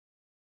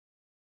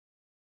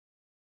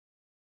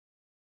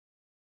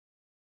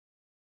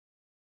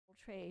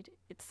trade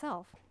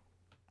itself.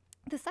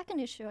 The second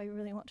issue I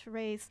really want to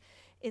raise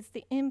is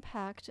the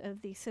impact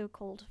of the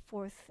so-called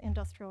fourth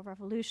industrial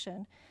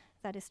revolution.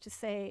 That is to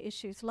say,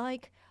 issues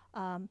like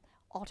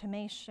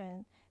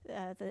automation,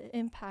 the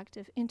impact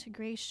of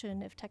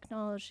integration of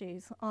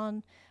technologies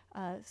on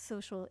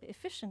social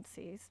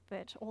efficiencies,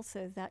 but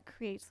also that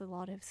creates a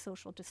lot of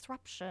social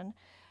disruption,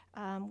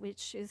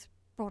 which is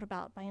brought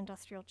about by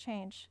industrial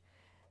change.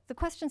 The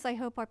questions I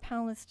hope our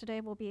panelists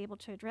today will be able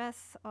to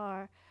address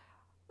are,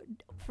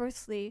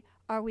 firstly,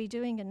 are we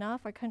doing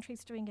enough, are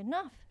countries doing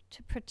enough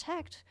to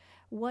protect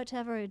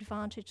whatever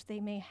advantage they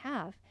may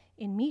have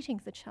in meeting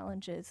the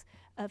challenges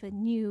of a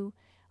new,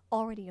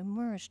 already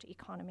emerged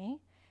economy?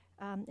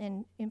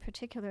 And in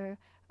particular,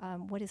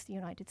 what is the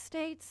United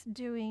States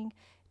doing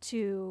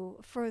to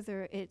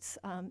further its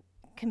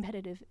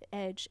competitive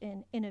edge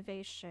in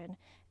innovation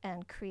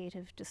and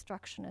creative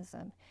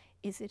destructionism?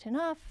 Is it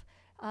enough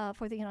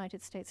for the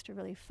United States to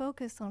really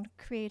focus on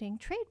creating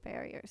trade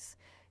barriers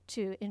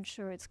to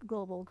ensure its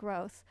global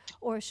growth,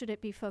 or should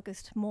it be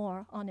focused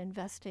more on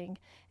investing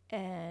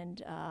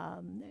and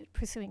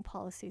pursuing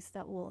policies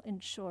that will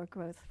ensure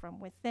growth from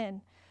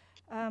within?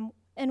 And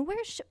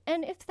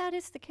if that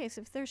is the case,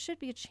 if there should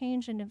be a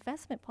change in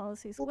investment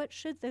policies, what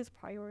should those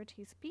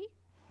priorities be?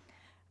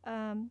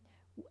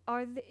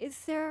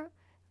 Is there,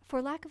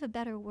 for lack of a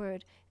better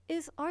word,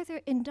 are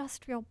there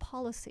industrial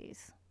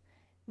policies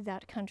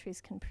that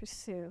countries can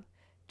pursue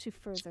to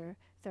further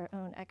their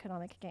own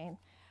economic gain?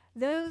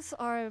 Those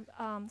are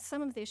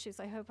some of the issues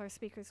I hope our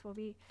speakers will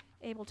be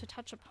able to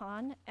touch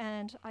upon,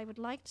 and I would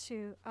like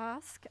to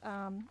ask,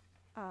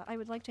 I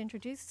would like to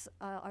introduce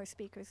our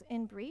speakers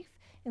in brief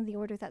in the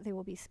order that they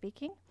will be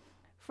speaking.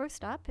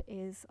 First up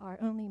is our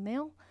only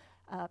male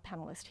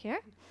panelist here.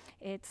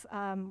 It's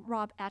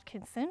Rob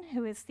Atkinson,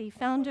 who is the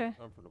founder.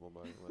 Comfortable,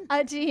 by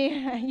the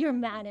way. You're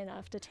man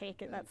enough to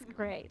take it. That's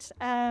great.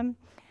 Lean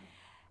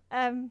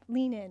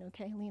in,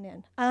 okay? Lean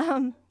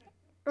in.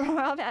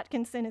 Rob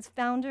Atkinson is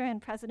founder and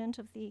president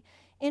of the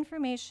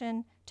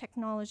Information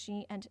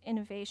Technology and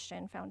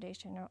Innovation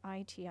Foundation, or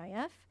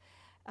ITIF.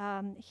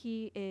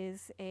 He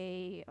is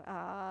a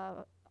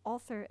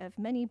author of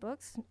many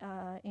books,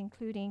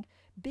 including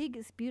Big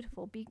is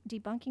Beautiful,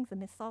 Debunking the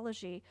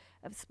Mythology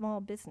of Small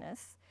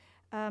Business.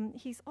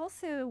 He's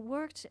also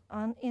worked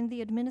in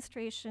the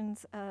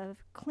administrations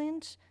of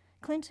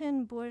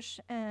Clinton,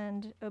 Bush,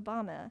 and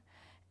Obama,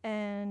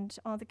 and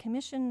on the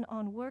Commission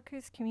on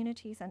Workers,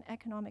 Communities, and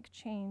Economic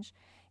Change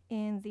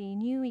in the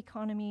New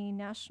Economy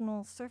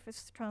National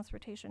Surface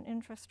Transportation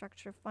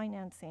Infrastructure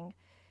Financing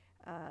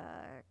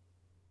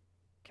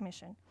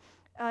Commission.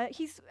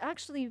 He's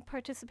actually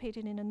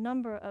participated in a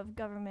number of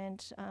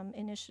government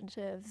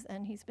initiatives,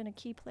 and he's been a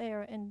key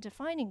player in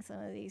defining some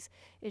of these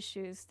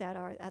issues that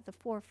are at the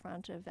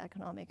forefront of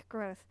economic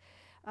growth.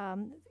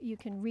 You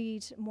can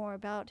read more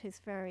about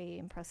his very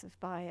impressive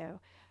bio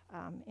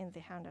in the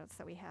handouts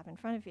that we have in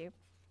front of you.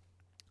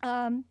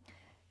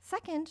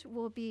 Second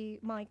will be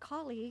my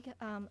colleague,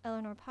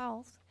 Eleanor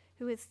Powles,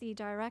 who is the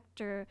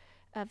director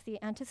of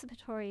the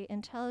Anticipatory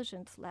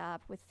Intelligence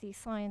Lab with the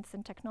Science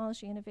and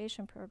Technology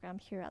Innovation Program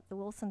here at the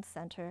Wilson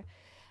Center.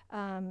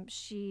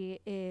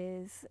 She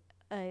is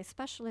a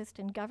specialist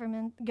in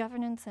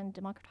governance and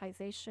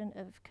democratization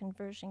of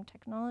converging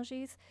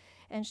technologies,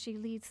 and she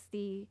leads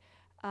the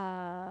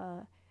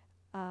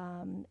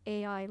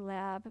AI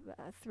lab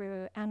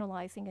through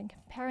analyzing and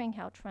comparing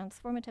how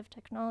transformative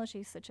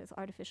technologies such as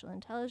artificial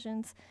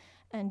intelligence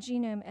and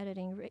genome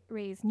editing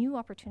raise new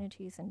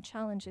opportunities and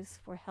challenges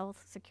for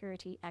health,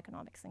 security,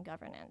 economics, and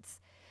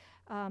governance.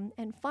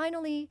 And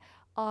finally,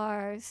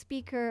 our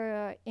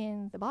speaker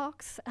in the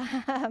box,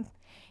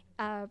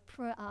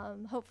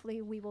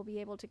 hopefully we will be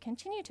able to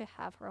continue to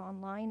have her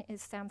online,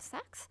 is Sam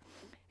Sachs,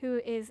 who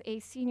is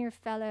a senior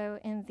fellow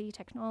in the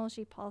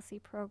Technology Policy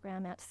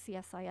Program at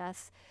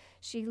CSIS.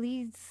 She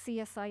leads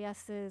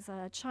CSIS's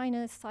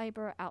China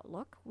Cyber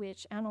Outlook,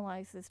 which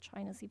analyzes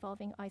China's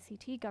evolving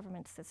ICT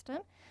government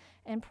system.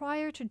 And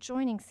prior to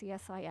joining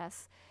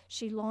CSIS,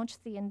 she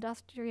launched the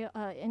industrial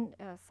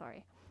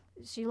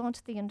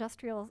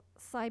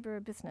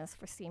cyber business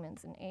for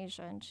Siemens in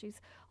Asia, and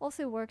she's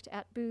also worked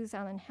at Booz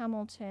Allen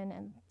Hamilton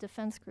and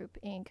Defense Group,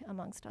 Inc.,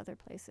 amongst other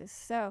places.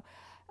 So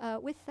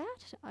with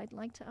that, I'd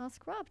like to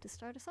ask Rob to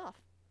start us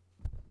off.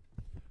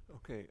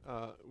 Okay,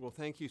 well,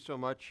 thank you so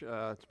much.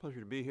 It's a pleasure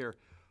to be here.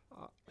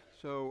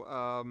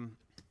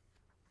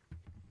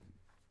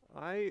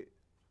 I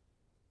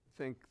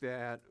think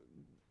that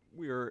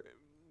we're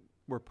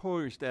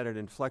poised at an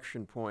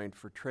inflection point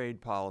for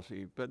trade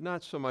policy, but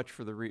not so much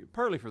for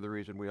partly for the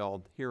reason we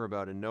all hear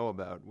about and know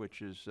about,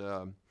 which is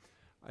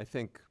I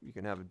think you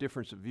can have a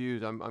difference of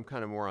views. I'm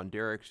kind of more on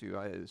Derek's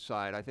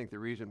side. I think the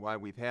reason why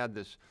we've had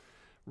this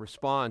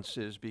response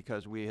is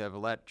because we have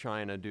let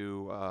China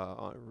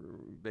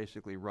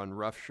basically run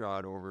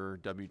roughshod over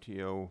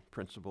WTO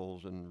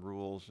principles and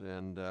rules,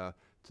 and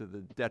to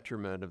the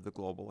detriment of the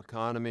global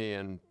economy,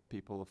 and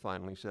people have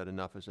finally said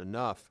enough is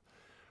enough.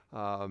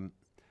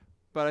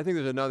 But I think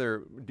there's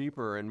another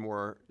deeper and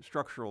more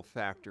structural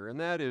factor, and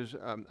that is,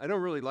 I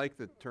don't really like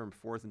the term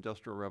fourth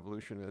industrial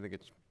revolution. I think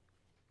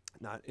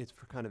it's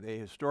kind of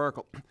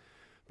ahistorical.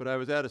 But I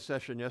was at a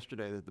session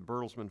yesterday that the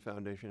Bertelsmann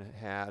Foundation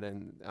had,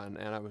 and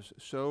I was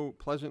so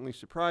pleasantly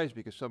surprised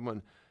because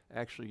someone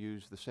actually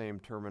used the same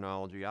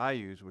terminology I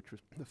use, which was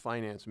the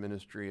finance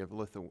minister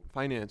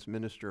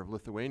of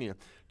Lithuania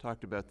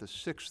talked about the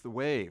sixth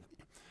wave,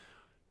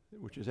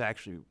 which is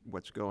actually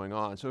what's going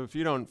on. So if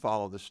you don't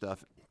follow this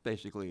stuff,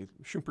 basically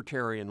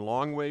Schumpeterian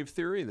long wave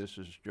theory, this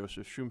is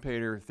Joseph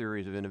Schumpeter,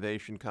 theories of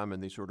innovation come in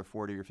these sort of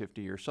 40 or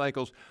 50-year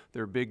cycles.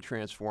 They're big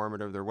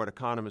transformative. They're what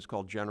economists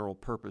call general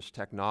purpose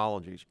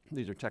technologies.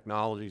 These are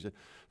technologies that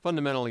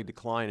fundamentally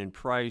decline in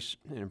price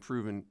and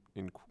improve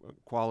in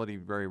quality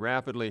very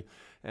rapidly,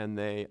 and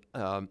they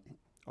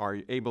are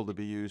able to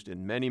be used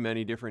in many,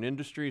 many different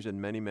industries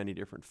and many, many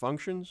different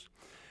functions.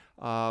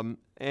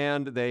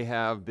 And they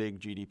have big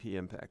GDP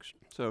impacts.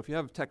 So if you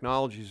have a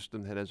technology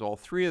system that has all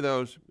three of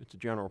those, it's a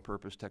general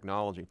purpose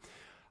technology.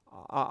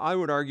 I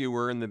would argue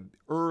we're in the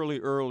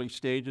early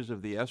stages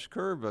of the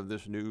S-curve of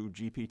this new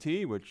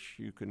GPT, which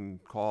you can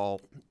call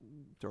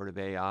sort of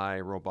AI,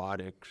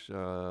 robotics,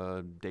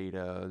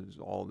 data,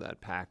 all of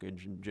that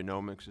package, and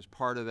genomics is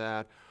part of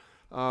that.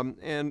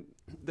 And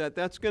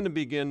that's going to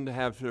begin to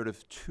have sort of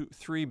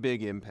three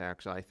big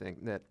impacts, I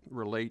think, that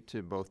relate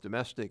to both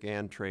domestic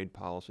and trade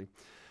policy.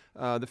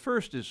 The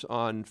first is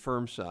on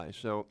firm size.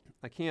 So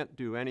I can't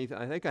do anything.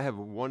 I think I have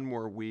one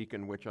more week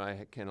in which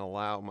I can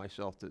allow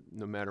myself to,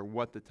 no matter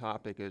what the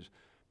topic is,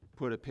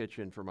 put a pitch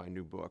in for my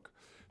new book,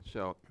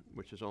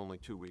 which is only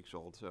 2 weeks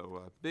old.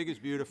 So Big is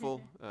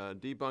Beautiful,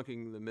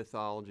 Debunking the Myth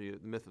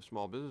of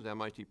Small Business,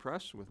 MIT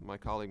Press, with my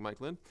colleague Mike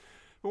Lind.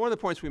 But one of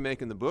the points we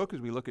make in the book is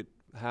we look at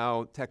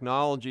how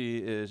technology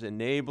is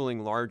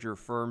enabling larger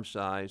firm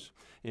size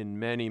in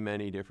many,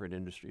 many different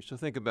industries. So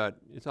think about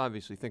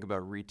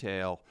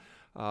retail,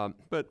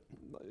 but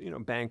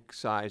bank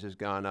size has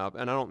gone up,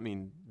 and I don't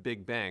mean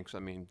big banks. I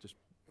mean just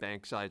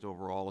bank size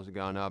overall has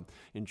gone up.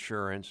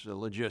 Insurance,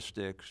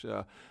 logistics,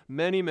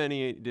 many,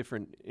 many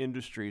different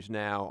industries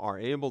now are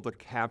able to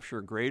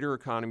capture greater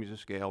economies of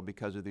scale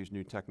because of these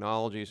new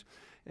technologies,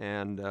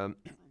 and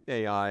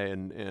AI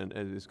and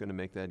is going to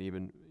make that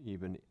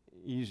even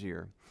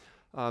easier.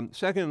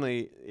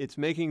 Secondly, it's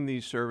making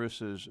these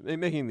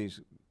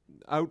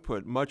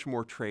output much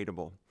more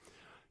tradable.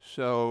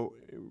 So,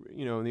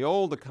 in the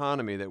old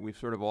economy that we've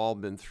sort of all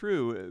been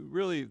through,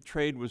 really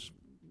trade was,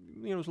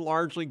 was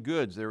largely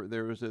goods.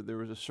 There was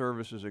a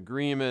services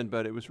agreement,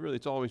 but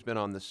it's always been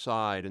on the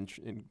side, and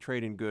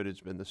trade and good has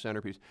been the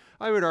centerpiece.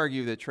 I would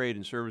argue that trade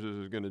and services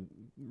is going to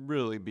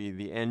really be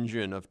the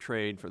engine of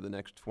trade for the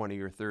next 20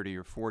 or 30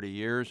 or 40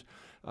 years,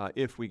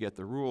 if we get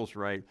the rules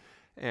right,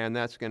 and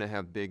that's going to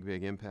have big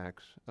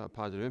impacts,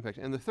 positive impacts.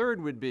 And the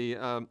third would be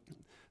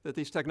that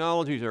these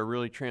technologies are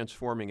really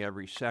transforming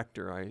every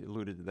sector. I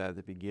alluded to that at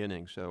the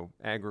beginning. So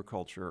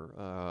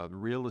agriculture,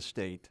 real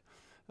estate,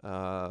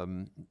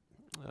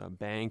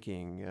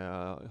 banking,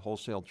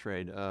 wholesale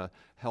trade,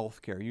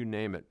 healthcare, you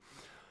name it.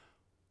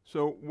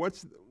 So what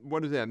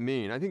does that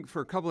mean? I think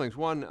for a couple things.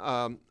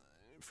 One,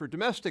 for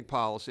domestic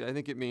policy, I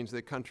think it means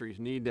that countries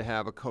need to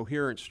have a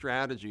coherent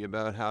strategy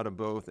about how to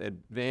both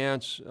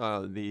advance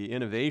the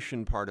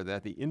innovation part of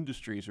that, the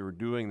industries who are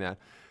doing that,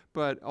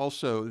 but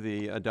also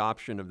the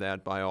adoption of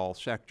that by all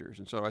sectors.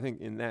 And so I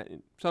think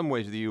in some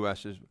ways the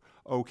U.S. is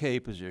okay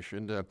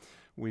positioned.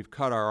 We've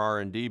cut our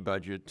R&D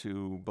budget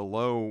to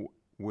below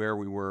where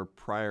we were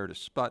prior to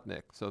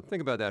Sputnik. So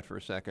think about that for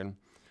a second.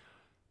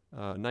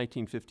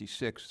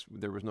 1956,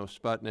 there was no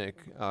Sputnik,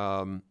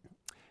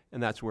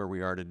 and that's where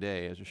we are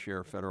today as a share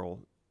of federal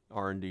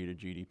R&D to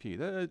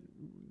GDP.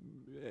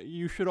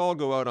 You should all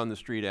go out on the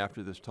street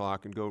after this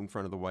talk and go in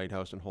front of the White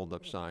House and hold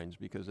up signs,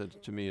 because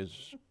that, to me,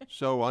 is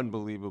so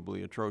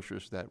unbelievably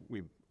atrocious that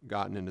we've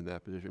gotten into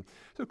that position.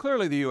 So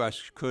clearly the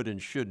U.S. could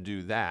and should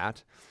do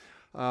that.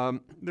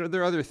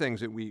 There are other things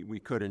that we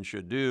could and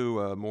should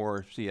do,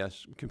 more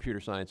CS, computer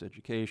science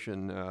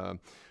education,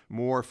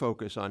 more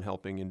focus on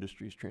helping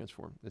industries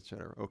transform, et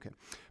cetera. Okay.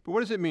 But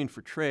what does it mean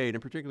for trade,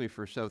 and particularly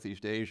for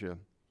Southeast Asia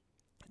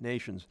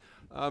nations?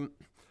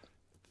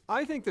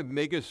 I think the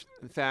biggest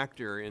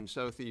factor in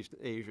Southeast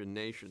Asian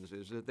nations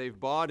is that they've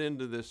bought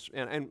into this,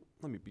 and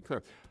let me be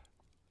clear,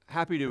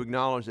 happy to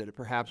acknowledge that it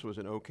perhaps was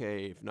an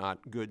okay, if not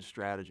good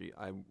strategy.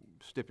 I'm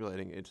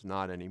stipulating it's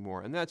not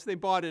anymore. And they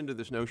bought into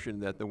this notion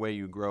that the way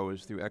you grow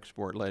is through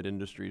export-led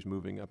industries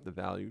moving up the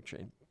value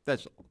chain.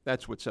 That's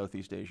what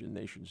Southeast Asian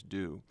nations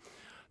do.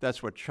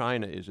 That's what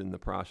China is in the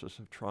process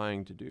of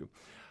trying to do.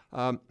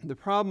 The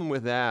problem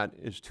with that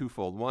is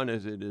twofold. One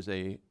is it is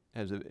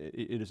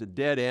a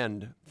dead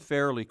end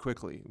fairly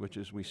quickly, which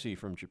is we see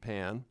from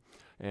Japan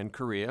and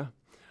Korea.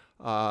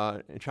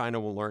 And China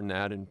will learn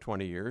that in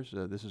 20 years.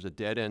 This is a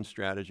dead-end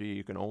strategy.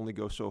 You can only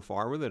go so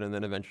far with it, and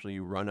then eventually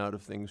you run out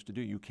of things to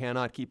do. You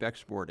cannot keep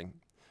exporting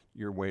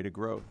your way to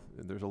growth.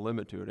 There's a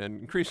limit to it. And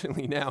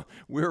increasingly now,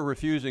 we're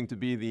refusing to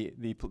be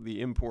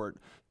the import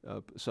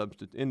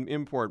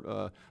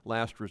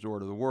last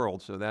resort of the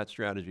world. So that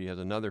strategy has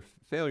another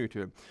failure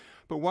to it.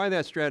 But why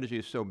that strategy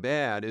is so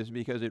bad is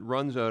because it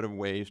runs out of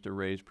ways to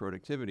raise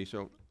productivity.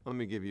 So let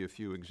me give you a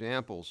few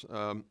examples.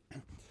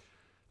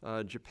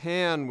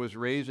 Japan was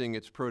raising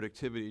its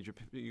productivity.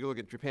 You look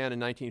at Japan in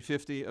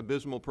 1950,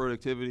 abysmal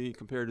productivity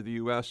compared to the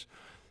US.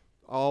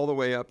 All the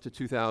way up to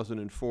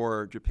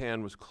 2004,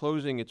 Japan was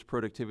closing its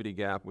productivity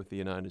gap with the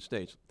United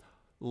States,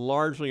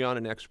 largely on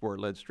an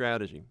export-led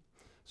strategy.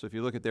 So if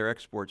you look at their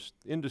exports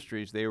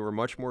industries, they were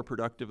much more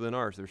productive than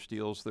ours. Their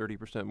steel's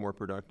 30% more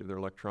productive. Their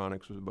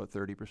electronics was about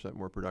 30%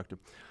 more productive.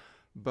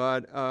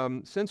 But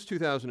since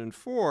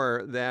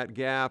 2004, that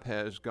gap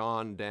has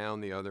gone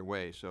down the other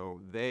way. So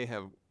they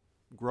have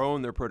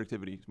grown their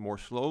productivity more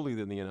slowly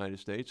than the United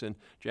States, and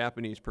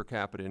Japanese per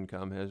capita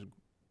income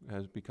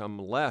has become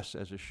less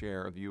as a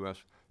share of U.S.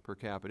 per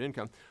capita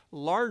income,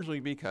 largely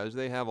because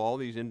they have all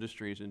these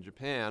industries in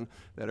Japan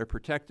that are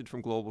protected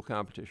from global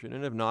competition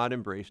and have not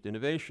embraced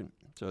innovation.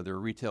 So their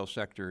retail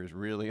sector is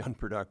really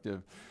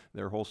unproductive,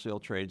 their wholesale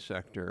trade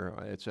sector,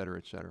 et cetera,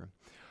 et cetera.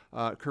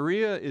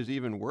 Korea is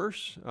even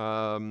worse.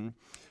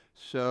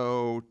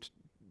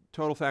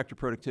 Total factor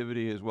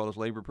productivity as well as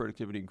labor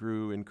productivity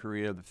grew in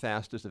Korea the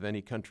fastest of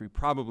any country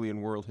probably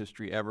in world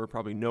history ever.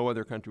 Probably no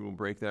other country will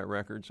break that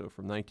record. So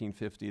from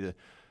 1950 to,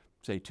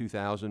 say,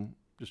 2000,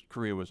 just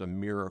Korea was a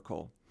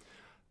miracle.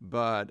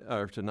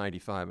 Or to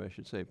 95, I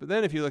should say. But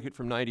then if you look at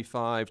from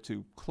 95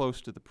 to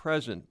close to the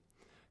present,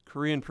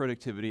 Korean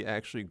productivity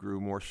actually grew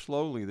more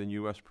slowly than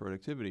U.S.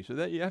 productivity. So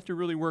that you have to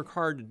really work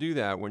hard to do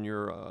that when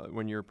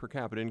your per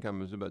capita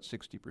income is about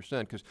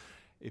 60%. Because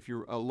if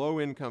you're a low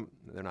income,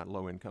 they're not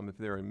low income, if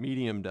they're a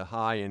medium to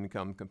high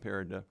income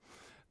compared to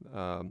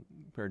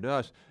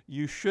us,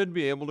 you should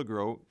be able to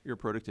grow your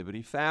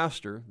productivity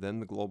faster than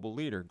the global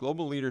leader.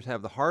 Global leaders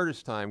have the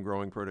hardest time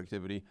growing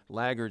productivity.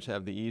 Laggards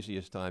have the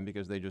easiest time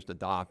because they just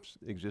adopt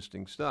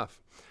existing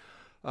stuff.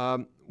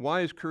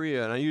 Why is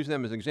Korea, and I use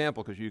them as an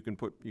example because you can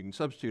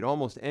substitute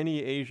almost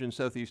any Asian,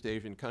 Southeast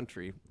Asian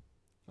country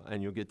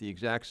and you'll get the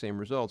exact same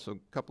results. So a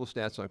couple of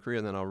stats on Korea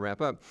and then I'll wrap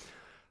up.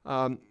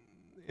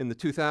 In the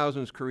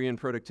 2000s, Korean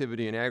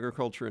productivity in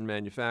agriculture and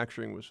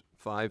manufacturing was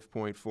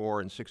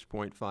 5.4 and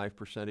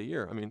 6.5% a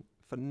year. I mean,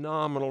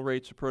 phenomenal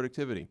rates of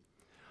productivity.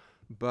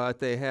 But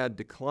they had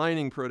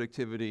declining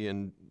productivity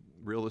in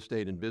real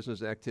estate and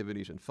business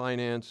activities and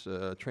finance.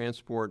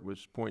 Transport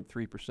was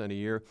 0.3% a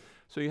year.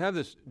 So you have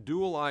this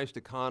dualized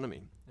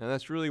economy. And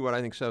that's really what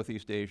I think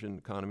Southeast Asian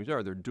economies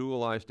are. They're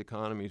dualized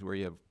economies where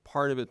you have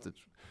part of it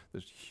that's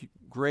this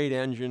great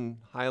engine,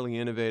 highly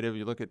innovative.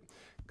 You look at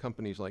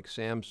companies like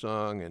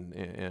Samsung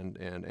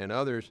and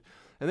others.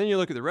 And then you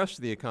look at the rest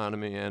of the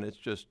economy and it's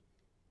just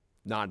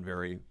not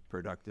very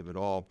productive at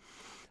all.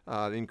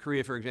 In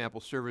Korea, for example,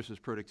 services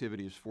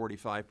productivity is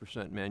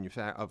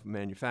 45% of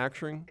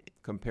manufacturing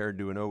compared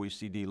to an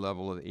OECD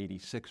level of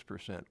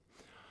 86%.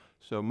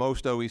 So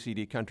most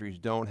OECD countries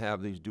don't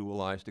have these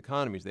dualized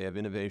economies. They have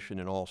innovation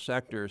in all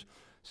sectors.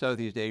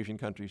 Southeast Asian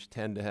countries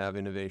tend to have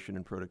innovation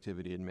and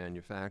productivity in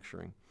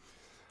manufacturing.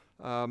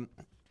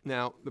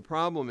 Now, the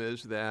problem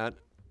is that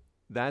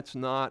that's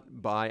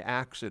not by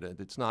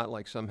accident. It's not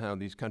like somehow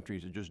these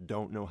countries just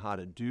don't know how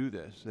to do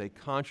this. They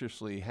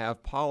consciously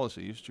have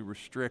policies to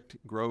restrict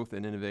growth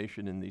and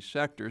innovation in these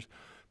sectors,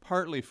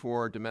 partly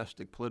for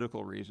domestic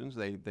political reasons.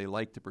 They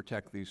like to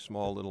protect these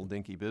small little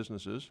dinky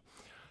businesses.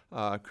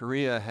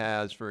 Korea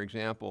has, for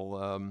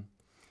example,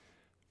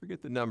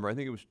 forget the number, I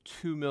think it was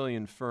 2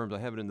 million firms, I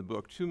have it in the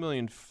book, 2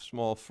 million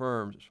small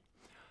firms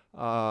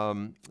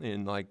in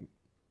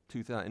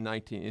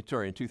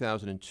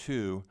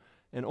 2002.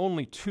 And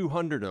only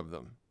 200 of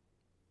them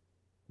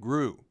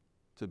grew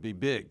to be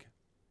big.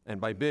 And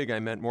by big, I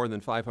meant more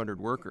than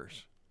 500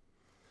 workers.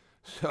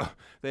 So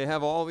they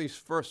have all these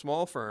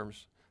small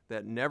firms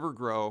that never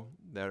grow,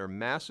 that are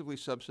massively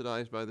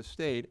subsidized by the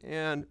state,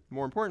 and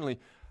more importantly,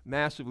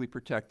 massively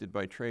protected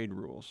by trade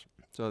rules.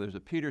 So there's a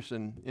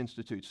Peterson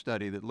Institute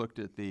study that looked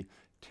at the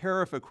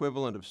tariff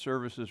equivalent of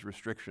services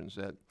restrictions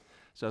that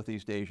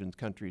Southeast Asian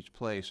countries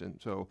place. And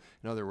so,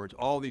 in other words,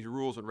 all these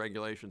rules and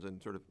regulations,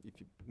 and sort of if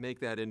you make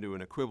that into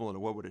an equivalent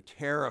of what would a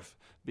tariff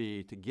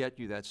be to get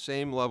you that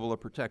same level of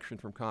protection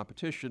from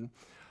competition,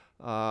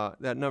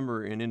 that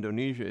number in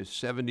Indonesia is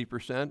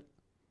 70%.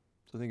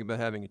 So think about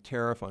having a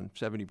tariff on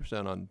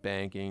 70% on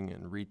banking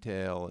and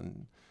retail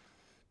and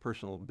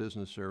personal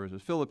business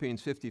services.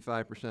 Philippines,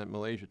 55%,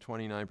 Malaysia,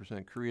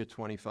 29%, Korea,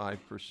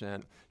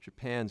 25%,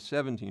 Japan,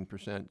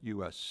 17%,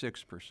 U.S.,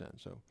 6%.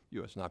 So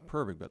U.S. not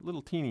perfect, but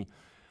little teeny.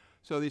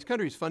 So these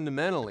countries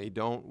fundamentally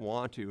don't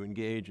want to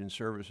engage in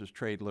services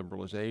trade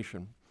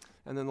liberalization.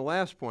 And then the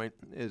last point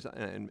is,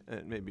 and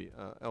maybe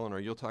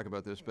Eleanor, you'll talk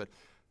about this, but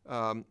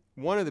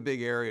one of the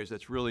big areas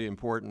that's really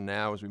important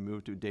now as we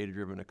move to a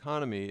data-driven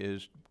economy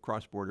is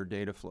cross-border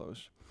data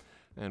flows.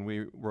 And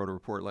we wrote a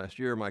report last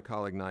year, my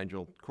colleague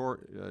Nigel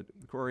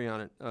Corey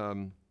on it.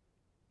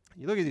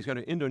 You look at these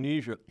countries,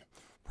 Indonesia,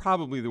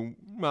 probably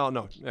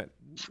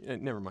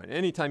never mind.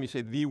 Anytime you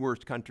say the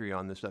worst country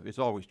on this stuff, it's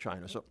always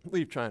China. So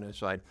leave China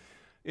aside.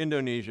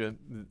 Indonesia,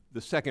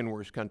 the second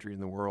worst country in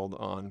the world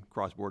on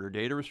cross-border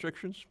data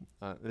restrictions.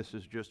 This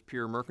is just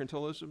pure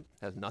mercantilism,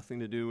 has nothing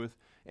to do with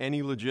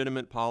any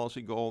legitimate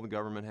policy goal the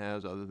government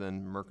has other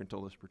than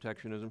mercantilist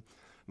protectionism.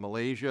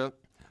 Malaysia,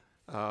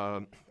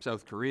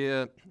 South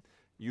Korea,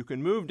 you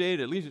can move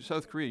data, at least in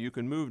South Korea, you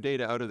can move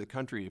data out of the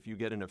country if you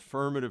get an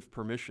affirmative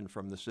permission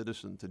from the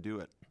citizen to do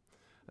it.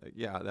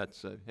 Yeah,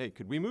 that's, hey,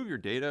 could we move your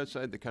data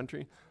outside the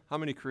country? How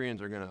many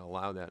Koreans are going to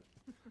allow that?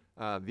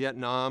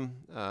 Vietnam,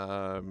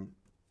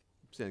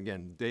 so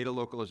again, data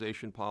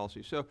localization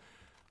policy. So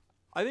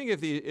I think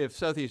if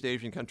Southeast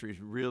Asian countries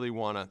really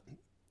want to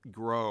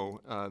grow,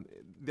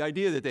 the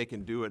idea that they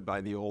can do it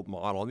by the old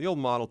model, and the old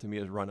model to me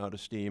has run out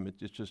of steam.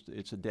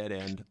 It's a dead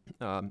end.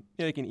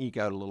 They can eke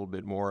out a little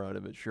bit more out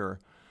of it, sure.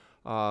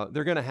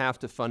 They're going to have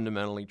to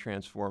fundamentally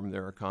transform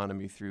their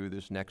economy through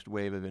this next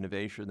wave of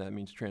innovation. That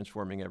means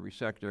transforming every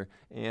sector,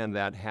 and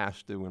that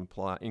has to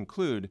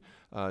include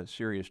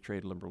serious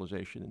trade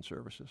liberalization in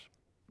services.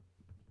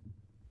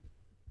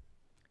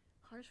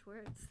 Harsh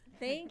words.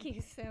 Thank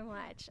you so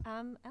much.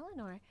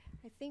 Eleanor,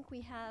 I think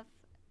we have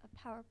a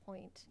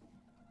PowerPoint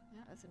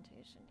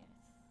presentation, yes.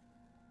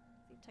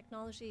 The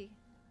technology,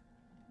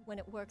 when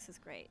it works, is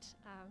great.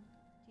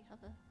 Do you have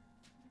a...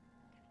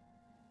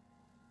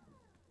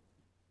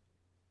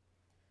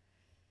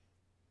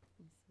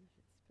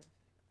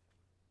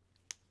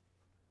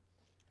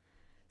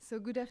 So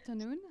good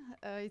afternoon.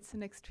 It's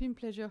an extreme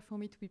pleasure for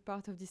me to be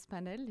part of this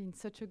panel in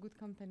such a good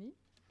company.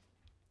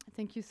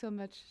 Thank you so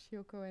much,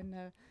 Shioko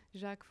and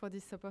Jacques, for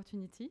this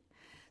opportunity.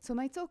 So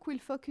my talk will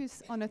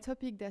focus on a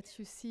topic that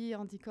you see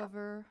on the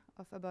cover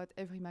of about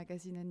every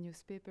magazine and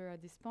newspaper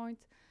at this point,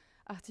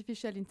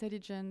 artificial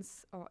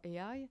intelligence, or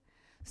AI.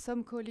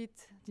 Some call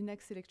it the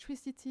next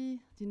electricity,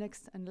 the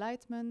next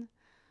enlightenment.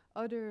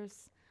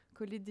 Others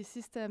call it the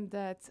system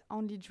that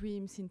only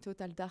dreams in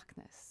total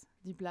darkness,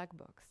 the black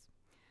box.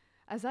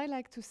 As I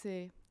like to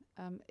say,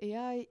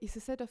 AI is a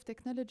set of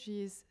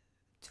technologies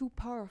too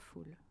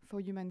powerful for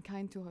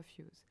humankind to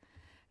refuse.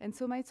 And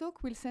so my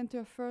talk will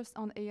center first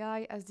on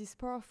AI as this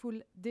powerful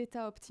data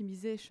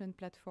optimization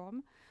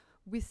platform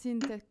within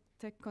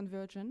tech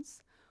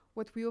convergence,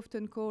 what we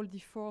often call the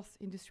fourth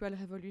industrial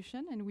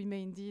revolution, and we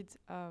may indeed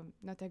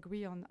not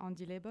agree on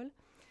the label.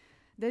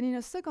 Then in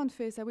a second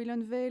phase, I will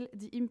unveil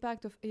the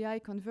impact of AI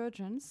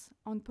convergence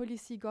on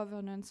policy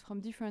governance from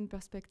different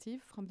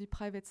perspectives, from the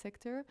private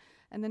sector,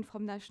 and then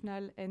from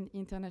national and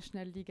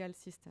international legal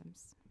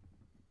systems.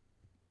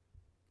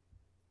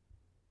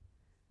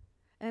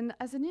 And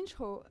as an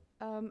intro,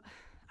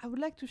 I would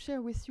like to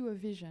share with you a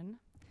vision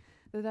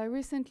that I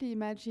recently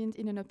imagined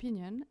in an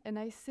opinion. And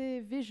I say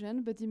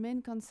vision, but the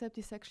main concept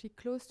is actually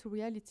close to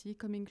reality,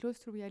 coming close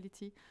to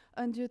reality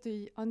under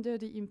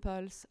the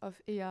impulse of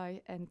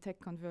AI and tech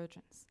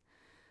convergence.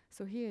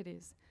 So here it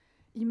is.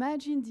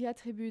 Imagine the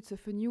attributes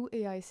of a new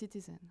AI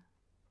citizen.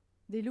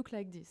 They look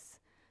like this: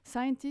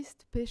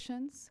 scientists,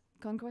 patients,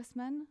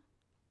 congressmen,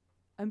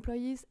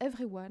 employees,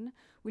 everyone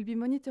will be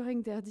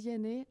monitoring their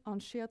DNA on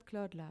shared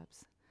cloud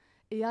labs.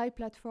 AI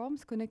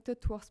platforms connected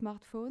to our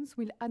smartphones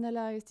will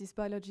analyze this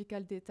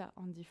biological data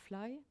on the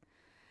fly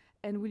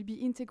and will be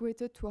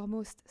integrated to our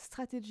most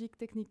strategic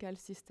technical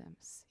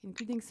systems,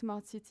 including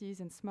smart cities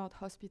and smart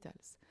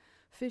hospitals.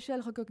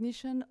 Facial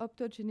recognition,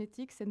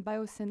 optogenetics, and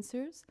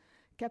biosensors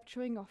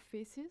capturing our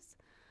faces,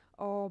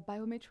 or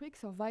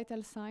biometrics, or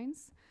vital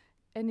signs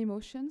and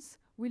emotions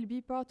will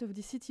be part of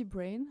the city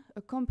brain,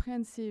 a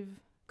comprehensive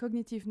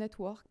cognitive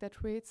network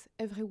that rates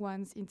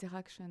everyone's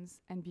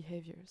interactions and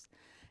behaviors.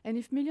 And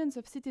if millions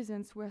of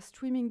citizens were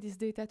streaming this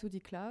data to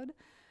the cloud,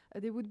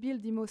 they would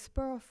build the most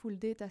powerful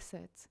data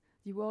set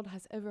the world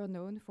has ever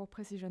known for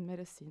precision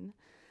medicine.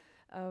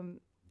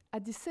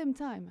 At the same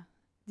time,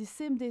 the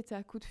same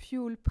data could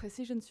fuel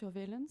precision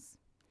surveillance,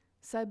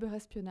 cyber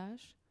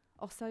espionage,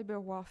 or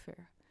cyber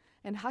warfare.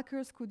 And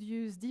hackers could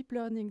use deep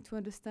learning to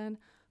understand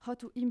how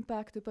to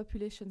impact the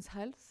population's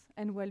health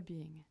and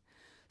well-being.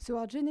 So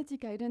our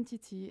genetic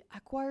identity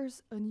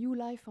acquires a new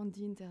life on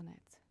the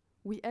internet.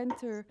 We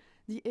enter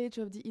the age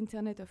of the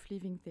Internet of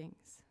living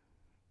things.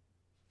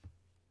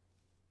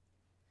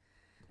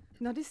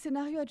 Now, this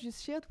scenario I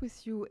just shared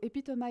with you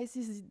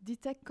epitomizes the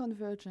tech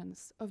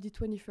convergence of the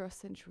 21st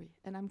century,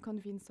 and I'm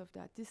convinced of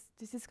that.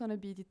 This is going to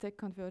be the tech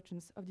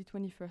convergence of the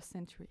 21st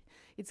century.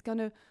 It's going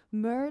to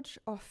merge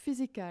our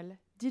physical,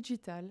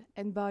 digital,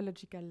 and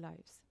biological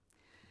lives.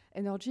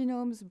 And our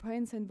genomes,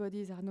 brains, and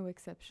bodies are no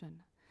exception.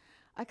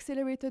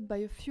 Accelerated by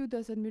a few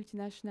dozen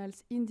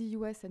multinationals in the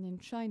US and in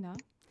China,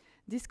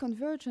 this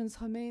convergence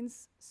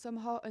remains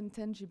somehow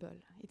intangible.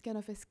 It kind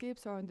of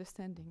escapes our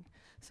understanding.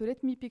 So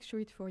let me picture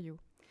it for you.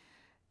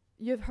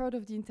 You have heard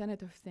of the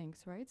Internet of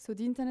Things, right? So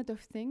the Internet of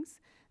Things,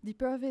 the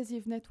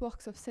pervasive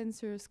networks of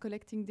sensors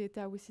collecting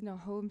data within our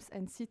homes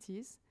and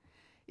cities,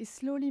 is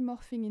slowly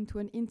morphing into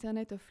an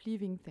Internet of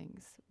living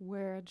things,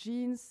 where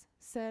genes,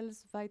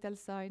 cells, vital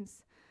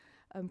signs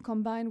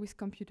combine with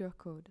computer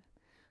code.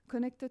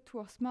 Connected to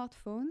our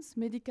smartphones,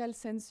 medical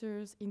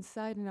sensors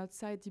inside and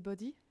outside the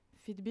body,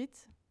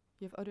 Fitbit,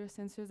 You have other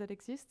sensors that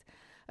exist.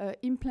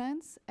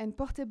 Implants and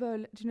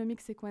portable genomic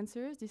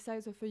sequencers, the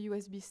size of a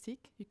USB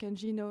stick. You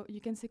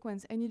can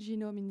sequence any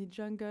genome in the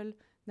jungle,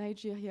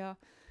 Nigeria,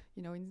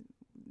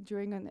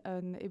 during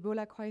an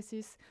Ebola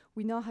crisis.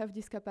 We now have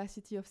this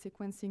capacity of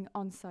sequencing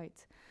on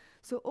site.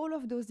 So all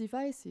of those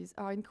devices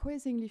are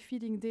increasingly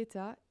feeding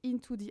data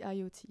into the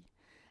IoT.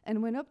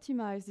 And when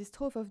optimized, this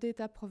trove of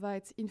data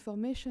provides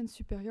information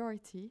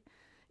superiority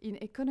in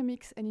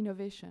economics and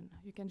innovation.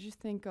 You can just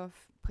think of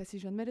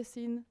precision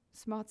medicine,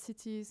 smart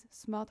cities,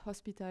 smart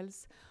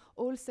hospitals,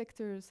 all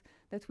sectors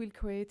that will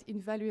create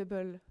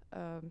invaluable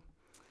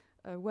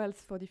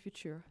wealth for the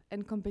future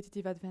and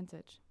competitive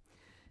advantage.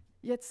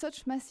 Yet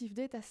such massive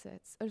data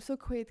sets also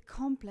create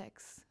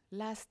complex,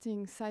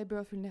 lasting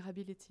cyber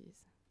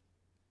vulnerabilities.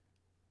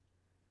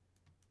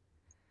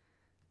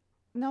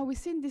 Now,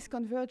 within this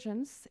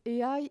convergence,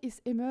 AI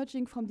is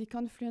emerging from the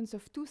confluence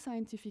of two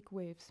scientific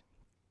waves.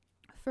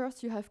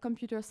 First, you have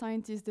computer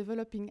scientists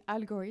developing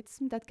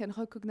algorithms that can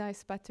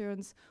recognize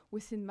patterns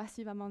within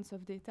massive amounts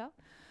of data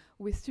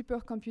with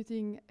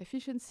supercomputing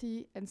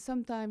efficiency and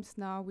sometimes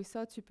now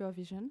without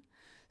supervision.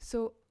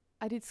 So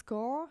at its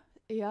core,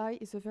 AI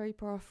is a very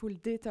powerful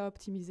data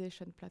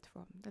optimization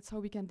platform. That's how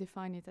we can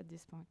define it at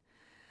this point.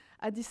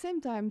 At the same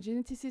time,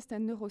 geneticists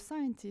and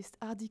neuroscientists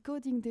are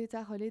decoding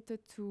data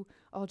related to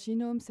our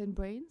genomes and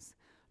brains,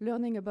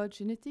 learning about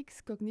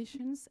genetics,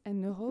 cognitions, and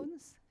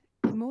neurons,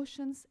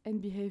 emotions, and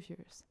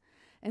behaviors.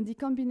 And the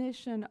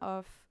combined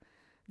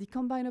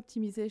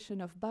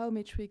optimization of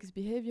biometrics,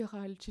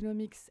 behavioral,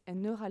 genomics,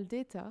 and neural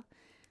data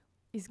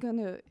is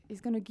gonna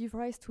give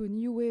rise to a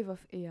new wave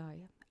of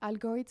AI,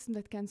 algorithms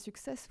that can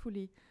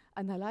successfully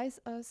analyze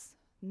us,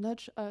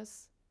 nudge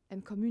us,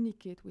 and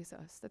communicate with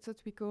us. That's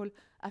what we call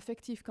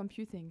affective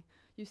computing.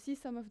 You see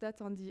some of that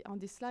on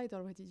the slide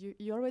already.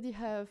 You already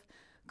have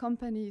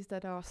companies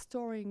that are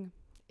storing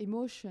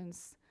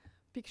emotions,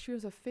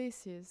 pictures of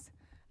faces,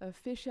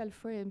 facial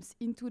frames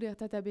into their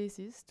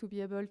databases to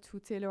be able to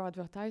tailor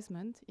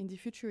advertisement. In the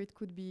future, it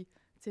could be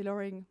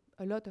tailoring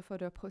a lot of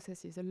other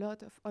processes, a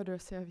lot of other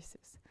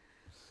services.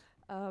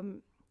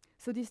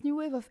 So this new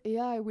wave of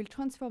AI will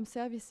transform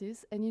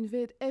services and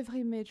invade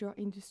every major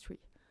industry,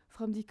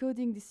 from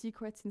decoding the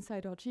secrets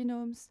inside our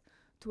genomes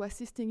to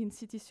assisting in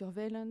city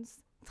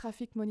surveillance,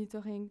 traffic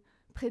monitoring,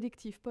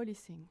 predictive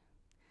policing.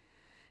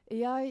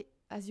 AI,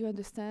 as you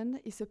understand,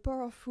 is a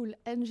powerful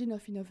engine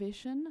of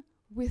innovation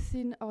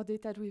within our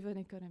data-driven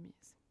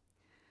economies.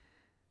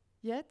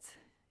 Yet,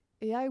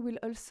 AI will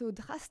also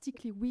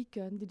drastically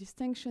weaken the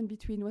distinction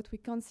between what we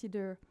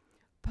consider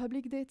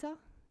public data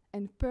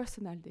and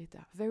personal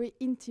data, very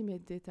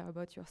intimate data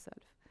about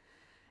yourself.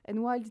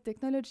 And while the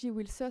technology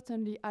will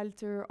certainly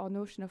alter our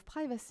notion of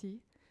privacy,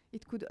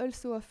 it could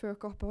also offer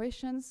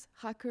corporations,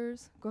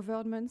 hackers,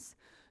 governments,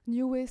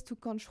 new ways to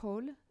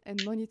control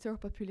and monitor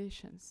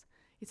populations.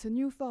 It's a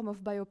new form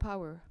of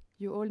biopower.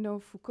 You all know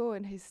Foucault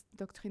and his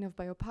doctrine of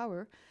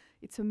biopower.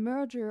 It's a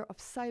merger of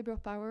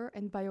cyber power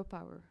and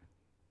biopower.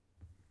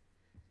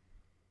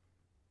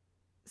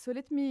 So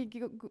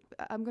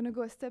I'm going to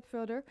go a step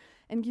further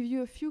and give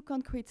you a few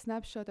concrete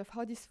snapshots of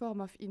how this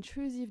form of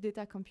intrusive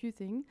data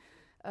computing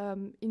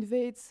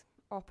invades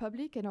our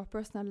public and our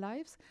personal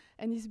lives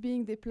and is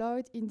being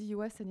deployed in the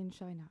US and in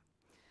China.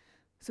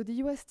 So the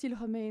US still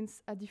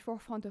remains at the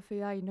forefront of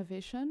AI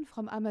innovation,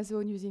 from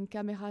Amazon using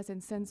cameras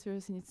and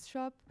sensors in its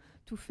shop,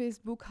 to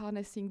Facebook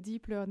harnessing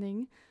deep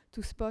learning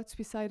to spot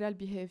suicidal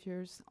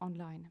behaviors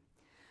online.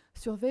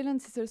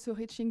 Surveillance is also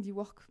reaching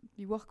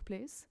the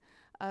workplace,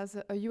 as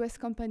a US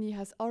company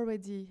has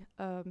already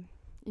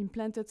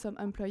implanted some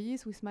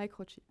employees with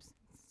microchips.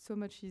 It's so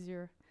much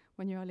easier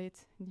when you are late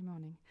in the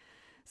morning.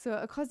 So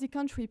across the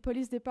country,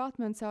 police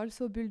departments are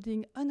also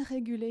building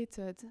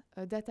unregulated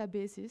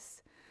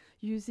databases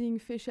using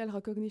facial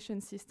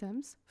recognition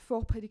systems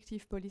for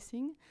predictive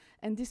policing,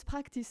 and this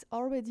practice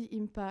already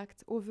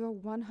impacts over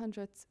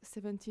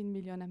 117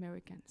 million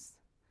Americans.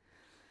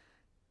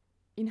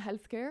 In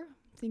healthcare,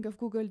 think of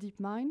Google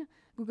DeepMind.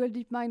 Google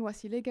DeepMind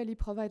was illegally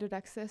provided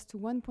access to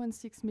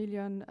 1.6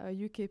 million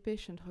UK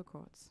patient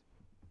records.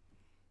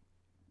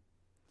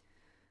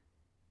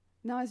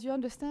 Now, as you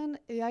understand,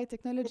 AI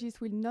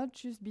technologies will not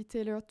just be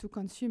tailored to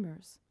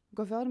consumers.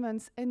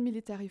 Governments and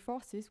military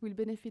forces will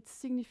benefit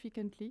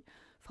significantly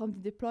from the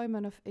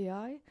deployment of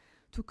AI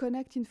to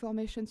connect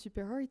information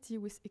superiority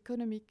with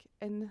economic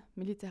and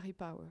military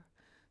power.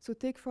 So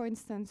take, for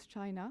instance,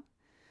 China.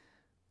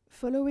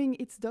 Following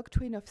its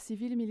doctrine of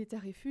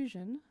civil-military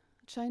fusion,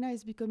 China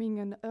is becoming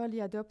an early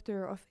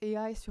adopter of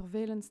AI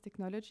surveillance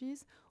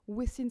technologies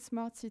within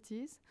smart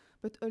cities,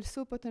 but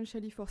also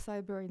potentially for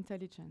cyber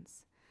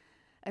intelligence.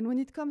 And when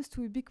it comes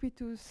to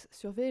ubiquitous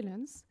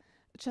surveillance,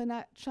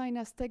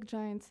 China's tech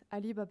giant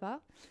Alibaba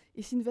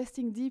is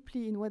investing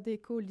deeply in what they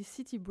call the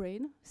city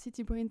brain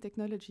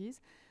technologies,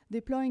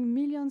 deploying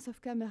millions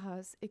of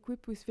cameras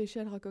equipped with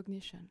facial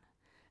recognition.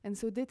 And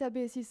so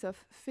databases of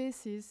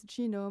faces,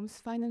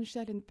 genomes,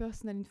 financial and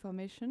personal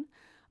information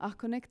are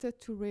connected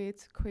to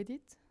rate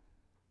credit,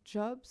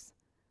 jobs,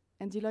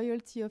 and the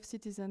loyalty of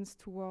citizens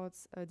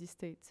towards the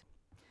state.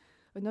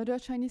 Another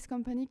Chinese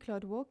company,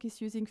 CloudWalk,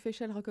 is using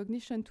facial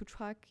recognition to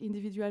track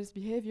individuals'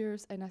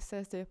 behaviors and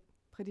assess their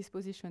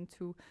predisposition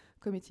to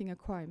committing a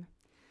crime.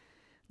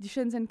 The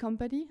Shenzhen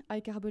company,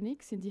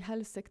 iCarbonics, in the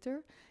health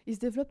sector, is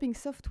developing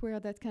software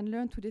that can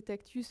learn to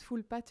detect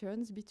useful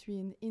patterns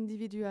between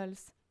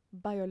individuals'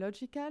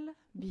 biological,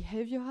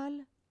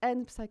 behavioral,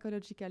 and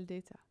psychological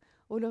data.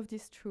 All of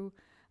this through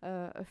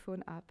a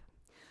phone app.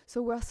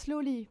 So we're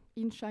slowly,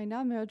 in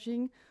China,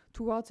 merging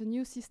towards a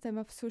new system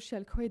of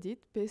social credit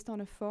based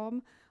on a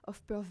form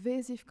of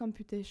pervasive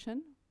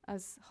computation.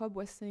 As Rob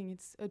was saying,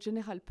 it's a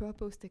general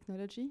purpose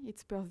technology.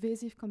 It's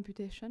pervasive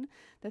computation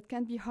that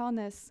can be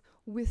harnessed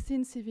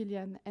within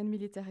civilian and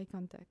military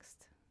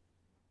context.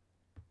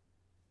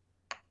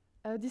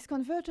 This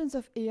convergence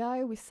of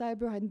AI with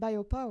cyber and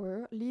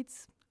biopower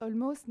leads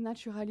almost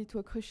naturally to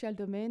a crucial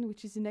domain,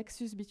 which is the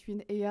nexus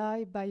between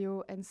AI,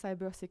 bio, and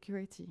cyber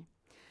security.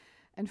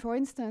 And for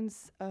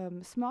instance,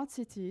 smart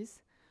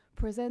cities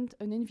present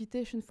an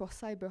invitation for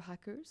cyber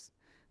hackers.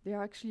 They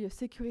are actually a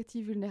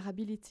security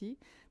vulnerability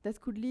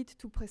that could lead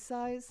to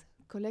precise,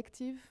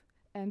 collective,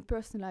 and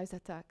personalized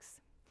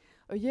attacks.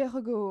 A year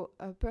ago,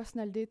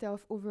 personal data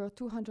of over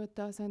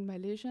 200,000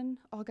 Malaysian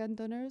organ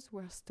donors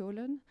were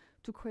stolen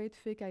to create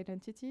fake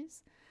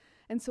identities.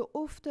 And so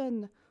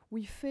often,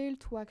 we fail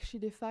to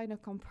actually define a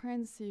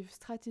comprehensive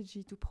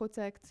strategy to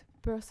protect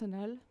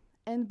personal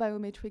and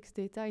biometrics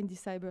data in the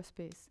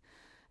cyberspace.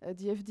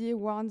 The FDA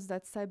warns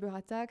that cyber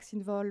attacks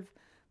involve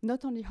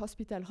not only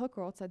hospital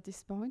records at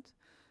this point,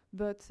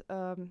 but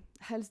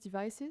health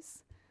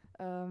devices,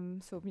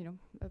 so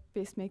a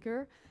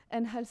pacemaker,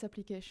 and health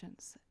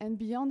applications. And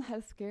beyond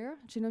healthcare,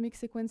 genomic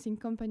sequencing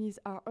companies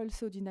are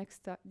also the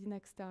next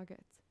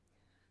target.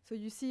 So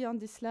you see on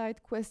this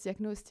slide Quest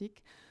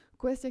Diagnostic.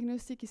 Quest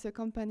Diagnostic is a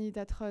company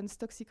that runs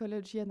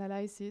toxicology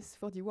analysis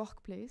for the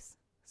workplace.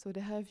 So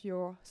they have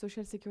your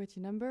social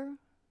security number,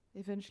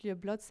 eventually a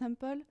blood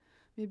sample,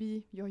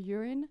 maybe your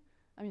urine,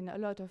 a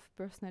lot of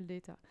personal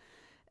data.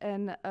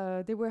 And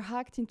they were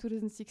hacked in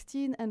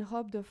 2016 and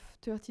robbed of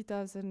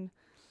 30,000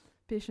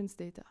 patients'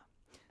 data.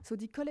 So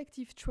the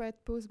collective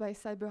threat posed by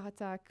cyber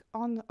attack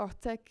on our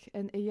tech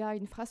and AI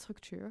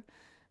infrastructure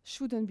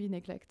shouldn't be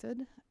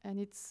neglected, and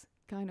it's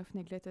kind of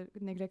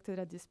neglected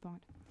at this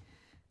point.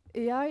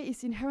 AI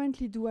is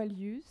inherently dual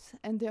use,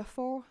 and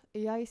therefore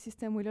AI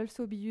system will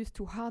also be used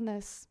to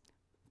harness,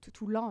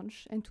 to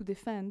launch and to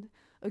defend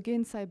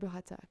against cyber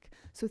attack.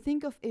 So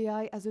think of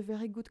AI as a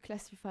very good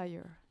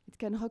classifier. It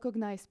can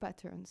recognize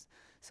patterns.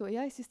 So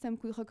AI system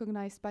could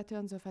recognize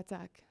patterns of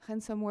attack,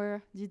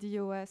 ransomware,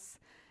 DDoS,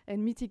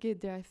 and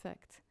mitigate their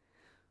effect.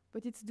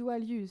 But it's dual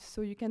use,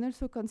 so you can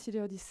also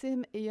consider the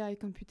same AI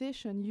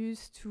computation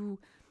used to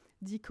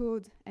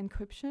decode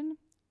encryption,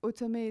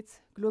 automate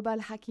global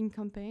hacking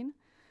campaign,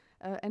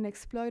 and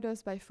exploit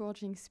us by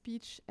forging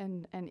speech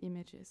and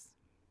images.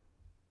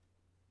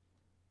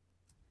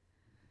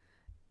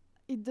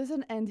 It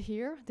doesn't end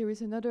here. There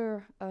is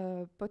another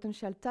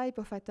potential type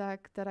of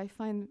attack that I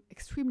find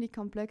extremely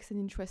complex and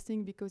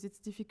interesting because it's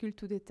difficult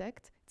to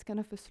detect. It's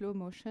kind of a slow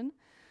motion.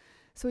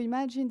 So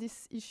imagine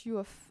this issue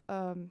of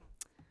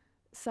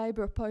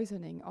cyber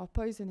poisoning or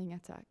poisoning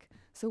attack.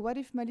 So what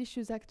if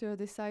malicious actors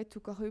decide to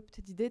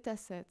corrupt the data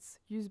sets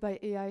used by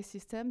AI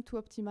system to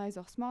optimize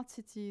our smart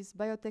cities,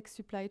 biotech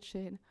supply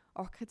chain,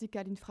 or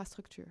critical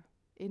infrastructure,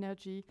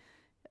 energy?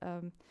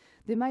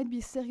 There might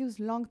be serious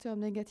long-term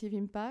negative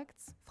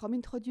impacts from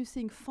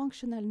introducing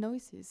functional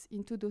noises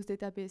into those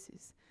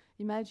databases.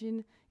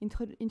 Imagine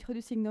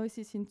introducing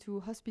noises into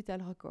hospital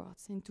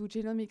records, into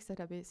genomics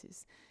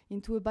databases,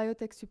 into a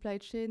biotech supply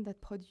chain that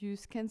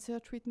produce cancer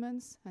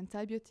treatments,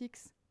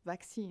 antibiotics,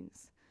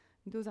 vaccines.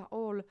 Those are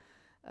all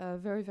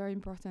very, very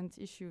important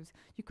issues.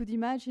 You could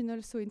imagine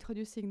also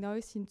introducing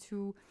noise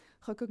into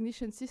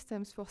recognition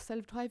systems for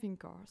self-driving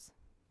cars.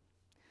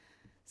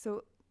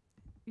 So,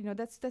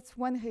 that's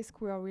one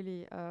risk we are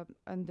really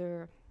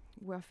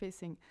we're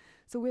facing.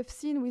 So we've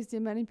seen with the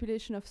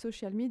manipulation of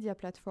social media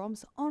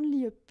platforms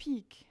only a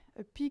peak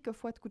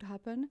of what could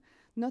happen,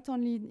 not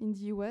only in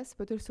the US,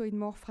 but also in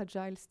more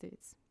fragile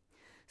states.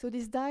 So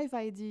this dive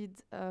I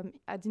did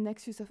at the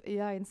nexus of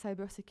AI and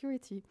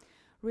cybersecurity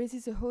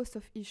raises a host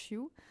of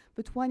issues,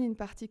 but one in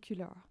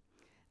particular,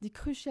 the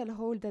crucial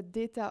role that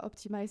data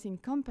optimizing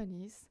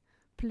companies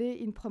play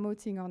in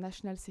promoting our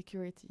national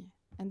security.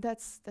 And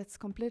that's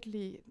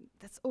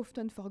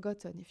often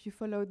forgotten. If you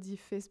followed the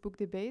Facebook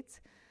debate,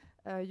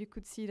 you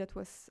could see that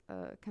was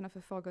kind of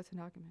a forgotten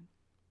argument.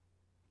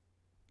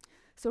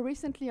 So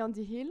recently on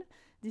the Hill,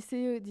 the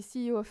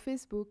CEO of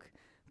Facebook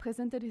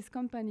presented his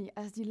company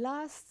as the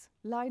last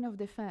line of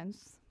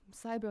defense,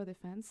 cyber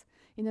defense,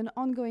 in an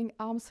ongoing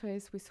arms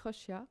race with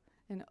Russia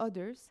and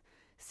others,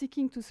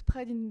 seeking to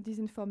spread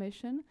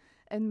disinformation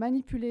and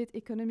manipulate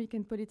economic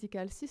and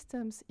political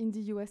systems in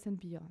the US and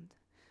beyond.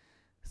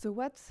 So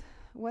what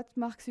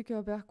Mark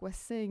Zuckerberg was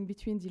saying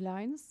between the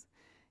lines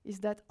is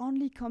that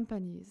only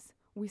companies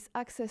with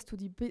access to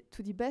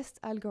the best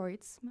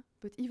algorithms,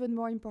 but even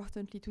more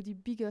importantly, to the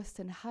biggest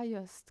and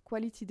highest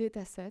quality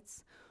data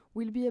sets,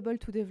 will be able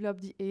to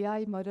develop the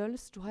AI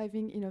models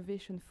driving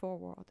innovation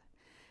forward.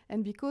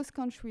 And because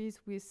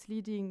countries with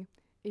leading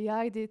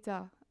AI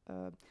data,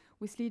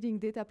 with leading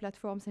data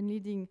platforms and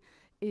leading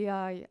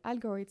AI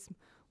algorithms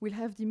will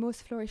have the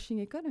most flourishing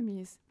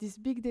economies, these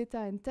big data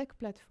and tech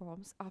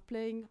platforms are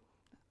playing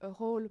a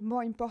role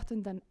more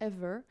important than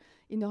ever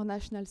in our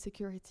national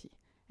security.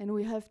 And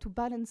we have to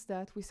balance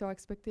that with our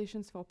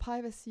expectations for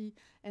privacy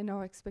and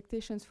our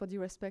expectations for the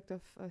respect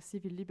of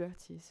civil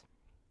liberties.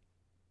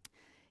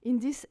 In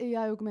this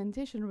AI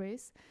augmentation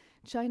race,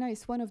 China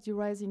is one of the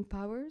rising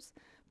powers,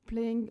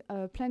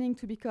 planning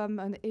to become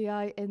an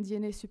AI and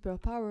DNA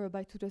superpower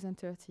by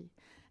 2030.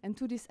 And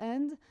to this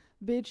end,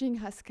 Beijing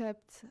has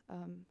kept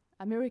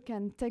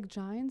American tech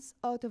giants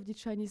out of the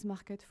Chinese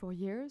market for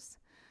years.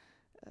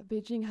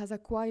 Beijing has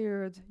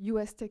acquired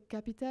US tech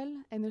capital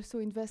and also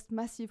invests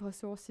massive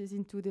resources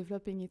into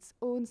developing its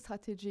own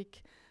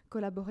strategic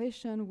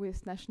collaboration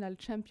with national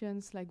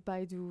champions like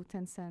Baidu,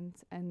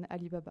 Tencent, and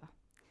Alibaba.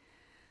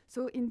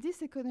 So in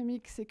this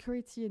economic,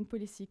 security, and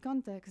policy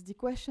context, the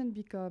question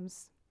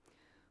becomes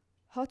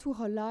how to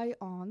rely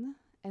on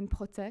and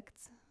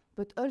protect,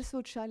 but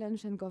also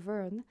challenge and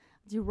govern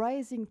the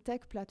rising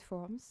tech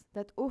platforms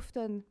that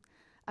often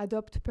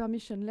adopt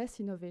permissionless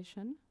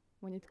innovation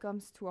when it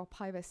comes to our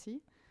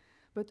privacy,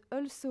 but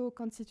also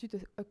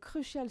constitute a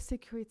crucial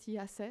security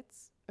asset,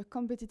 a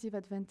competitive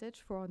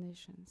advantage for our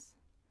nations.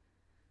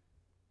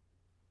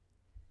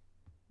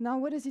 Now,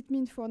 what does it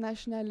mean for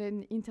national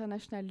and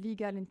international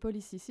legal and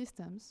policy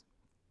systems?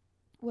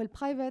 Well,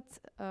 private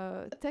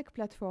tech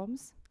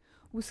platforms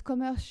whose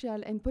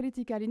commercial and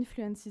political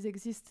influences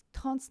exist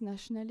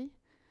transnationally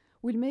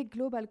will make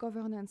global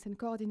governance and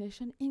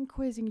coordination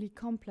increasingly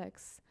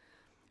complex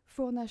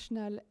for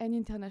national and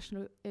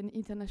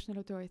international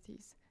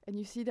authorities. And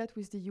you see that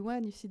with the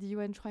UN. You see the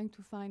UN trying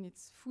to find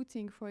its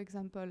footing, for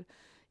example,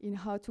 in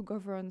how to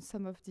govern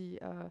some of the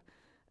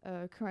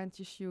current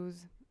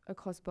issues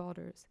across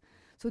borders.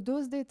 So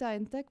those data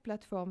and tech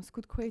platforms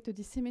could create a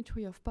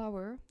asymmetry of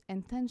power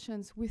and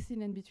tensions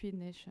within and between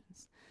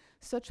nations.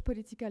 Such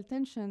political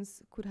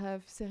tensions could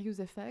have serious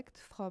effects,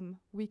 from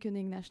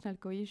weakening national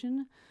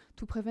cohesion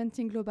to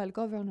preventing global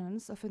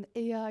governance of an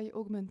AI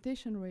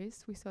augmentation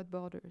race without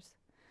borders.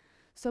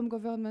 Some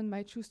governments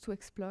might choose to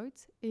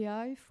exploit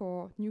AI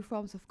for new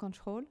forms of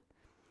control,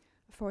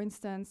 for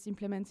instance,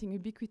 implementing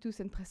ubiquitous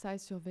and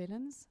precise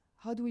surveillance.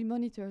 How do we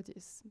monitor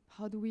this?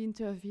 How do we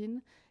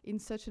intervene in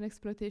such an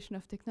exploitation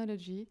of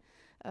technology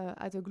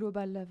at a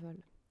global level?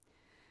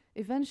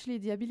 Eventually,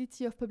 the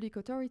ability of public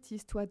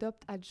authorities to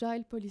adopt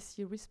agile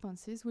policy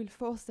responses will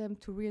force them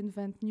to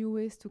reinvent new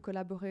ways to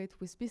collaborate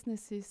with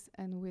businesses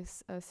and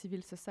with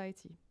civil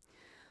society.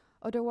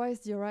 Otherwise,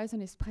 the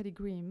horizon is pretty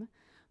grim.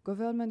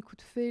 Government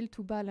could fail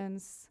to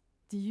balance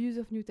the use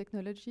of new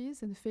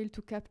technologies and fail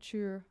to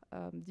capture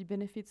the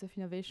benefits of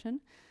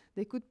innovation.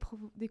 They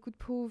could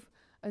prove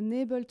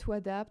unable to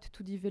adapt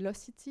to the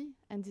velocity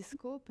and the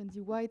scope and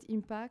the wide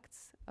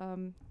impacts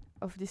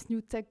of this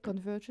new tech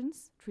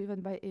convergence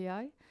driven by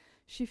AI.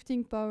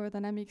 Shifting power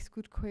dynamics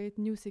could create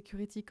new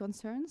security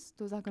concerns.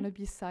 Those are going to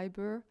be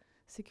cyber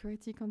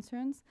security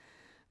concerns.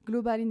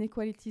 Global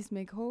inequalities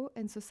may grow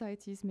and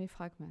societies may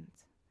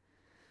fragment.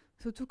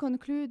 So to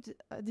conclude,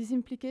 these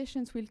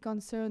implications will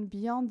concern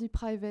beyond the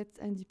private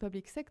and the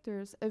public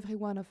sectors, every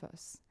one of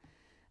us.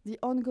 The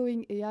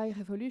ongoing AI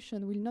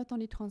revolution will not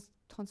only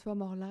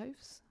transform our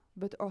lives,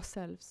 but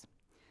ourselves.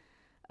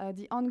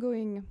 The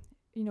ongoing,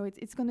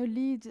 it's going to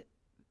lead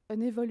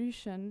an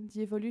evolution,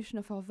 the evolution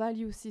of our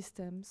value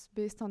systems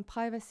based on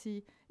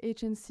privacy,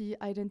 agency,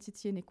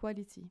 identity, and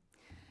equality.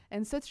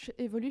 And such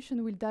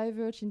evolution will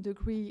diverge in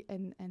degree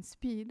and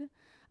speed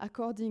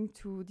according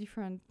to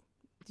different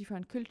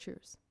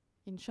cultures.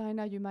 In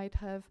China, you might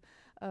have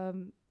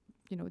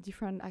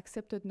different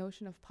accepted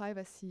notion of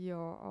privacy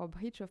or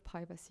breach of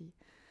privacy.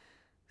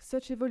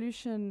 Such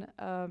evolution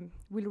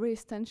will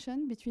raise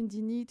tension between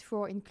the need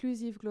for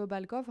inclusive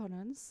global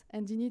governance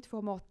and the need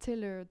for more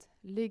tailored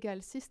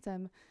legal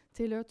system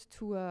tailored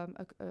to a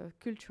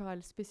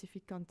cultural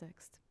specific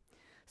context.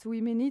 So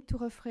we may need to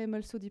reframe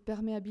also the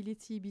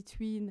permeability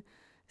between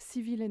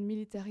civil and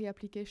military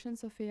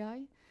applications of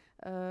AI.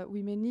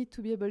 We may need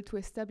to be able to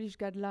establish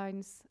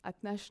guidelines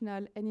at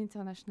national and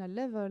international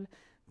level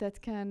that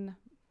can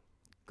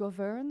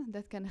govern,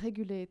 that can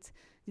regulate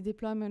the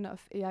deployment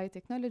of AI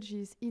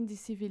technologies in the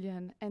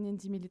civilian and in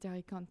the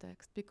military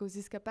context, because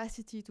this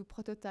capacity to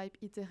prototype,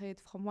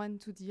 iterate from one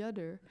to the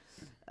other,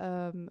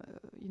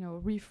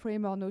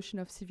 reframe our notion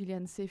of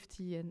civilian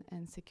safety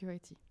and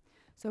security.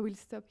 So we'll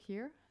stop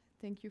here.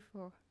 Thank you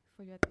for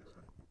your attention.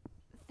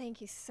 Thank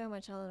you so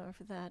much, Eleanor,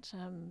 for that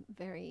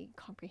very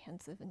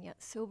comprehensive and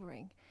yet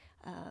sobering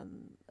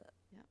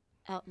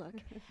outlook.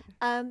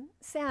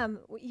 Sam,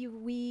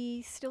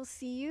 we still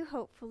see you.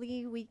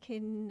 Hopefully we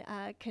can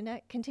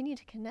continue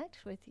to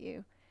connect with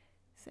you.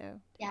 So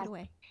take it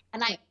away.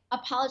 And I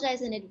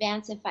apologize in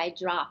advance if I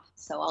drop,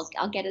 so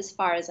I'll get as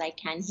far as I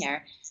can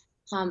here.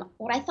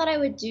 What I thought I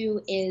would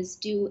do is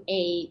do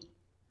a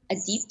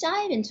deep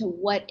dive into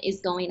what is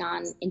going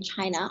on in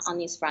China on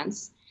these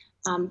fronts.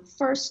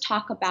 First,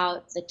 talk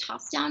about the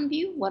top-down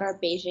view. What are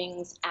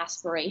Beijing's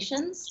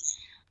aspirations?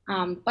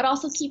 but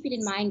also keeping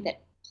in mind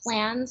that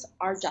plans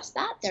are just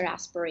that, they're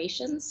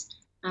aspirations,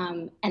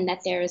 and that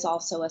there is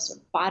also a sort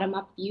of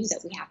bottom-up view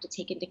that we have to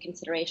take into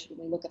consideration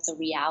when we look at the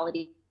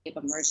reality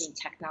of emerging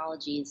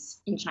technologies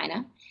in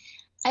China.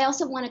 I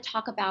also want to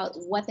talk about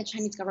what the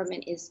Chinese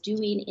government is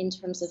doing in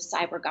terms of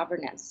cyber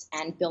governance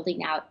and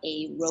building out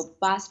a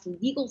robust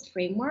legal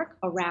framework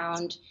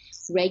around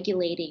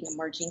regulating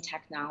emerging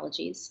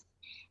technologies.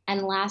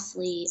 And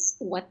lastly,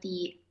 what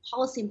the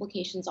policy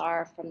implications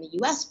are from the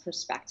US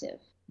perspective,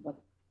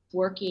 what's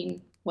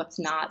working, what's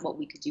not, what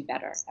we could do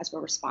better as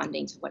we're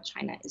responding to what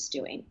China is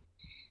doing.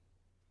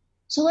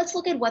 So let's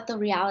look at what the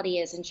reality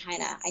is in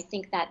China. I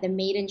think that the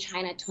Made in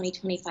China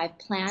 2025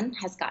 plan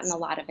has gotten a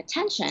lot of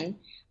attention,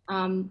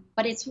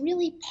 but it's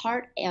really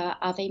part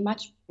of a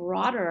much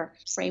broader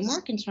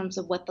framework in terms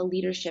of what the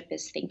leadership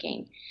is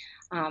thinking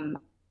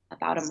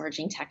about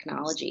emerging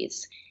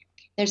technologies.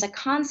 There's a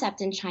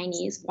concept in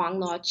Chinese,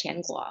 Wangluo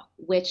Qianguo,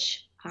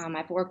 which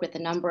I've worked with a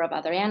number of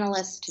other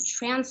analysts to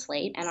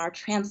translate, and our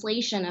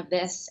translation of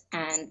this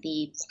and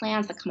the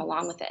plans that come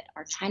along with it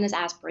are China's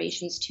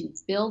aspirations to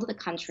build the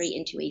country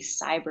into a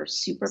cyber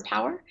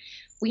superpower.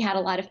 We had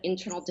a lot of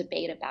internal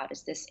debate about,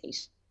 is this a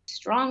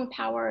strong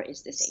power?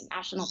 Is this a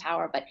national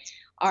power? But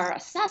our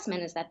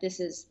assessment is that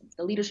this is,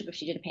 the leadership of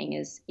Xi Jinping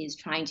is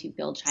trying to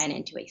build China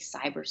into a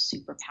cyber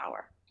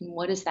superpower. And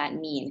what does that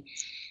mean?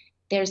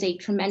 There's a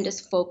tremendous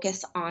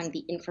focus on the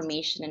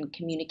information and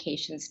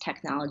communications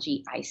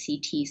technology,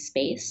 ICT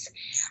space,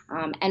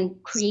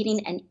 and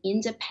creating an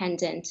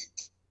independent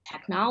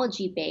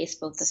technology base,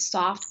 both the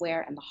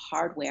software and the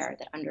hardware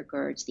that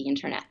undergirds the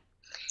internet.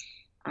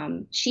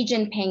 Xi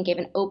Jinping gave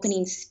an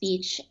opening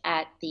speech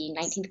at the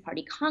 19th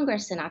Party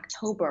Congress in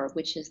October,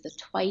 which is the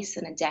twice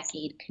in a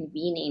decade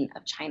convening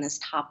of China's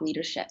top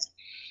leadership,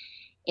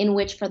 in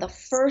which for the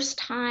first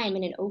time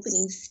in an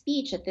opening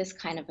speech at this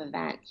kind of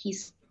event,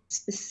 he's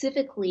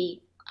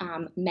specifically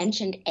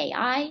mentioned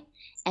AI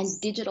and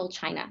digital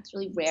China. It's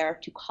really rare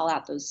to call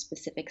out those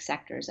specific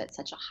sectors at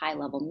such a high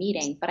level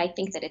meeting, but I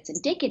think that it's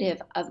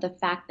indicative of the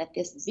fact that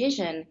this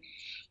vision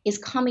is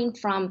coming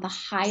from the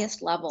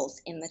highest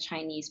levels in the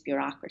Chinese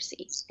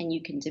bureaucracy. And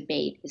you can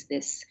debate, is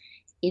this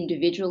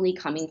individually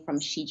coming from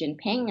Xi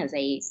Jinping as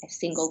a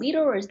single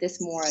leader, or is this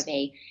more of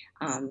a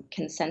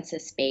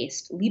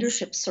consensus-based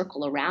leadership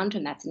circle around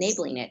him that's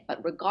enabling it?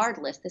 But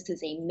regardless, this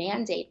is a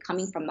mandate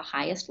coming from the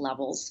highest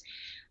levels.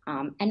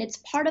 And it's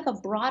part of a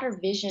broader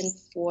vision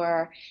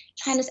for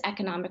China's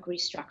economic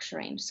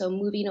restructuring. So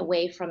moving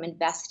away from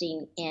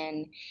investing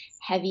in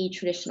heavy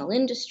traditional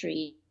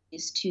industries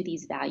to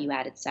these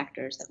value-added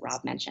sectors that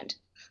Rob mentioned.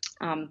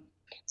 I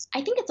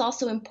think it's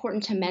also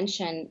important to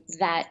mention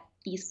that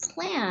these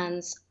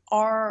plans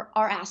are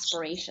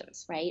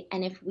aspirations, right?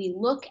 And if we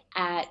look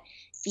at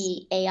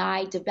the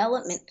AI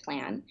development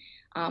plan,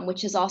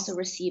 which has also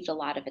received a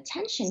lot of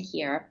attention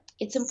here,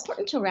 it's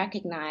important to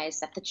recognize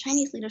that the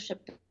Chinese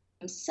leadership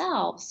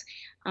themselves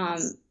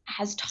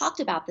has talked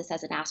about this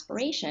as an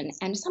aspiration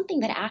and something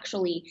that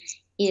actually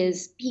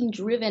is being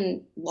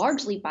driven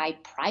largely by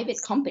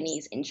private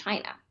companies in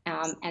China.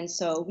 And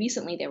so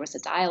recently there was a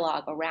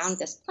dialogue around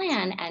this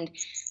plan, and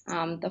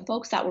the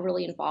folks that were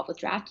really involved with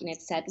drafting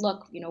it said,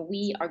 look,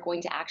 we are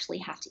going to actually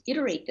have to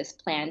iterate this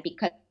plan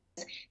because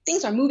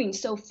things are moving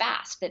so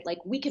fast that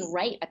we can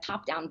write a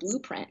top-down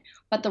blueprint,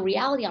 but the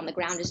reality on the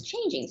ground is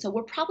changing. So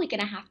we're probably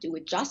going to have to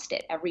adjust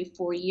it every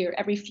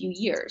few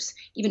years,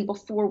 even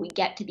before we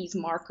get to these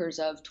markers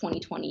of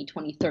 2020,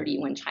 2030,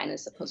 when China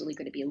is supposedly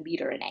going to be a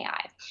leader in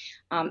AI.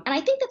 And I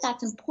think that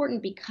that's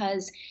important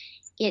because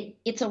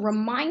it's a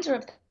reminder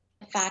of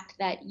the fact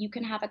that you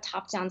can have a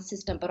top-down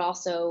system, but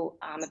also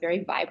a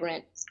very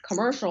vibrant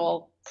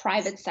commercial,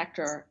 private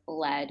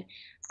sector-led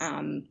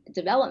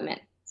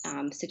development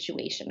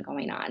situation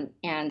going on.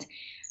 And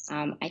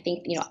I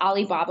think,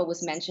 Alibaba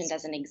was mentioned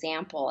as an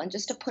example, and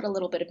just to put a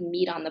little bit of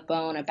meat on the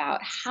bone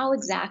about how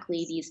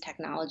exactly these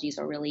technologies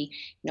are really,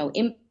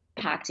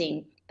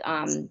 impacting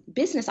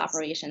business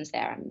operations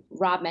there.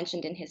 Rob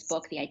mentioned in his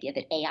book the idea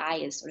that AI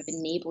is sort of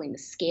enabling the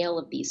scale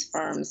of these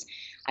firms.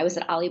 I was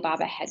at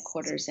Alibaba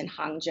headquarters in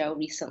Hangzhou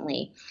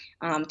recently,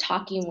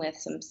 talking with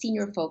some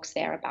senior folks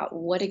there about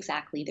what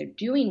exactly they're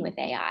doing with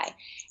AI.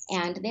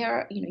 And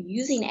they're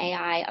using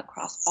AI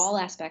across all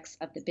aspects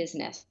of the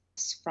business,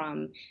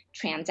 from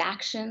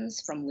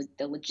transactions, from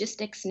the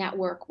logistics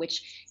network,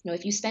 which,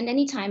 if you spend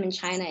any time in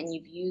China and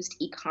you've used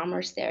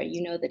e-commerce there,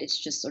 you know that it's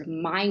just sort of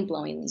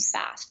mind-blowingly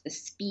fast, the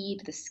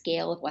speed, the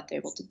scale of what they're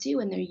able to do.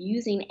 And they're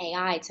using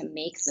AI to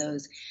make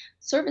those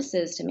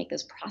services, to make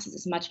those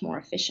processes much more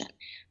efficient.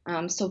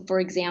 So for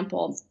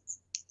example,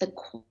 the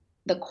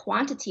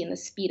quantity and the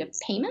speed of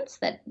payments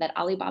that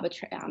Alibaba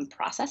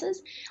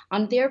processes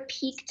on their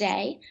peak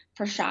day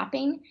for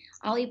shopping,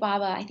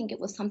 Alibaba, I think it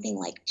was something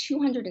like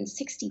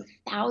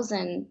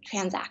 260,000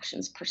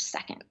 transactions per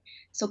second.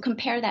 So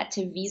compare that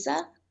to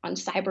Visa on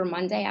Cyber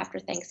Monday after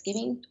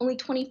Thanksgiving, only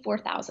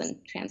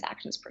 24,000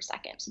 transactions per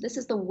second. So this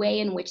is the way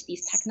in which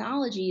these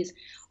technologies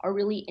are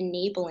really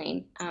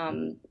enabling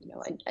a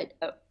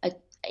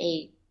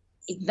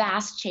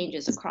vast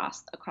changes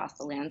across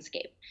the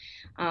landscape.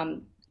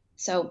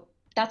 So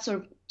that's sort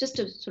of just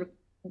to sort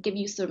of give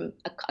you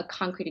a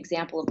concrete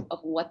example of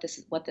what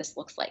this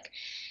looks like.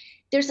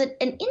 There's an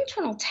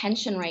internal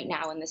tension right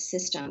now in the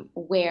system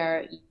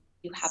where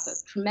you have a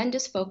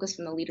tremendous focus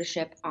from the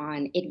leadership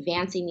on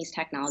advancing these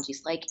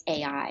technologies like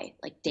AI,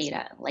 like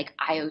data, like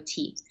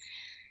IoT.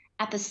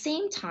 At the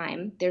same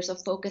time, there's a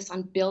focus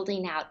on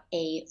building out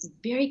a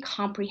very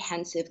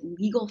comprehensive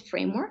legal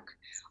framework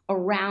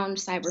around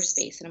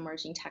cyberspace and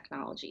emerging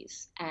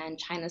technologies. And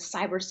China's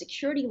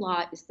cybersecurity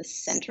law is the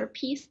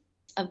centerpiece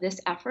of this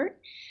effort.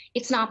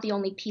 It's not the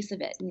only piece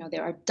of it.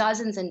 There are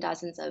dozens and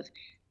dozens of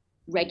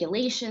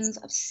regulations,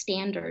 of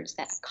standards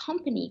that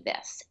accompany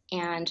this.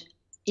 And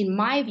in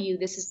my view,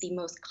 this is the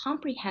most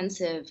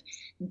comprehensive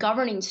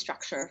governing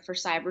structure for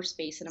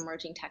cyberspace and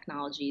emerging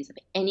technologies of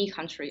any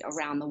country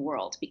around the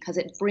world, because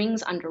it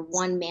brings under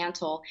one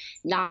mantle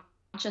not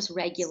just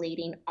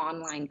regulating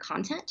online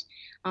content,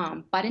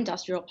 but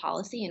industrial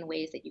policy in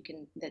ways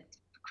that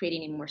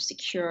creating a more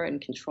secure and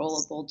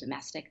controllable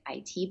domestic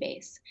IT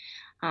base,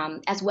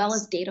 as well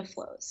as data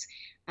flows.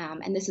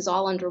 And this is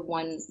all under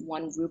one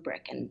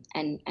rubric.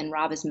 And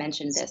Rob has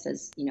mentioned this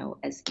as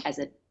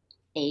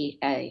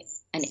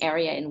an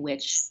area in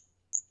which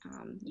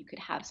you could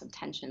have some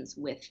tensions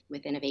with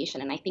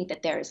innovation. And I think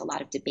that there is a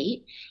lot of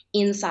debate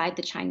inside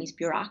the Chinese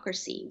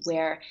bureaucracy,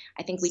 where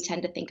I think we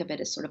tend to think of it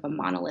as sort of a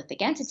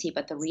monolithic entity,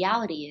 but the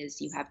reality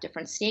is you have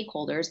different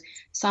stakeholders.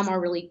 Some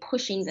are really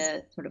pushing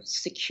the sort of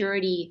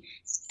security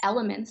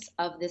elements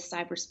of this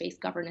cyberspace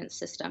governance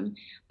system,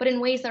 but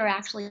in ways that are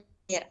actually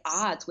at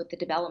odds with the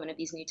development of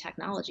these new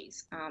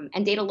technologies.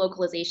 And data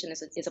localization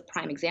is a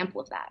prime example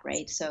of that,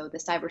 right? So the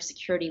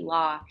cybersecurity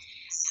law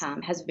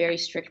has very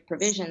strict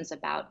provisions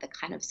about the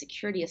kind of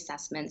security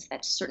assessments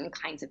that certain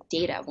kinds of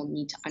data will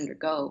need to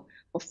undergo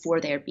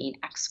before they're being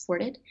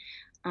exported.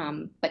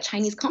 But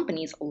Chinese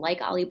companies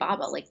like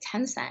Alibaba, like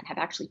Tencent, have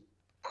actually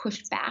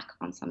pushed back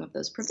on some of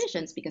those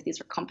provisions because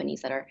these are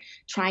companies that are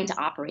trying to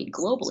operate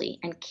globally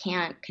and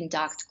can't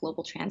conduct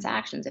global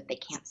transactions if they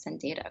can't send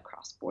data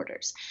across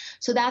borders.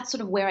 So that's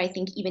sort of where I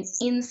think even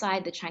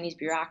inside the Chinese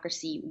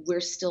bureaucracy,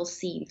 we're still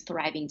seeing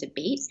thriving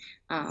debate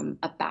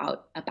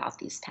about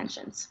these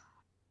tensions.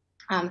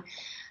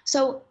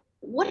 So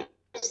what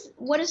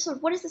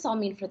does this all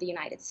mean for the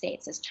United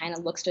States as China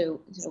looks to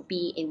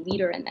be a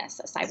leader in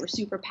this, a cyber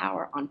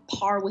superpower on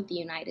par with the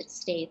United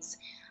States?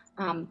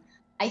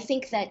 I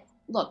think that,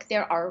 look,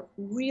 there are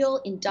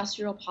real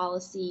industrial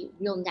policy,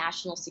 real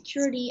national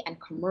security, and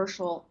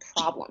commercial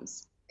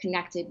problems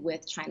connected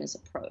with China's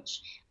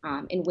approach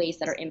in ways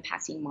that are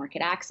impacting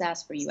market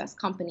access for U.S.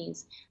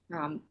 companies.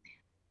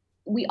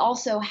 We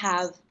also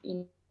have,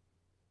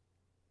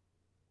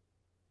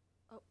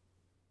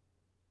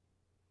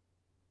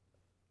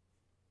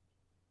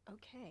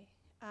 Okay.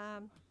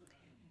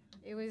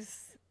 It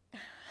was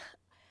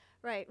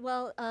right.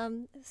 Well,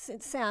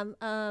 Sam,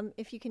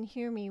 if you can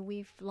hear me,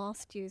 we've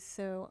lost you.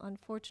 So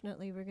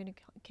unfortunately, we're going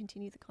to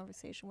continue the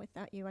conversation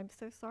without you. I'm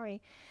so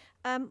sorry.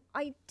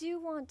 I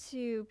do want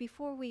to,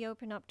 before we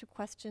open up to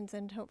questions,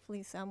 and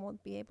hopefully Sam will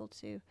be able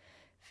to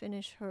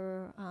finish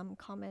her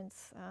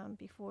comments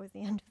before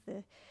the end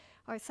of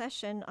our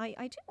session,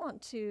 I do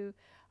want to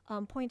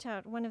point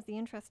out one of the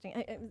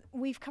interesting,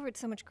 we've covered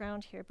so much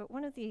ground here, but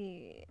one of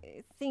the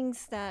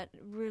things that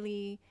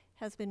really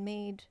has been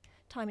made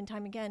time and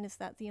time again is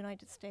that the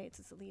United States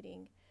is a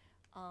leading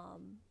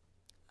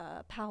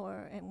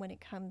power, and when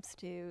it comes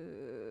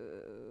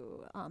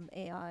to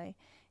AI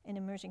and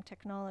emerging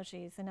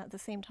technologies. And at the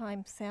same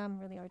time, Sam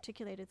really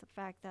articulated the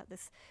fact that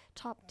this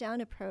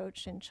top-down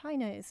approach in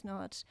China is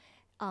not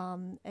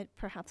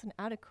perhaps an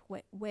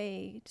adequate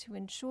way to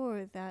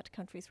ensure that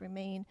countries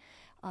remain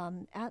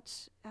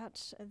at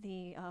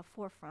the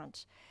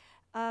forefront.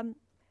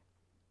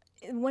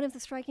 One of the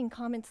striking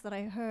comments that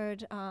I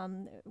heard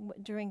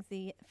during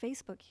the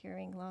Facebook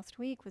hearing last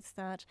week was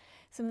that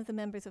some of the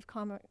members of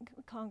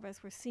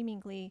Congress were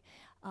seemingly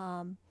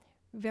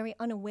very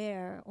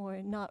unaware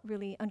or not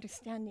really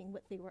understanding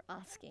what they were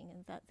asking,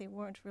 and that they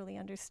weren't really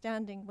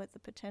understanding what the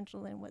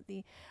potential and what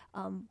the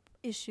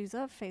issues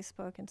of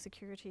Facebook and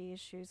security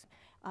issues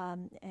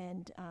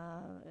and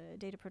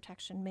data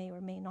protection may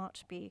or may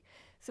not be.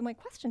 So my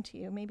question to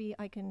you, maybe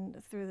I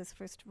can throw this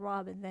first to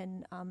Rob and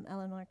then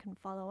Eleanor can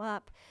follow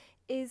up,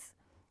 is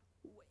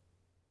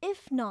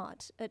if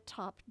not a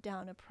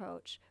top-down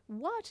approach,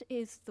 what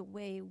is the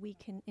way we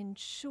can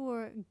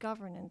ensure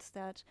governance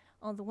that,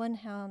 on the one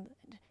hand,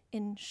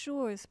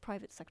 ensures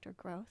private sector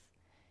growth,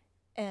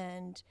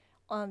 and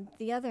on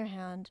the other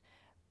hand,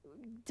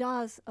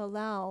 does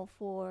allow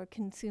for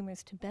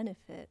consumers to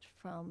benefit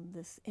from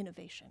this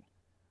innovation?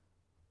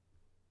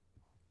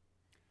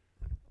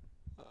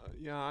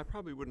 Yeah, I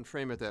probably wouldn't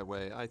frame it that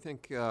way. I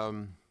think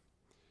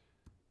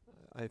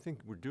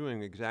we're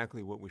doing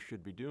exactly what we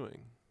should be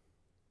doing.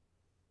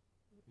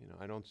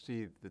 I don't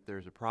see that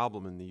there's a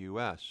problem in the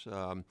U.S.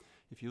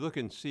 If you look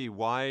and see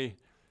why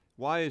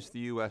is the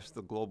U.S.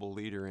 the global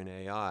leader in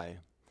AI,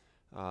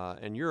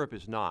 and Europe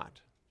is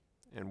not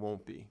and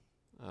won't be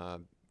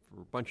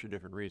for a bunch of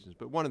different reasons.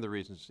 But one of the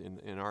reasons,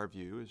 in our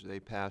view, is they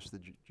passed the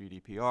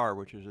GDPR,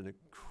 which is an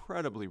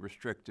incredibly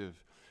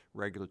restrictive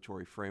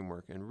regulatory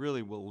framework and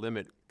really will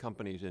limit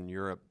companies in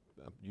Europe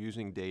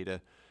using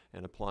data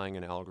and applying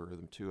an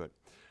algorithm to it.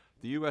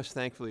 The U.S.,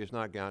 thankfully, has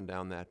not gone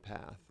down that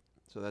path.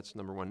 So that's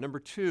number one. Number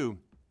two,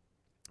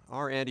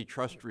 our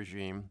antitrust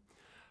regime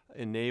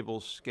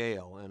enables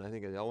scale. And I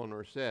think, as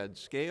Eleanor said,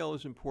 scale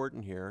is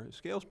important here.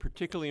 Scale is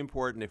particularly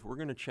important if we're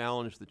going to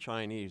challenge the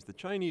Chinese. The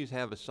Chinese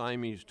have a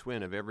Siamese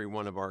twin of every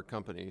one of our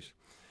companies.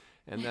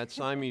 And that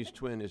Siamese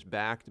twin is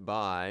backed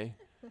by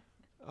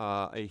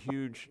a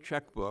huge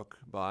checkbook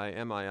by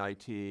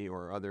MIT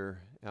or other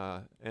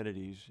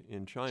entities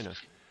in China.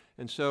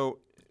 And so,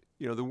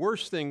 the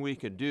worst thing we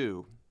could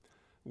do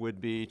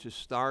would be to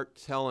start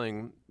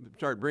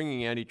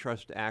bringing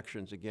antitrust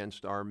actions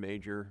against our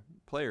major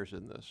players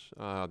in this,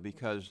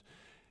 because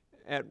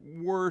at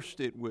worst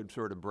it would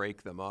sort of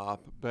break them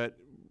up, but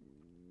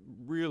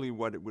really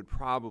what it would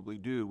probably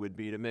do would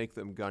be to make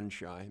them gun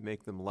shy,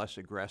 make them less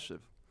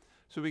aggressive.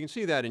 So we can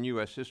see that in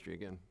U.S. history.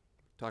 Again,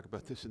 talk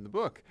about this in the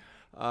book.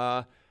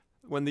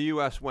 When the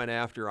U.S. went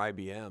after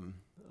IBM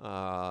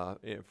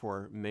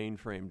for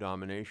mainframe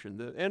domination,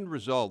 the end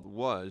result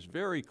was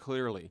very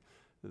clearly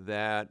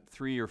that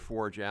 3 or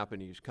 4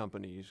 Japanese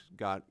companies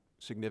got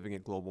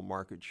significant global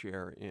market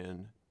share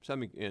in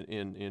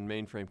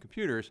mainframe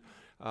computers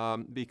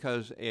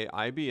because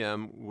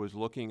IBM was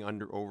looking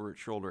over its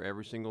shoulder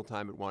every single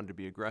time it wanted to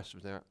be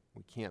aggressive.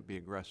 We can't be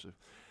aggressive.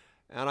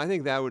 And I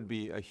think that would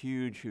be a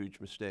huge, huge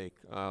mistake.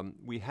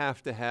 We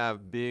have to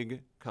have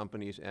big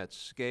companies at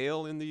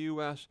scale in the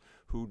U.S.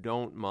 who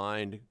don't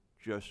mind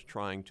just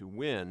trying to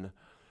win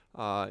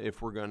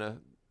if we're going to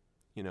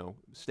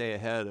stay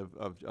ahead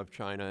of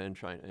China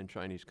and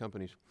Chinese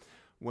companies.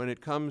 When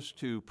it comes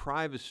to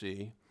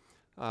privacy,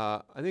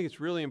 I think it's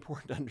really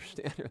important to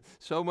understand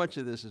so much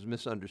of this is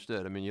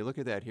misunderstood. I mean, you look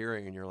at that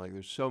hearing and you're like,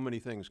 there's so many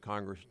things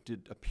Congress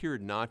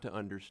appeared not to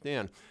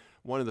understand.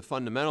 One of the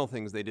fundamental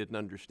things they didn't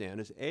understand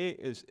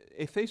is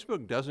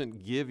Facebook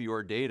doesn't give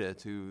your data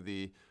to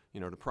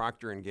to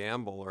Procter &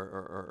 Gamble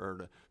or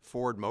the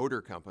Ford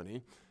Motor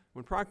Company.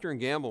 When Procter &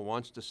 Gamble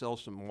wants to sell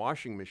some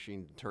washing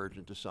machine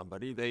detergent to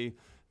somebody,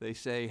 they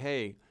say,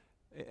 hey,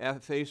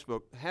 at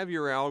Facebook, have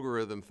your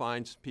algorithm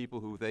find people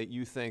who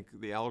you think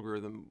the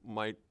algorithm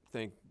might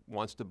think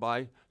wants to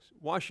buy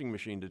washing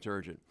machine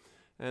detergent.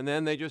 And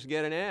then they just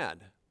get an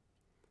ad.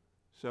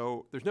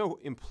 So there's no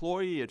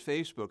employee at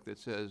Facebook that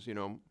says,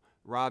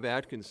 Rob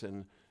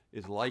Atkinson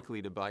is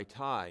likely to buy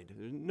Tide.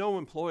 No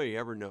employee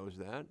ever knows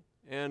that.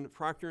 And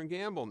Procter &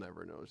 Gamble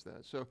never knows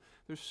that. So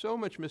there's so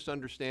much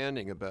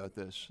misunderstanding about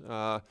this.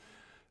 And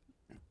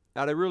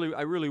I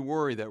really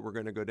worry that we're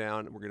going to go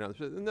down.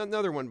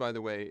 Another one, by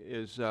the way,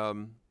 is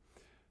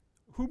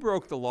who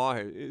broke the law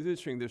here? It's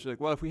interesting. There's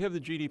like, well, if we have the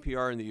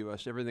GDPR in the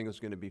U.S., everything is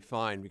going to be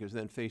fine because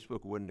then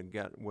Facebook wouldn't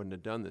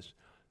have done this.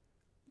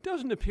 It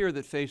doesn't appear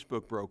that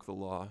Facebook broke the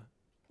law.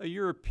 A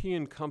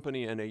European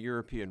company and a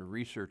European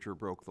researcher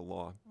broke the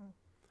law.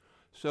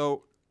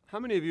 So how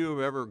many of you have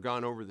ever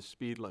gone over the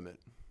speed limit?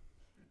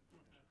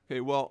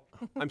 Okay, well,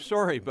 I'm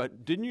sorry,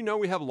 but didn't you know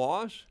we have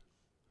laws?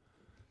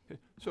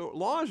 So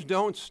laws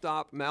don't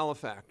stop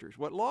malefactors.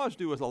 What laws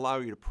do is allow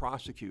you to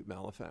prosecute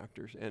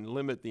malefactors and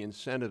limit the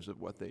incentives of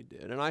what they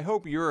did. And I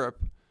hope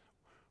Europe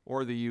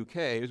or the UK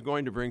is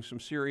going to bring some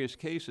serious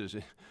cases.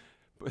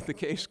 But the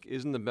case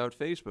isn't about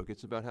Facebook.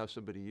 It's about how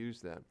somebody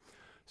used that.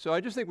 So I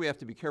just think we have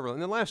to be careful.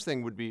 And the last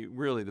thing would be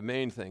really the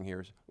main thing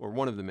here, or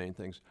one of the main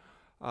things.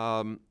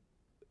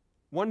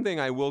 One thing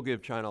I will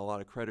give China a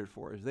lot of credit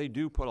for is they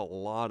do put a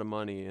lot of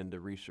money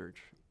into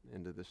research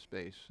into this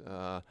space.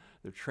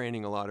 They're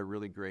training a lot of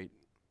really great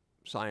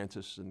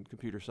scientists and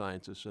computer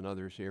scientists and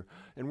others here,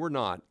 and we're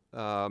not.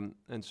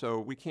 And so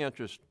we can't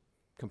just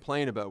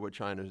complain about what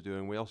China's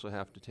doing. We also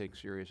have to take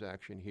serious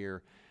action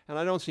here. And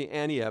I don't see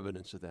any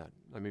evidence of that.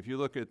 I mean, if you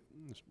look at,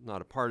 it's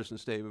not a partisan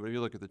statement, but if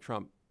you look at the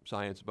Trump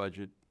science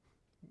budget,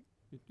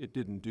 it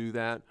didn't do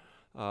that.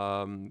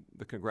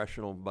 The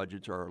congressional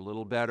budgets are a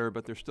little better,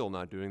 but they're still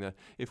not doing that.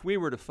 If we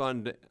were to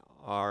fund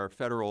our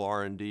federal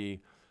R&D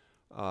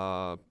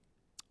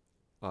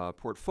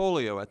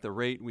portfolio at the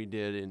rate we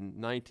did in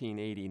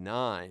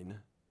 1989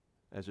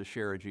 as a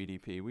share of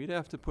GDP, we'd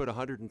have to put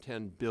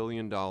 $110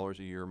 billion a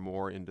year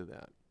more into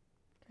that.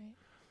 Great.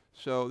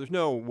 So there's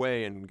no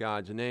way in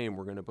God's name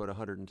we're going to put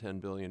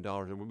 $110 billion.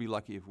 And we'd be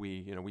lucky if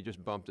we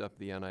just bumped up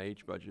the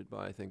NIH budget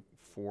by, I think,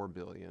 $4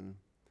 billion.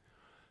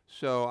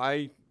 So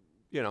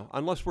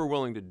unless we're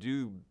willing to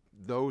do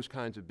those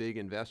kinds of big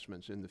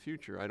investments in the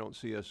future, I don't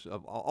see us,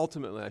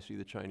 ultimately I see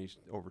the Chinese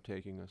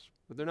overtaking us.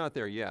 But they're not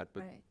there yet,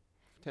 but Right.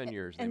 10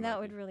 years. And that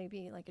would really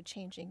be like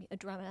a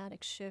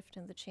dramatic shift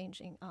in the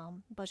changing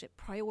budget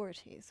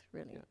priorities,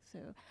 really.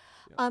 Yeah.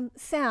 So,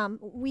 Sam,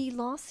 we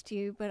lost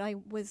you, but I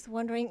was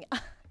wondering,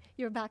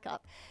 you're back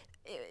up,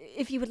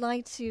 if you would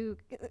like to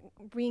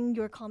bring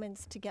your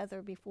comments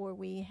together before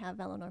we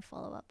have Eleanor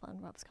follow up on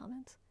Rob's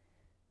comments.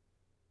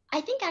 I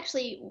think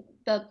actually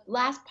the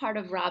last part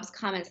of Rob's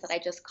comments that I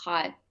just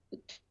caught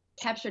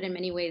captured in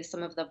many ways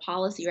some of the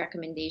policy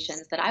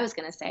recommendations that I was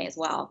going to say as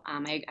well.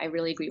 I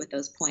really agree with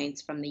those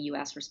points from the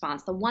US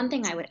response. The one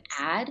thing I would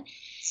add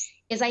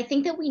is I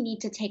think that we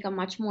need to take a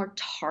much more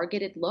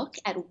targeted look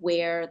at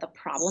where the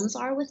problems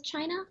are with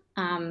China.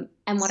 And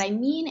what I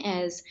mean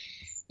is,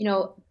 you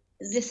know,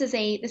 this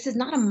is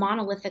not a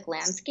monolithic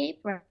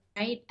landscape,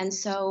 right? And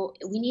so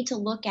we need to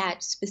look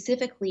at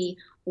specifically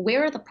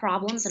where are the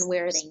problems and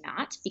where are they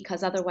not,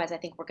 because otherwise I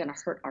think we're going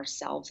to hurt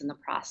ourselves in the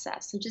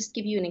process. So just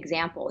give you an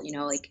example, you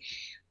know, like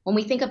when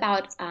we think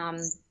about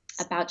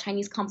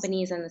Chinese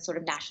companies and the sort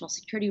of national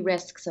security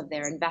risks of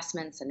their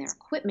investments and their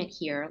equipment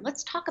here,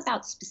 let's talk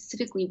about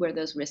specifically where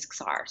those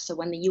risks are. So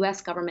when the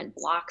US government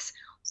blocks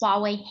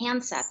Huawei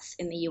handsets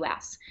in the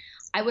US,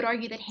 I would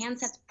argue that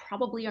handsets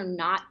probably are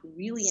not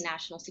really a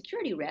national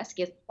security risk.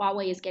 If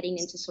Huawei is getting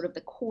into sort of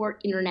the core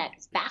internet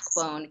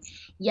backbone,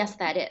 yes,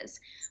 that is.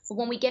 But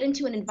when we get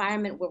into an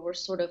environment where we're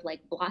sort of like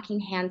blocking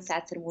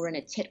handsets and we're in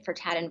a tit for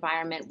tat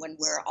environment, when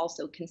we're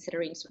also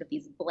considering sort of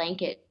these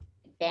blanket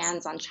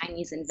bans on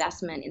Chinese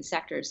investment in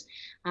sectors,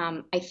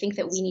 I think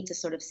that we need to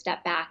sort of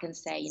step back and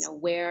say, you know,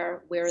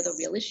 where are the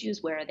real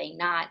issues, where are they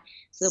not,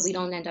 so that we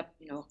don't end up,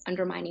 you know,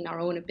 undermining our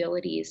own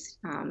abilities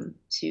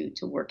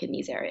to work in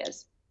these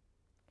areas.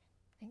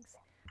 Thanks.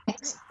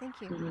 Great,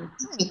 thank you.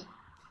 Mhm.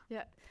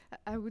 Yeah,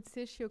 I would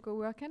say, Shioko,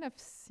 we're kind of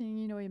seeing,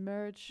 you know,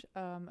 emerge,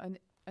 and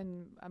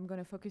I'm going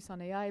to focus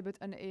on AI, but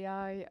an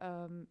AI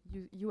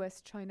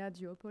US-China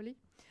duopoly.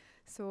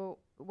 So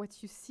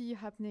what you see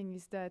happening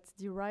is that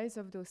the rise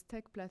of those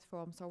tech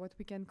platforms, or what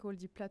we can call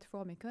the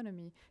platform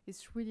economy,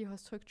 is really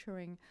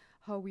restructuring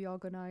how we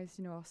organize,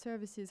 you know, our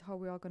services, how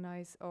we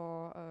organize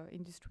our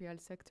industrial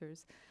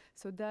sectors.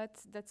 So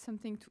that's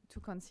something to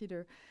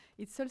consider.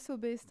 It's also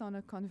based on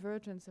a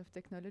convergence of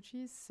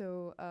technologies.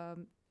 So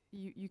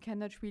you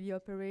cannot really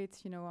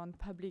operate, you know, on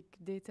public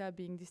data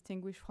being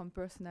distinguished from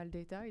personal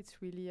data.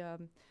 It's really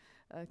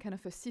kind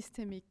of a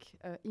systemic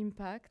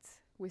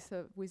impact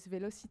with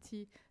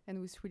velocity and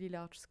with really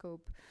large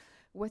scope.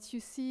 What you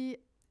see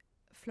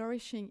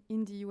flourishing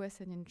in the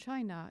US and in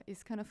China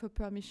is kind of a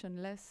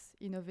permissionless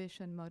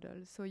innovation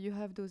model. So you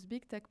have those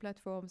big tech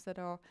platforms that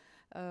are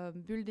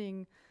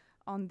building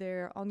on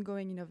their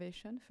ongoing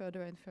innovation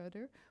further and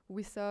further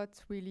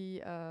without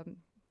really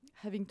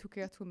having to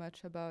care too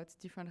much about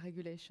different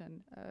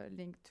regulation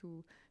linked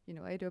to, you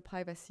know, either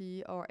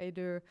privacy or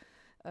either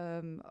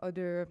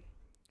other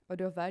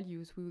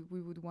values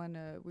we would want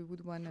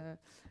to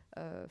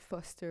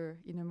foster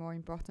in a more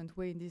important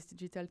way in this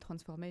digital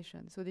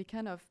transformation. So they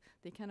kind of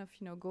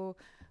you know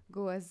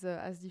go as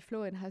the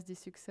flow, and as the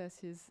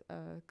successes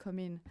come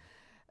in.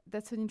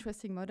 That's an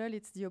interesting model.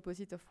 It's the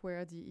opposite of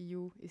where the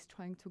EU is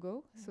trying to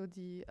go. So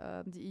the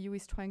EU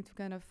is trying to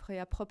kind of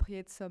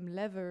reappropriate some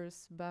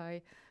levers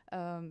by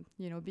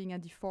you know, being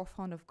at the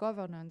forefront of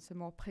governance, a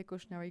more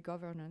precautionary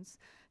governance,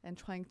 and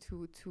trying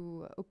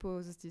to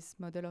oppose this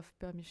model of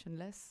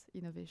permissionless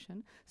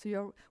innovation.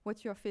 So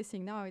what you're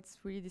facing now, it's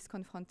really this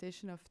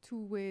confrontation of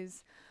two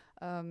ways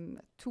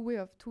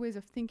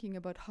of thinking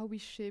about how we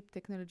shape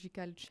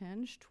technological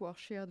change to our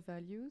shared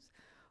values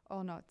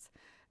or not.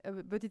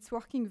 But it's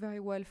working very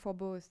well for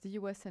both the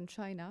US and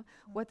China.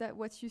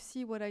 What you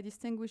see, what I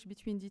distinguish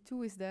between the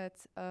two is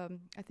that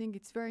I think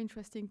it's very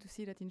interesting to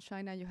see that in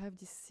China you have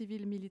this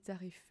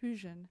civil-military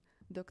fusion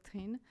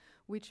doctrine,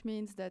 which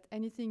means that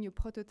anything you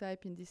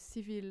prototype in this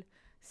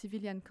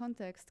civilian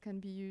context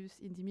can be used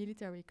in the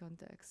military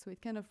context. So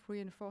it kind of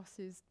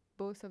reinforces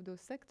both of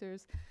those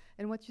sectors.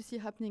 And what you see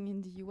happening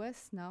in the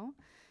US now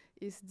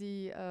is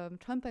the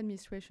Trump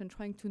administration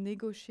trying to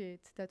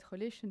negotiate that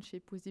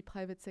relationship with the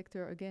private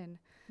sector again.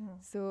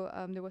 So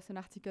there was an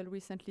article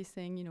recently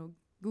saying, you know,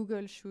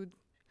 Google should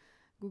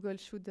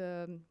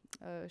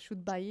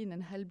buy in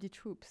and help the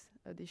troops.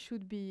 There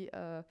should be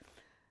a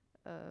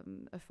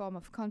form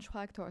of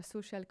contract or a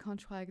social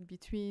contract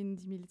between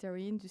the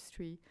military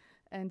industry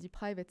and the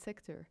private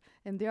sector.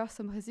 And there are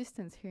some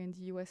resistance here in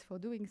the US for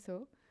doing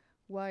so,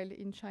 while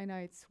in China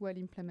it's well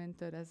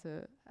implemented as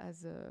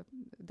a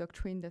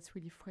doctrine that's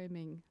really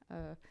framing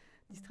the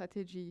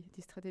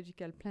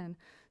strategical plan.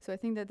 So I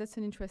think that's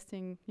an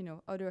interesting, you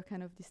know, other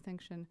kind of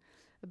distinction.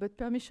 But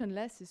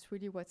permissionless is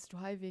really what's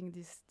driving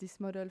this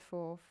model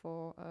for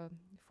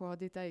our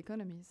data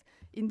economies.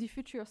 In the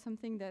future,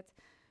 something that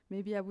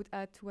maybe I would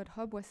add to what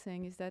Hob was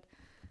saying is that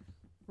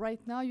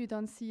right now you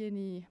don't see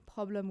any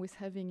problem with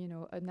having, you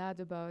know, an ad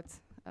about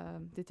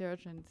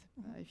detergent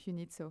if you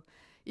need so.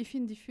 If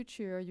in the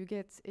future you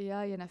get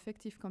AI and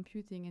affective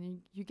computing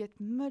and you get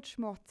much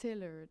more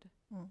tailored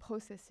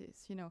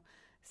processes, you know,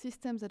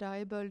 systems that are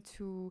able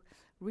to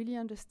really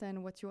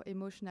understand what your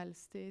emotional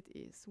state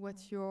is,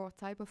 what your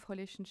type of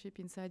relationship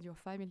inside your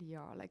family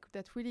are, like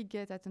that really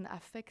get at an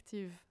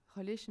affective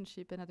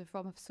relationship and at a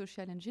form of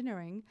social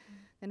engineering,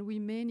 then we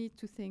may need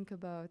to think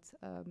about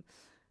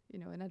you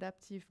know, an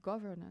adaptive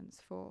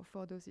governance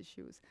for those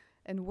issues.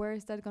 And where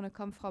is that going to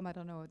come from? I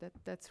don't know.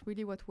 That's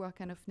really what we're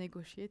kind of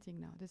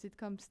negotiating now. Does it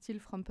come still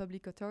from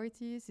public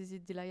authorities? Is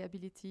it the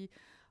liability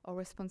or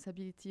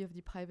responsibility of the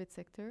private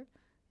sector?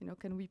 You know,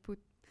 can we put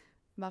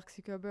Mark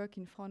Zuckerberg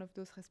in front of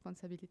those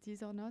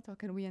responsibilities or not? Or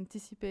can we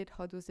anticipate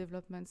how those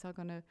developments are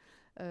going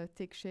to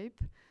take shape?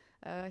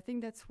 I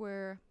think that's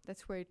where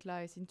it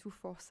lies, into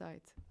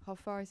foresight. How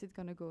far is it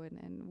going to go,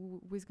 and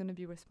who is going to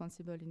be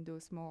responsible in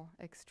those more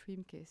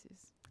extreme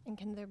cases? And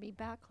can there be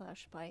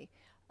backlash by,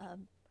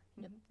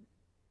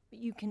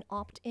 you can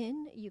opt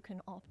in, you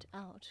can opt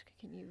out?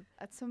 Can you?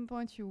 At some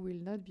point, you will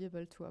not be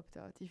able to opt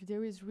out. If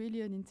there is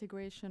really an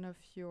integration of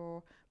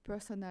your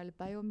personal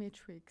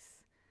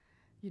biometrics,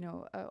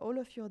 all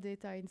of your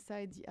data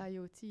inside the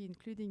IoT,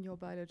 including your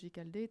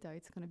biological data,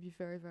 it's going to be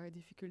very, very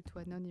difficult to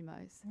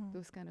anonymize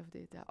those kind of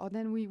data. Or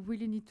then we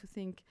really need to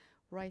think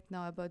right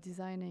now about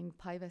designing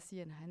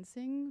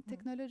privacy-enhancing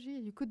technology.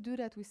 You could do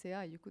that with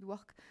AI. You could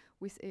work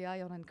with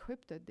AI on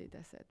encrypted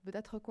data set, but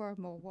that requires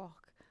more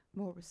work,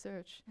 more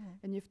research,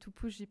 and you have to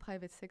push the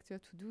private sector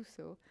to do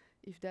so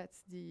if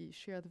that's the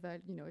shared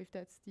value, if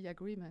that's the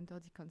agreement or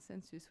the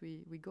consensus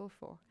we go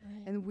for.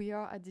 Right. And we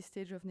are at this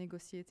stage of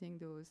negotiating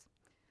those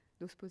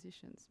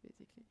positions,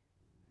 basically.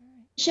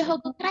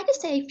 Xiaohu, could I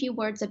just say a few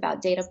words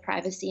about data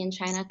privacy in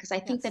China? Because I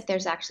think that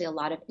there's actually a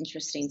lot of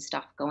interesting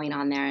stuff going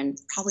on there, and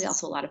probably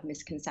also a lot of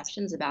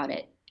misconceptions about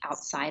it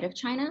outside of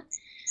China.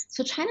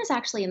 So China's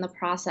actually in the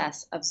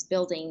process of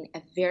building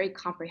a very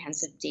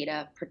comprehensive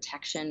data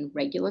protection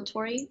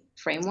regulatory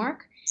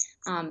framework.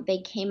 They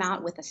came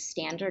out with a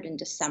standard in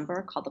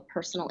December called the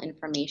Personal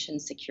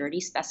Information Security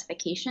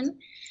Specification.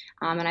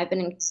 And I've been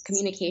in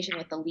communication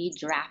with the lead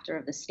drafter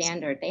of the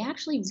standard. They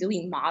actually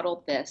really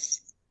modeled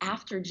this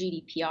after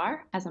GDPR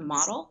as a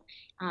model.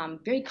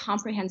 Very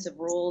comprehensive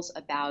rules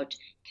about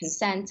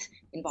consent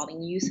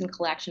involving use and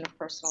collection of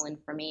personal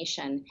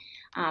information.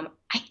 And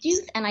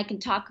I can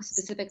talk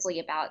specifically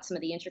about some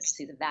of the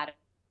intricacies of that if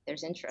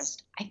there's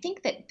interest. I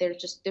think that there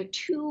are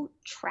two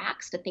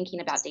tracks to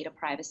thinking about data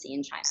privacy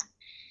in China.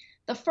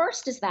 The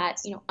first is that,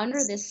 under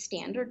this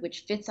standard,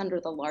 which fits under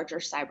the larger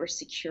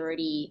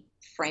cybersecurity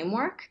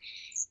framework,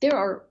 there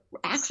are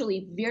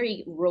actually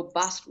very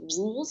robust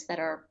rules that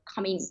are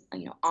coming,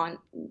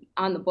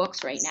 on the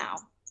books right now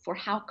for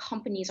how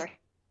companies are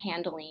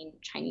handling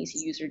Chinese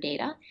user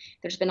data.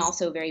 There's been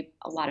also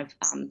a lot of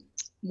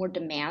more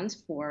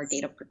demands for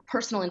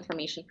personal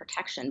information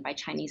protection by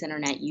Chinese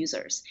internet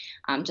users.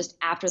 Just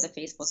after the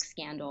Facebook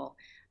scandal,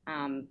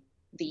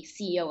 the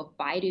CEO of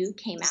Baidu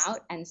came out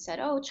and said,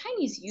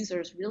 Chinese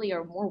users really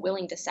are more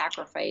willing to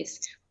sacrifice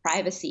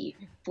privacy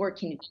for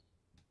convenience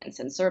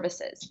and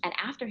services. And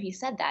after he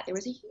said that, there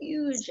was a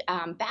huge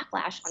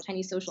backlash on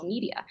Chinese social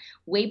media.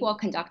 Weibo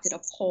conducted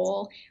a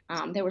poll.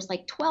 There was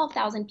like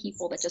 12,000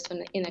 people that just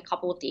in a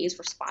couple of days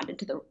responded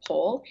to the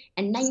poll.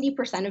 And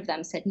 90% of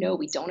them said, no,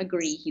 we don't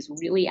agree. He's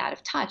really out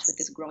of touch with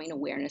this growing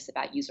awareness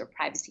about user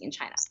privacy in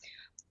China.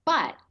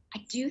 But I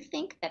do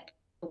think that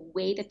the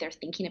way that they're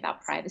thinking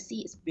about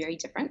privacy is very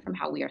different from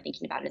how we are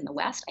thinking about it in the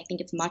West. I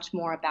think it's much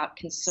more about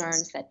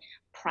concerns that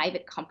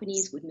private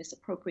companies would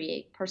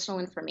misappropriate personal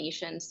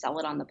information, sell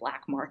it on the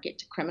black market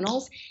to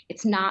criminals.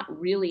 It's not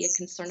really a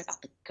concern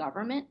about the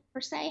government,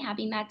 per se,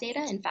 having that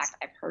data. In fact,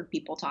 I've heard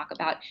people talk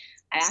about,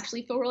 I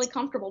actually feel really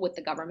comfortable with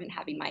the government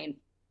having my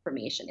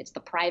information. It's the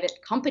private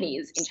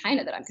companies in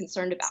China that I'm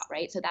concerned about,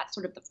 right? So that's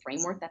sort of the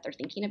framework that they're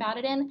thinking about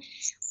it in.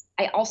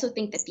 I also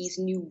think that these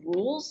new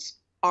rules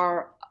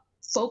are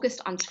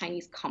focused on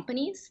Chinese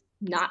companies,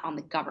 not on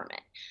the government.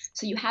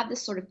 So you have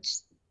this sort of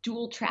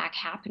dual track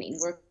happening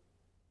where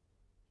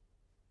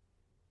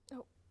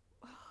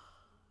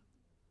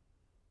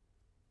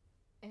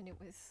and it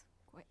was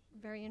quite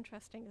very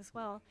interesting as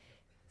well.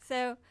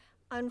 So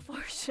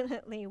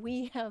unfortunately,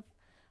 we have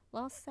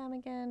lost Sam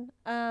again.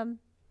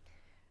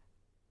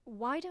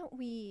 Why don't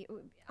we,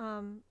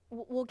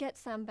 we'll get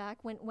Sam back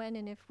when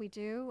and if we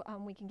do,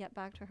 we can get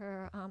back to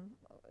her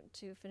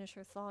to finish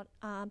her thought.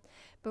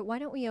 But why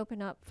don't we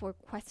open up for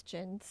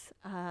questions?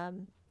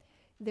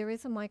 There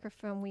is a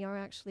microphone. We are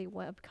actually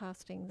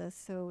webcasting this,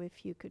 so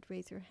if you could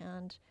raise your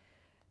hand.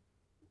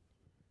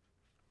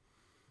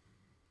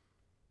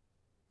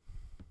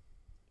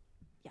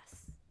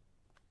 Yes.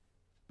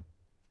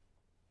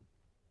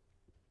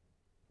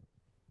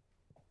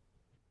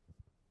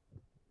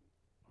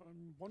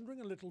 I'm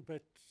wondering a little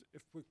bit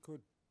if we could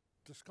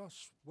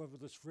discuss whether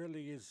this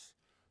really is,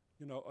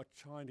 a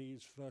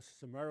Chinese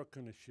versus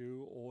American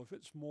issue, or if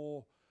it's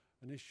more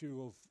an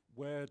issue of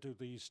where do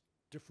these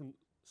different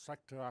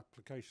sector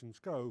applications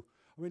go.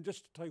 I mean,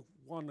 just to take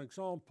one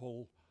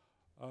example,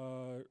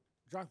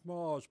 Jack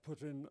Ma has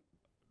put in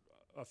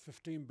a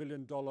 $15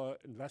 billion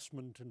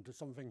investment into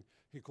something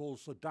he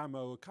calls the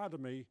Damo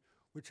Academy,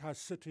 which has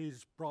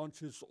cities,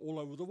 branches all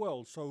over the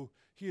world. So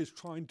he is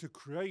trying to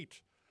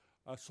create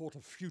a sort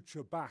of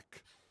future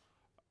back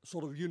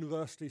sort of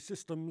university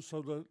system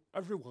so that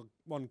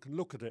everyone can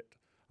look at it.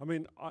 I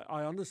mean,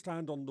 I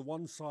understand on the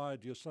one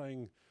side you're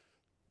saying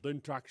the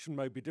interaction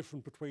may be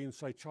different between,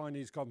 say,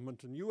 Chinese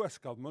government and US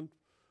government,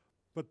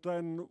 but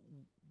then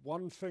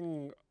one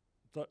thing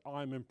that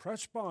I'm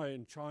impressed by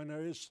in China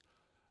is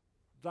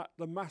that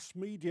the mass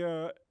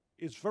media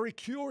is very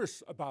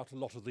curious about a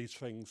lot of these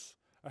things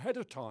ahead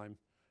of time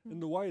in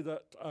the way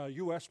that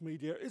US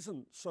media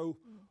isn't. So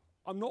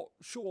I'm not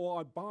sure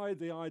I buy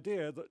the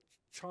idea that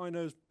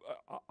China's,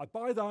 I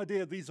buy the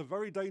idea these are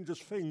very dangerous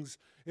things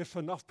if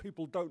enough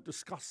people don't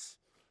discuss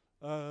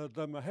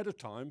them ahead of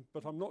time,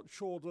 but I'm not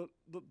sure that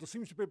there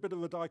seems to be a bit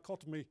of a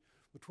dichotomy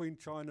between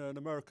China and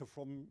America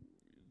from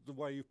the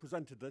way you've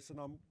presented this, and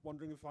I'm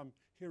wondering if I'm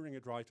hearing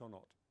it right or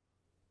not.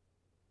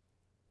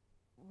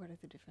 What are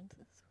the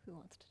differences? Who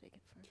wants to take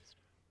it first?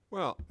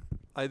 Well,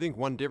 I think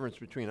one difference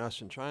between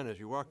us and China is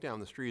you walk down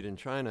the street in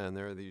China and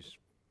there are these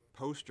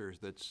posters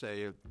that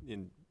say,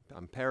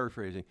 I'm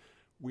paraphrasing,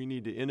 we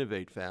need to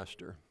innovate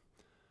faster.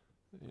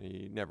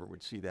 You never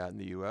would see that in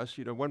the US.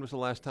 You know, when was the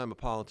last time a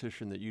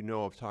politician that you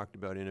know of talked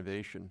about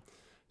innovation?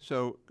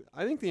 So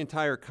I think the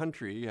entire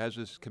country has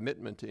this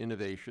commitment to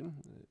innovation.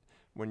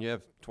 When you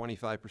have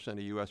 25% of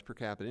US per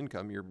capita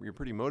income, you're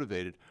pretty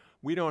motivated.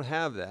 We don't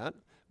have that.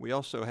 We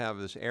also have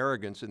this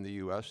arrogance in the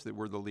US that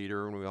we're the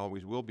leader and we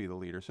always will be the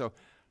leader. So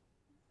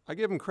I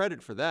give them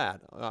credit for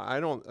that. I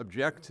don't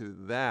object to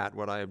that.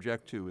 What I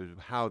object to is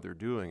how they're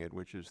doing it,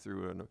 which is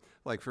through,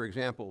 like for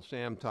example,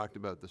 Sam talked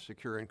about the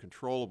secure and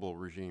controllable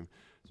regime.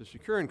 The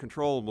secure and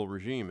controllable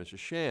regime is a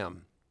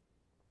sham.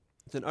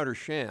 It's an utter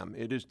sham.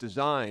 It is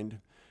designed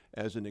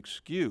as an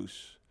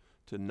excuse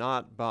to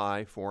not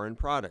buy foreign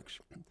products.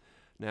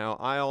 Now,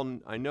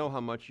 I know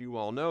how much you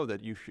all know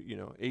that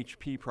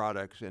HP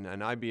products and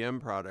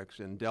IBM products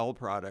and Dell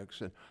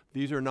products, and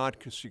these are not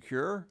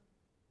secure.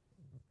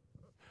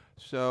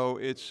 So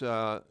it's,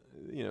 so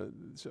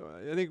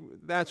I think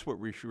that's what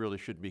we really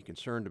should be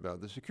concerned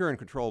about. The secure and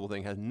controllable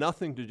thing has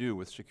nothing to do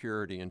with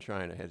security in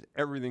China. It has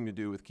everything to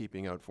do with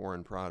keeping out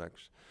foreign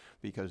products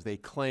because they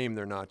claim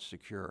they're not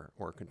secure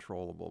or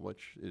controllable,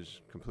 which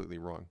is completely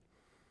wrong.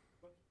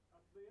 But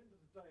at the end of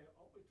the day,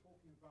 aren't we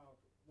talking about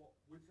what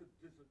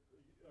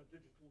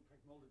digital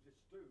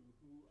technologists do,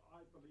 who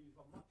I believe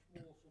are much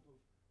more sort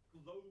of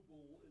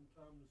global in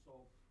terms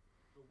of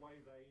the way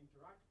they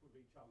interact with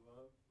each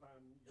other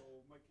than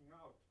you're making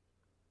out?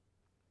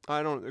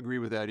 I don't agree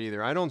with that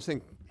either. I don't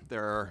think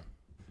there are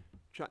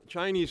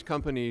Chinese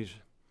companies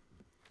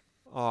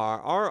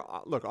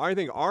look, I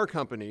think our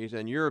companies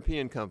and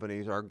European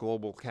companies are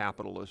global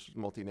capitalists,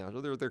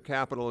 multinational. They're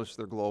capitalists,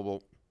 they're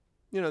global.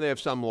 You know, they have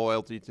some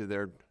loyalty to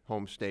their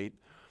home state.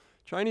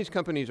 Chinese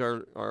companies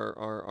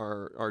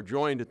are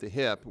joined at the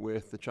hip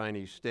with the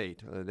Chinese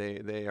state.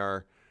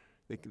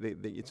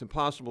 It's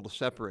impossible to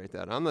separate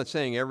that. I'm not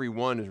saying every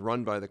one is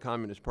run by the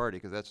Communist Party,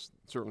 because that's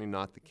certainly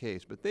not the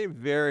case. But they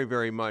very,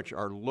 very much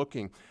are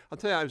looking. I'll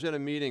tell you, I was at a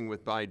meeting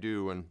with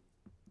Baidu in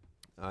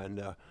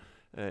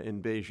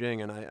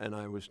Beijing, and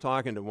I was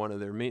talking to one of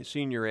their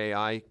senior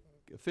AI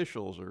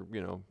officials or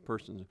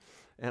persons,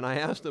 and I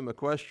asked him a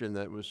question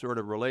that was sort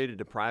of related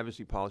to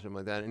privacy policy, something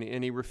like that,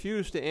 and he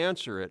refused to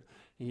answer it.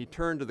 He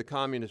turned to the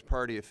Communist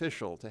Party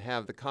official to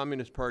have the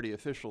Communist Party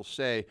official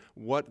say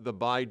what the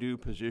Baidu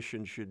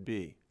position should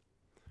be.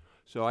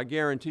 So I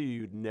guarantee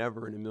you'd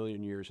never in a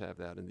million years have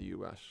that in the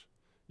U.S.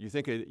 You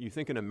think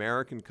an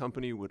American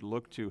company would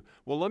look to,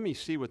 well, let me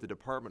see what the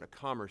Department of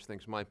Commerce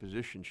thinks my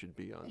position should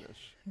be on this.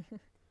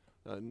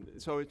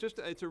 So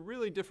it's a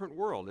really different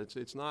world.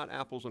 It's not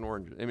apples and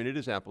oranges. I mean, it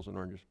is apples and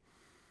oranges.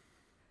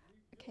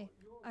 Okay,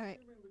 you're all right.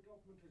 assuming the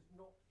government is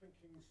not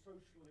thinking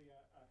socially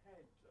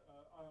ahead.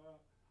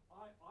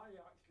 I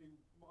actually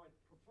might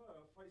prefer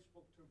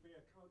Facebook to be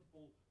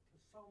accountable to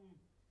some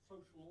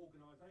social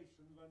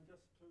organisation than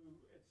just to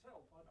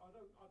itself. I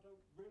don't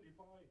really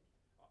buy.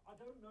 I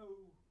don't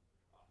know.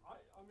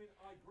 I mean,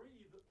 I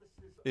agree that this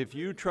is. If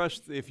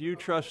you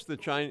trust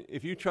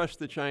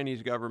the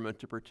Chinese government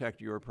to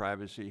protect your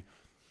privacy,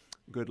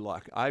 good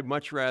luck. I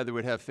much rather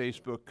would have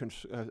Facebook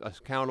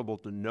accountable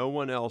to no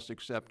one else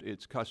except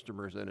its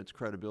customers and its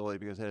credibility,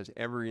 because it has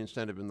every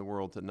incentive in the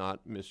world to not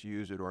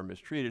misuse it or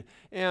mistreat it.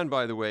 And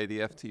by the way, the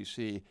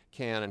FTC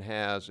can and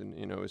has and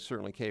is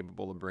certainly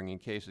capable of bringing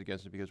cases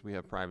against it because we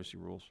have privacy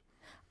rules.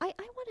 I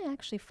want to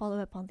actually follow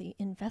up on the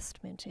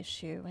investment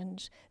issue,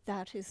 and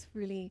that is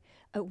really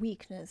a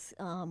weakness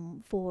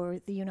for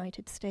the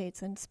United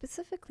States, and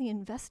specifically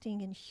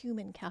investing in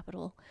human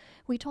capital.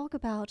 We talk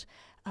about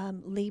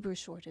labor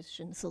shortage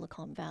in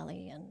Silicon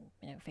Valley, and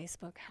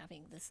Facebook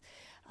having this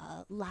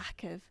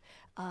lack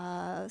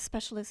of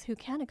specialists who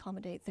can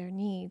accommodate their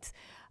needs.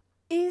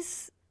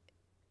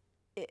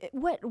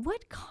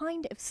 What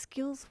kind of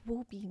skills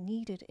will be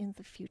needed in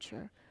the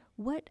future?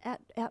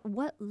 At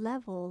what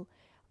level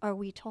are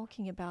we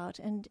talking about,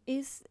 and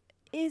is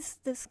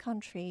this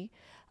country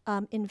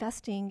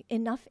investing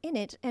enough in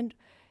it, and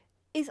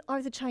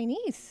are the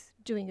Chinese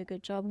doing a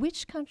good job?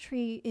 Which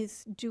country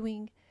is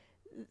doing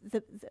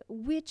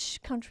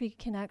which country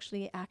can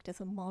actually act as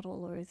a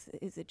model, or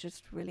is it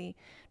just really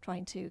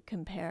trying to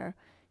compare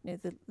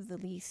the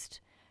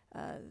least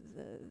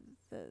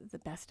the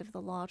best of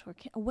the lot, or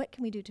what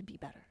can we do to be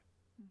better?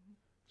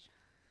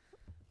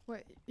 Well,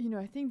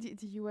 I think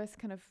the US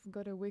kind of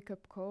got a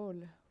wake-up call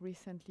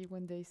recently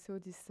when they saw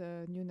this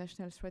new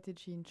national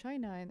strategy in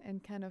China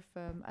and kind of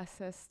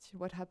assessed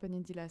what happened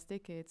in the last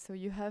decade. So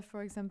you have,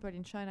 for example,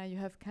 in China, you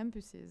have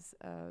campuses,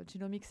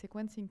 genomic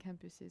sequencing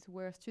campuses,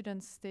 where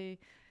students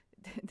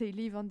they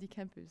live on the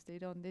campus. They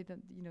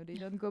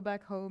don't go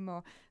back home,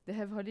 or they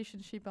have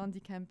relationship on the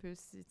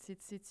campus.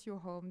 It's your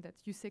home that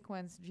you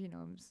sequence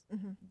genomes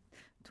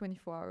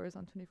 24 hours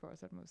on 24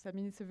 hours almost. I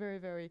mean, it's a very,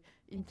 very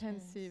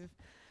intensive.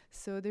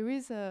 So there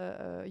is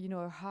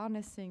a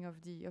harnessing of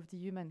the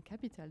human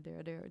capital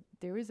there.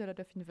 There is a lot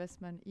of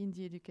investment in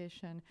the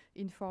education,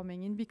 in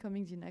forming, in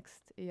becoming the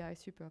next AI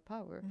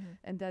superpower,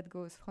 and that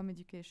goes from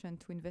education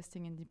to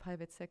investing in the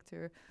private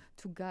sector,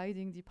 to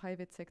guiding the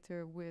private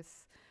sector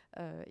with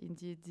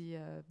indeed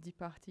the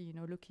party,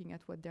 looking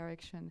at what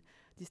direction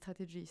the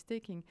strategy is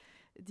taking.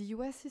 The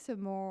US is a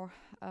more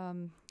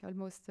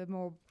almost a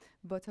more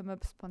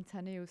bottom-up,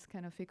 spontaneous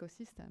kind of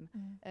ecosystem.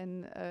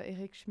 And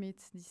Eric Schmidt,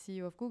 the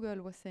CEO of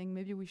Google, was saying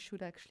maybe we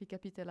should actually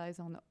capitalize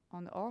on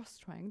our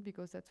strength,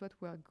 because that's what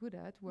we are good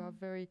at. We are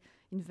very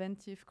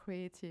inventive,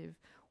 creative,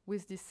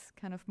 with this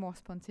kind of more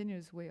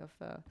spontaneous way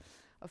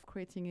of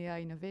creating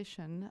AI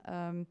innovation.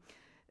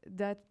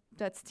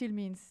 That still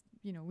means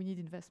we need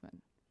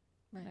investment.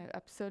 Right.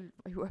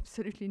 You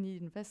absolutely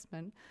need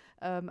investment.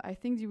 I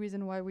think the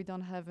reason why we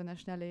don't have a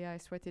national AI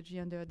strategy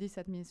under this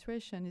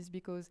administration is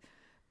because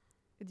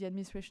the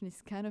administration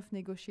is kind of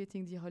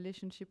negotiating the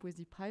relationship with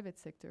the private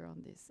sector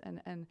on this,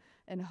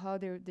 and how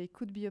there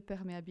could be a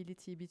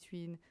permeability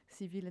between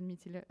civil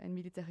and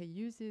military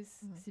uses,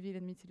 civil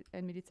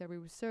and military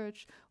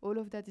research. All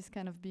of that is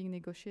kind of being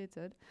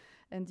negotiated,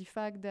 and the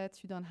fact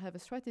that you don't have a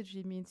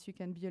strategy means you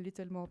can be a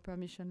little more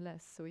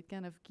permissionless. So it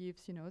kind of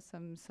gives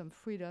some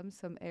freedom,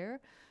 some air.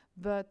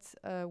 But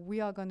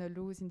we are going to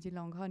lose in the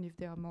long run if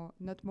there are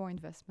not more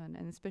investment,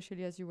 and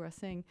especially, as you were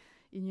saying,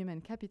 in human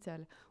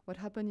capital. What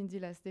happened in the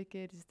last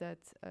decade is that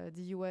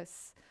the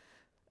US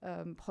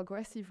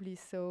progressively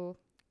saw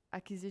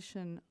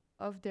acquisition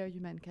of their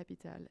human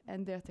capital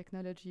and their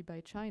technology by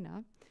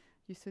China.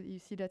 You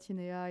see that in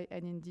AI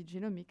and in the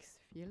genomics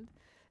field,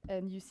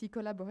 and you see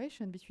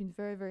collaboration between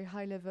very, very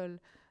high-level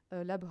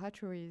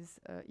laboratories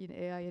in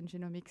AI and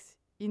genomics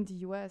in the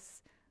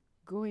US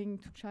going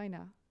to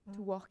China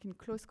to work in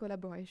close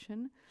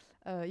collaboration,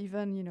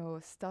 even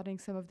starting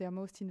some of their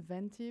most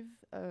inventive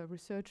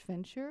research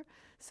venture.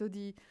 So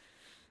the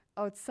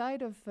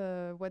outside of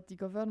what the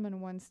government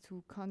wants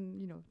to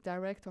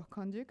direct or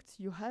conduct,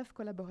 you have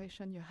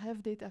collaboration, you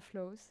have data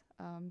flows.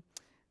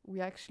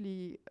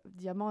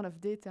 The amount of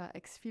data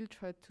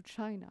exfiltrated to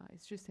China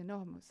is just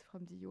enormous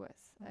from the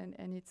US,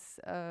 and it's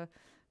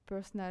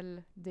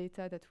personal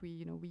data that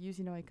we use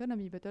in our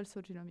economy, but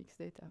also genomics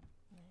data.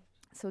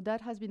 So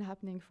that has been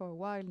happening for a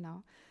while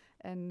now,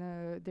 and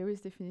there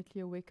is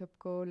definitely a wake-up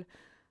call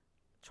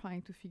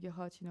trying to figure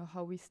out,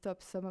 how we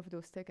stop some of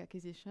those tech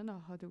acquisition,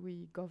 or how do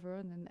we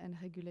govern and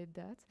regulate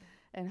that,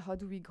 and how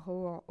do we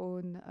grow our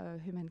own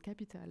human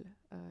capital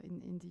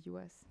in the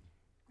US.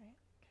 Right,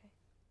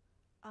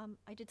 okay.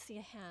 I did see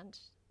a hand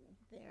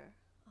there.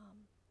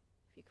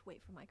 If you could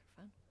wait for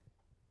microphone.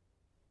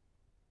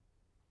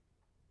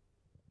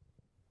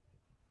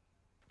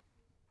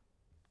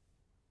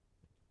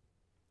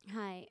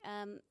 Hi,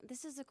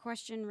 this is a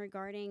question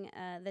regarding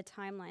the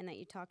timeline that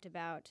you talked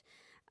about.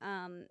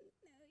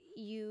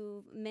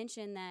 You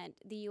mentioned that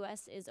the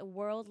U.S. is a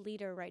world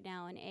leader right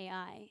now in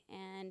AI,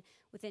 and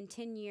within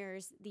 10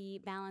 years, the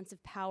balance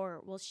of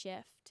power will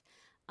shift.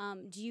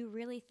 Do you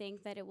really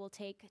think that it will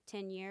take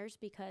 10 years?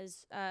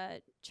 Because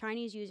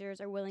Chinese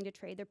users are willing to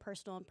trade their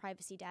personal and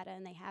privacy data,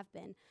 and they have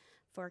been,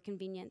 for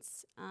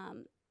convenience.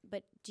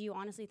 But do you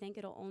honestly think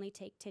it'll only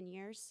take 10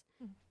 years,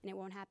 and it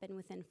won't happen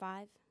within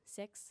 5,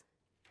 6?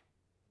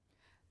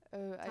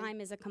 Time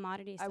is a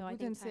commodity, so I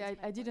wouldn't say.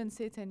 I didn't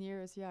say 10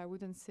 years. Yeah, I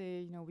wouldn't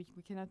say.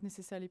 We cannot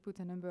necessarily put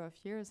a number of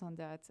years on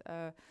that.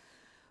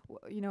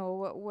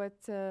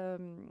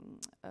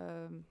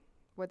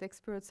 What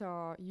experts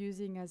are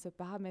using as a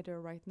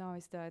parameter right now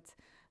is that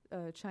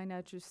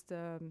China just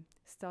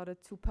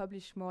started to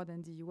publish more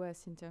than the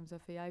US in terms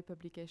of AI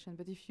publication.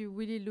 But if you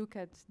really look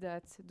at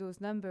those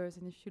numbers,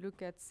 and if you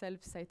look at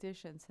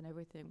self-citations and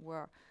everything,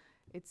 where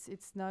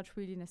it's not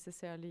really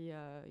necessarily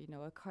a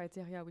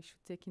criteria we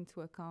should take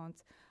into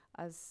account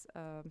as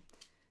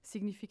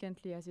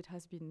significantly as it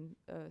has been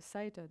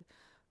cited.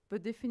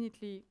 But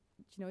definitely,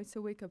 it's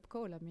a wake-up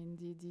call. I mean,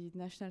 the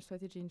national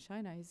strategy in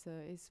China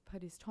is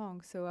pretty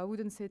strong. So I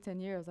wouldn't say 10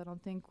 years. I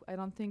don't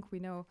think we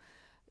know.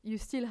 You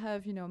still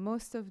have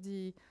most of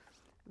the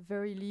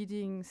very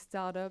leading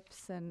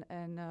startups and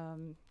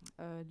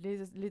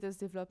latest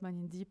development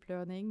in deep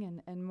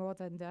learning, and more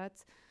than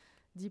that,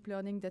 deep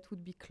learning that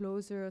would be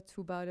closer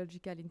to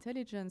biological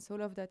intelligence. All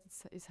of that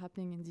is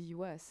happening in the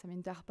US. I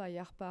mean, DARPA,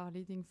 YARPA are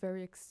leading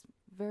very,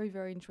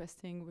 very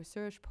interesting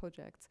research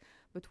projects,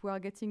 but we are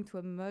getting to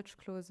a much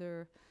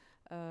closer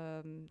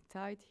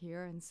tide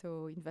here, and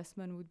so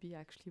investment would be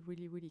actually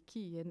really, really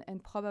key,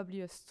 and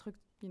probably a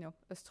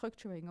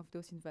structuring of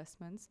those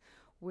investments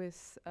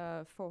with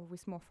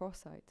more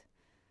foresight.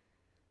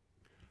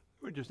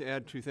 I would just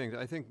add two things.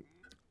 I think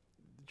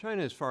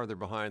China is farther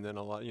behind than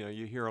a lot.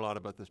 You hear a lot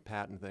about this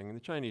patent thing, and the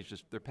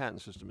Chinese their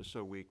patent system is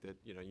so weak that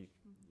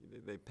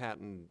they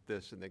patent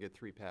this and they get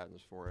 3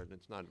 patents for it, and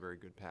it's not very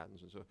good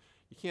patents. And so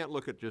you can't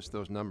look at just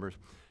those numbers.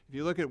 If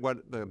you look at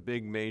what the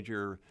big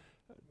major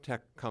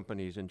tech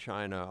companies in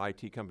China,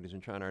 IT companies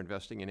in China are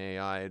investing in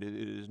AI, it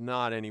is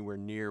not anywhere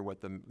near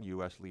what the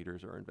US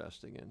leaders are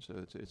investing in.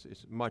 So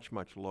it's much,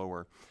 much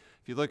lower.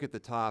 If you look at the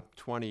top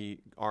 20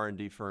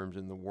 R&D firms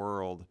in the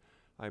world,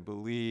 I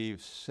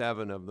believe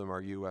 7 of them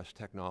are US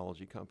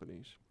technology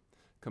companies.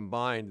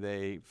 Combined,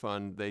 they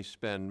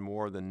spend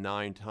more than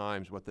 9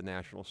 times what the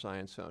National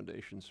Science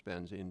Foundation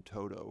spends in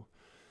toto.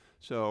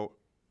 So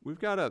we've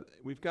got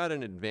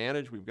an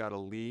advantage, we've got a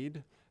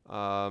lead,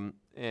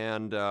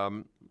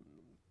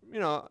 you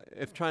know,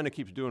 if China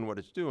keeps doing what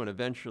it's doing,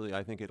 eventually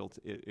I think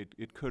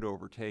it could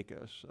overtake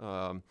us.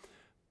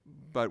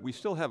 But we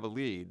still have a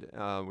lead,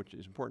 which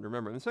is important to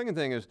remember. And the second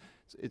thing is,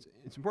 it's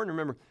important to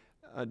remember,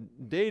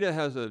 data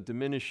has a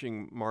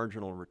diminishing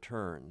marginal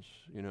returns.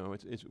 You know,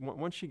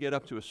 once you get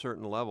up to a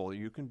certain level,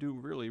 you can do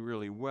really,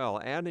 really well.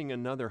 Adding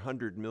another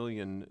 100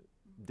 million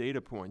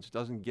data points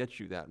doesn't get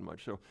you that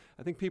much. So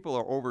I think people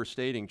are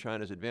overstating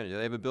China's advantage.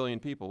 They have 1 billion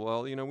people.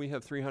 Well, you know, we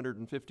have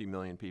 350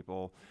 million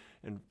people,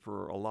 and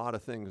for a lot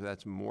of things,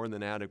 that's more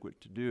than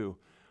adequate to do.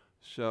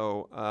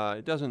 So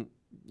it doesn't,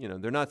 you know,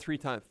 they're not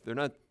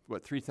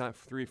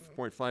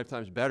 3.5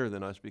 times better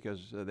than us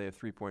because they have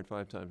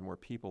 3.5 times more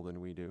people than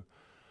we do.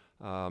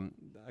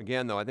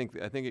 Again, though, I think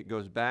it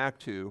goes back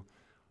to,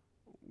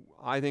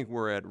 I think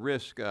we're at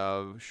risk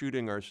of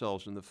shooting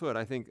ourselves in the foot.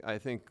 I think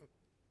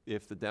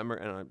if the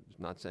and I'm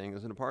not saying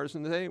this in a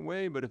partisan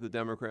way, but if the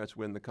Democrats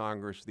win the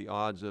Congress, the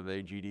odds of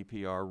a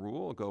GDPR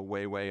rule go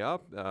way, way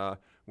up.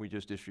 We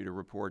just issued a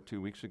report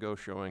 2 weeks ago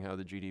showing how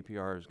the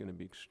GDPR is going to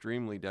be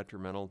extremely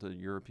detrimental to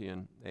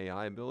European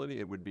AI ability.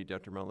 It would be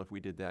detrimental if we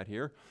did that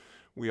here.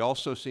 We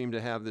also seem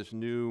to have this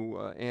new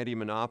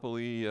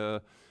anti-monopoly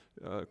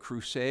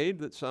crusade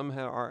that some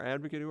are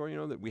advocating for, you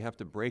know, that we have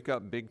to break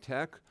up big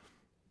tech.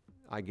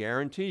 I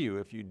guarantee you,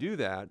 if you do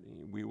that,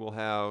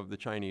 the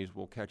Chinese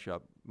will catch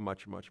up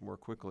much, much more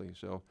quickly.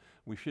 So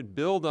we should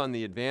build on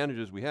the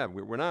advantages we have.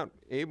 We're not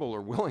able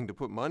or willing to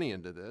put money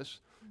into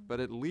this, but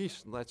at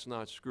least let's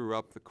not screw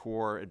up the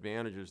core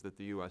advantages that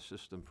the U.S.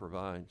 system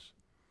provides.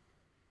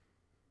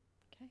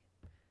 Okay,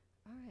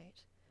 all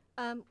right.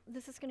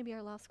 This is going to be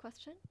our last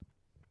question.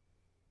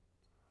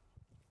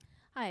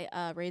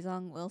 Hi,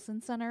 Raizong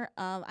Wilson Center.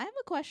 I have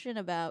a question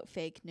about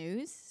fake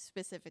news,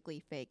 specifically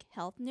fake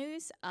health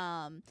news.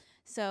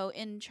 So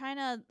in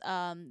China,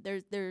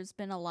 there's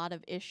been a lot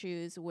of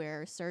issues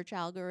where search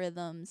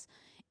algorithms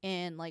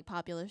in like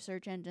popular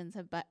search engines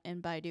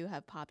and Baidu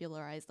have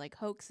popularized like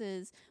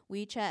hoaxes.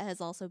 WeChat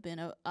has also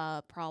been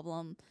a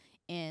problem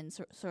in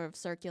sort of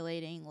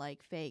circulating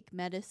like fake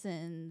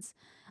medicines.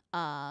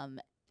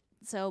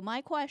 So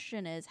my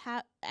question is,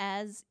 how,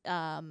 as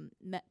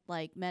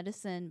like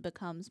medicine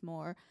becomes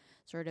more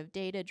sort of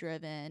data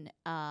driven,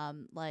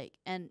 like,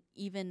 and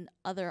even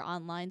other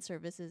online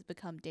services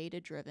become data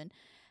driven,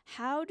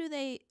 how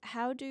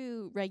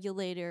do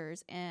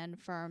regulators and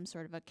firms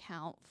sort of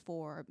account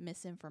for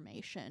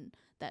misinformation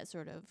that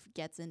sort of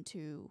gets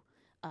into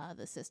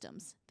the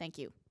systems? Thank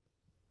you.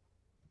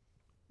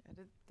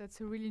 That's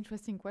a really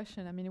interesting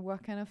question. I mean, we're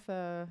kind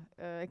of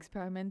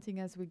experimenting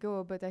as we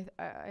go, but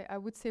I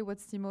would say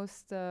what's the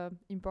most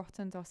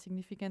important or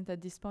significant at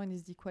this point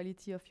is the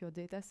quality of your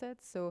data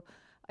set. So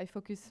I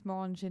focus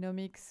more on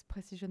genomics,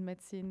 precision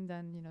medicine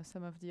than, you know,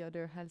 some of the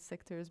other health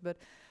sectors, but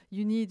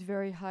you need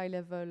very high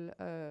level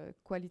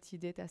quality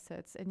data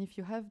sets. And if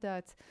you have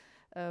that,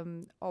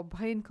 our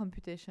brain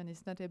computation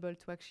is not able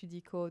to actually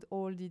decode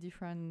all the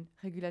different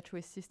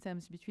regulatory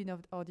systems between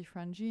our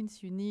different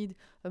genes. You need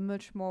a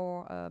much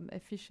more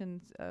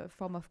efficient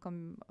form of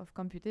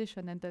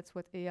computation, and that's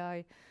what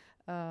AI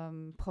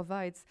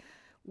provides.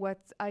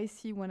 What I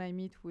see when I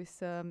meet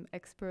with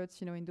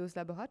experts, you know, in those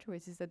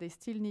laboratories is that they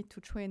still need to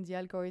train the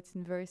algorithms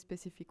in very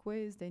specific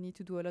ways. They need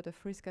to do a lot of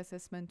risk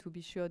assessment to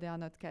be sure they are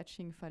not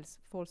catching false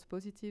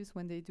positives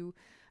when they do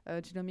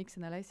genomics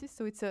analysis.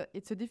 So it's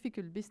a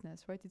difficult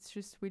business, right? It's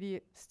just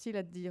really still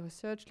at the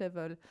research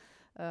level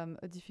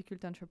a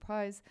difficult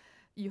enterprise.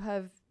 You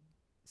have,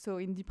 so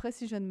in the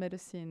precision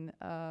medicine,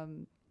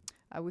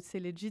 I would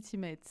say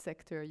legitimate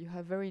sector, you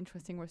have very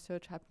interesting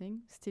research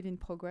happening, still in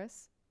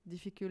progress,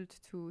 difficult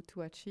to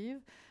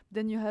achieve.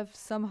 Then you have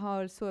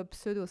somehow also a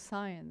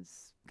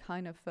pseudoscience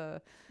kind of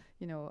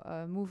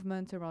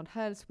movement around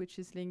health, which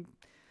is linked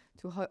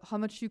to how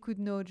much you could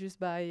know just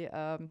by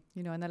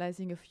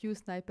analyzing a few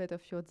snippets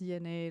of your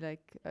DNA,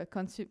 like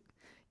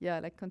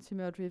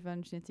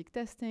consumer-driven genetic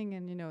testing,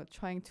 and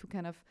trying to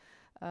kind of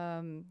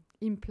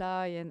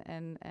imply and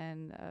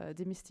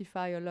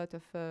demystify a lot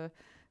of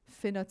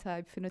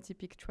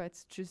phenotypic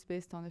traits just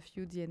based on a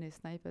few DNA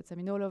snippets. I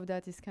mean, all of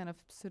that is kind of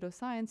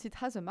pseudoscience. It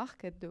has a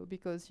market though,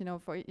 because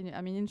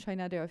in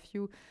China there are a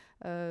few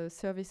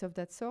services of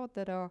that sort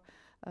that are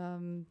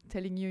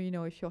telling you,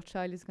 if your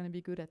child is going to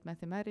be good at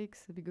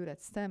mathematics, be good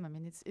at STEM. I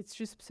mean, it's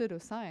just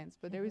pseudoscience,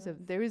 but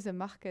there is a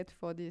market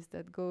for this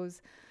that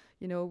goes,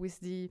 with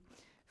the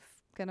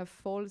kind of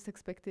false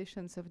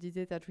expectations of the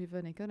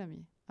data-driven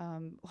economy.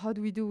 How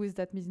do we do with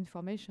that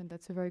misinformation?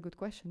 That's a very good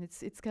question.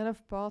 It's kind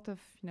of part of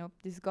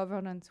this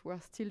governance we're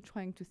still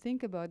trying to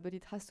think about, but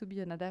it has to be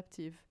an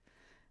adaptive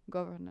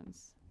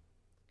governance.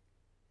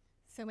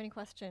 So many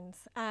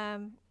questions.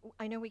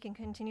 I know we can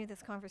continue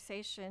this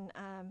conversation,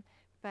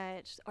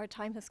 but our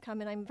time has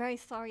come, and I'm very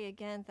sorry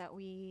again that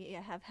we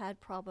have had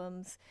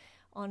problems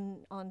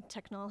on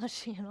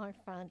technology on our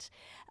front.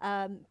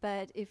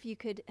 But if you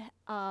could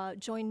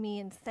join me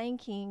in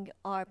thanking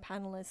our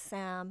panelists,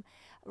 Sam,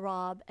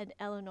 Rob, and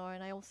Eleanor,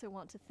 and I also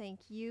want to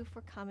thank you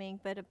for coming,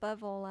 but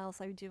above all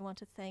else, I do want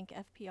to thank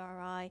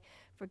FPRI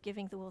for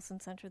giving the Wilson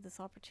Center this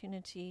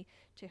opportunity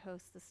to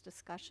host this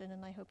discussion,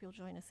 and I hope you'll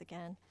join us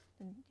again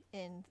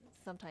in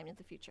sometime in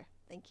the future.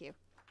 Thank you.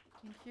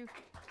 Thank you.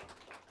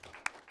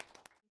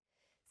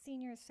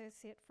 Senior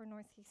Associate for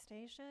Northeast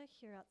Asia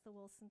here at the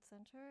Wilson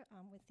Center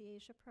with the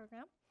Asia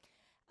program.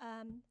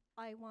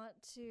 I want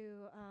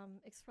to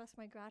express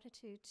my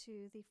gratitude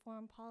to the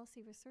Foreign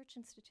Policy Research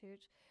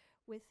Institute,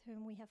 with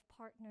whom we have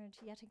partnered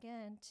yet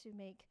again to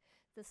make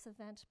this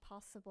event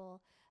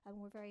possible. And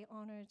we're very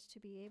honored to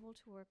be able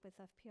to work with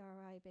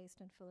FPRI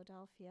based in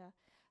Philadelphia.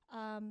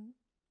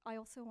 I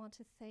also want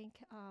to thank,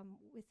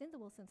 within the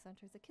Wilson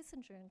Center, the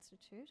Kissinger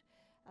Institute,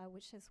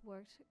 which has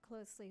worked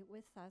closely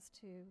with us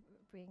to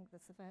bring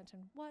this event.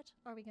 And what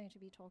are we going to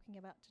be talking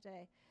about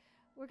today?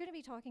 We're going to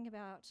be talking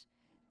about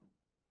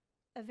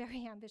a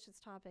very ambitious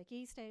topic,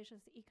 East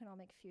Asia's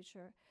economic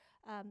future.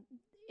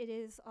 It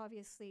is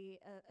obviously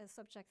a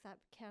subject that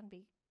can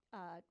be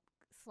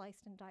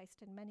sliced and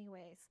diced in many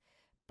ways,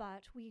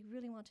 but we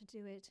really want to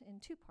do it in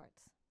two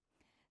parts.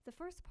 The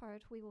first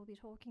part, we will be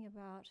talking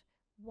about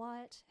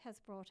what has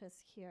brought us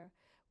here.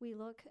 We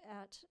look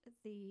at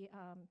the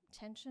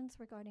tensions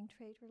regarding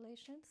trade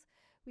relations.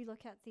 We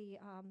look at the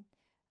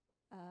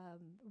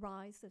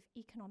rise of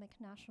economic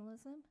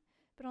nationalism.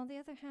 But on the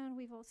other hand,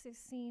 we've also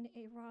seen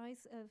a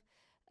rise of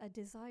a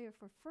desire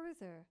for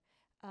further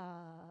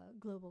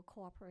global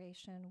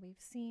cooperation. We've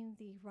seen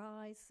the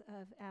rise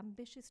of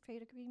ambitious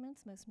trade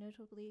agreements, most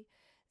notably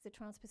the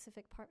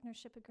Trans-Pacific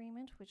Partnership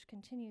Agreement, which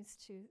continues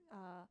to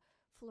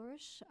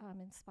flourish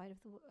in spite of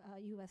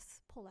the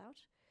US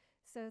pullout.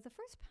 So the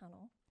first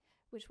panel,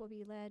 which will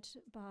be led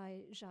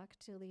by Jacques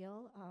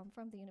Delisle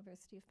from the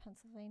University of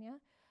Pennsylvania,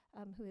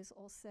 who is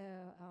also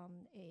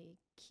a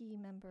key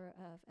member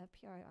of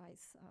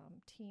FPRI's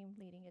team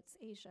leading its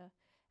Asia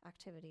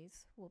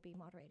activities, will be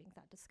moderating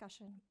that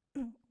discussion.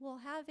 We'll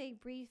have a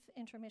brief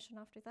intermission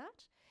after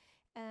that,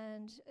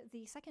 and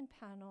the second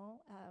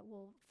panel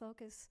will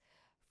focus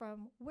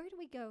from where do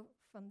we go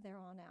from there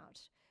on out?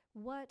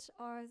 What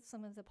are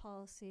some of the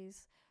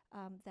policies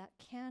that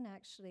can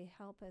actually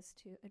help us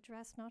to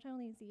address not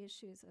only the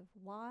issues of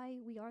why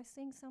we are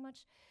seeing so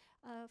much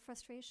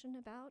frustration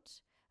about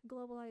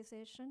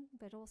globalization,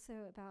 but also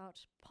about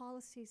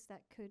policies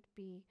that could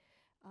be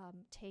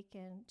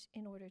taken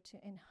in order to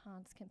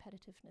enhance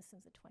competitiveness in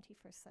the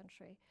 21st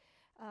century.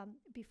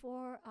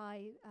 Before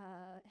I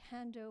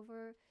hand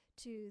over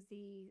to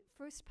the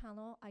first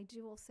panel, I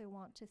do also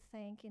want to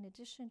thank, in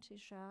addition to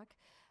Jacques,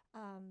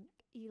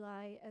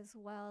 Eli, as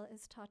well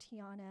as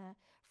Tatiana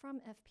from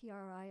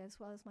FPRI, as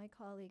well as my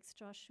colleagues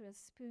Joshua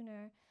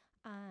Spooner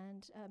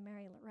and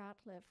Mary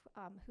Ratliff,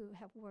 who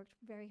have worked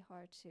very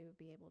hard to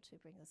be able to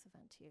bring this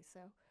event to you.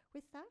 So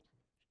with that,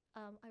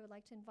 I would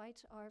like to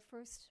invite our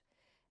first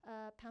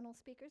panel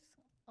speakers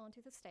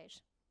onto the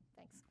stage.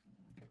 Thanks.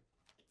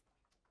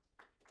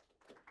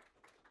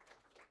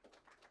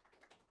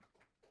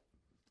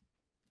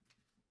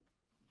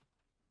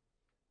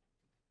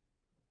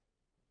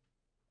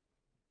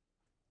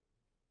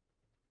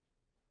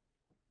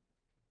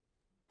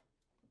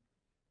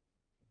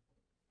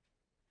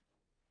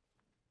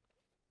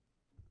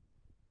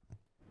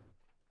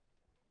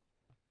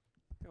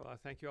 Well,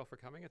 thank you all for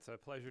coming. It's a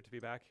pleasure to be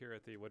back here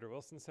at the Woodrow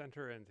Wilson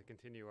Center and to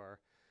continue our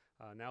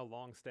now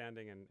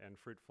long-standing and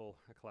fruitful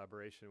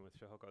collaboration with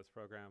Shohoko's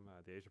program,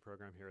 the Asia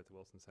program here at the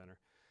Wilson Center.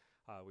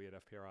 We at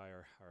FPRI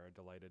are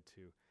delighted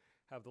to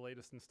have the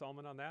latest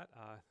installment on that.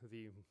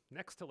 The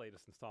next to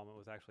latest installment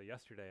was actually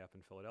yesterday up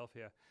in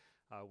Philadelphia,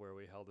 where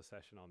we held a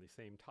session on the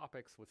same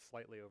topics with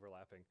slightly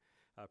overlapping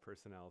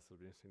personnel. So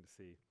it'll be interesting to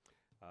see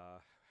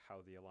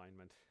how the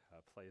alignment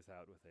plays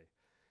out with a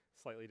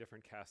slightly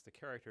different cast of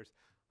characters.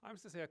 I'm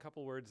just going to say a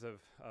couple words of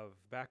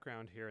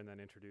background here and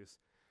then introduce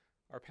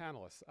our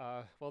panelists.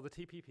 Well, the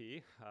TPP,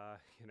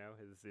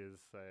 is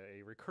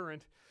a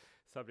recurrent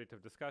subject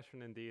of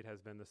discussion. Indeed, has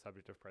been the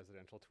subject of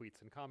presidential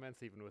tweets and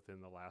comments, even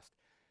within the last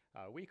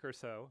week or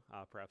so.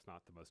 Perhaps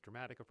not the most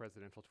dramatic of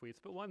presidential tweets,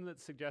 but one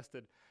that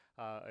suggested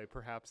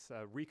perhaps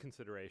a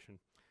reconsideration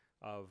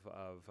of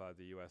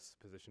the U.S.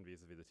 position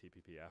vis-a-vis the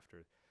TPP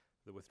after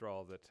the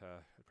withdrawal that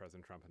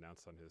President Trump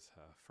announced on his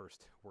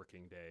first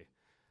working day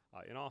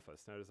in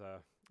office. Now, there's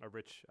a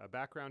rich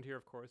background here,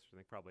 of course, which I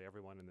think probably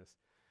everyone in this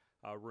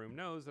room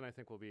knows, and I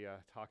think we'll be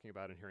talking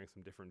about and hearing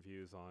some different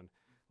views on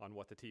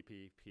what the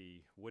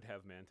TPP would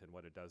have meant and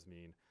what it does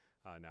mean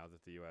now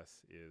that the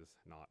U.S. is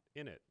not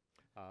in it.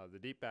 The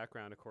deep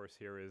background, of course,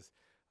 here is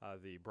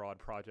the broad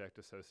project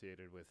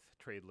associated with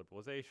trade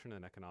liberalization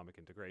and economic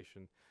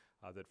integration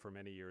that for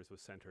many years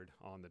was centered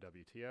on the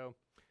WTO.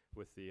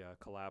 With the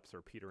collapse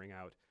or petering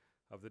out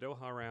of the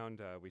Doha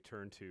round, we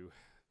turned to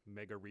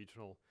mega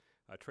regional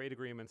trade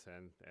agreements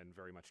and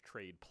very much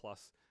trade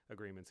plus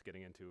agreements,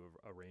 getting into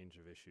a range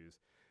of issues,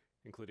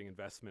 including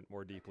investment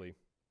more deeply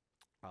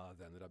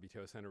than the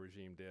WTO Center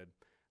regime did,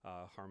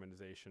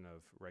 harmonization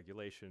of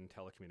regulation,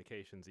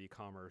 telecommunications,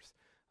 e-commerce,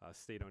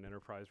 state-owned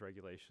enterprise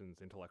regulations,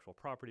 intellectual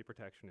property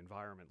protection,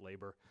 environment,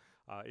 labor,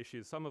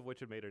 issues, some of which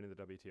had made it into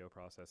the WTO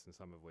process and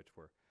some of which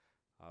were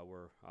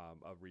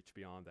a reach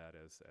beyond that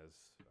as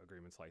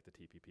agreements like the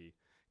TPP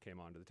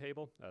came onto the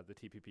table. The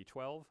TPP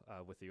 12,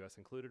 with the U.S.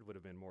 included, would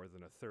have been more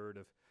than a third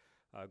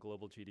of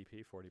global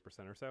GDP,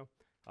 40% or so.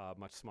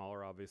 Much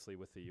smaller, obviously,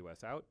 with the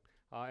U.S. out.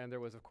 And there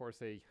was, of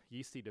course, a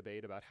yeasty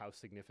debate about how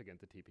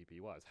significant the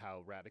TPP was,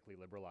 how radically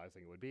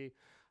liberalizing it would be,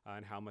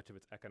 and how much of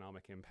its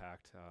economic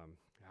impact,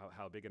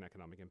 how big an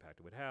economic impact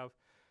it would have.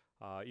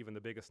 Even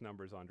the biggest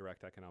numbers on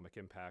direct economic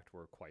impact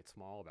were quite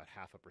small, about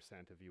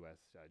 0.5% of U.S.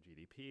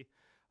 GDP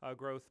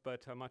growth,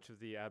 but much of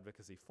the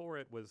advocacy for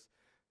it was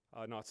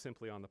not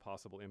simply on the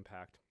possible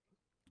impact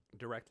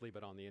directly,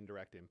 but on the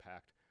indirect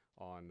impact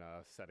on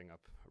setting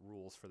up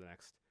rules for the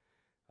next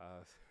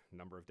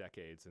number of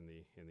decades in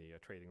the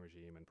trading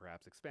regime, and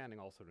perhaps expanding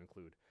also to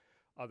include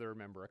other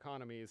member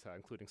economies,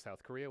 including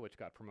South Korea, which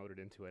got promoted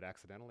into it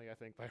accidentally, I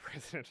think, by a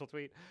presidential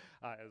tweet,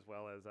 as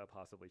well as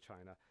possibly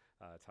China,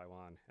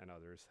 Taiwan, and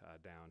others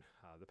down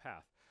the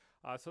path.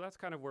 So that's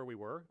kind of where we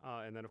were.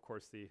 And then, of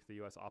course, the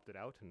U.S. opted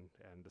out,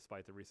 and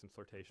despite the recent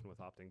flirtation with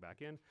opting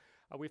back in,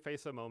 we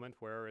face a moment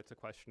where it's a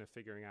question of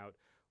figuring out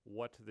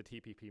what the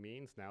TPP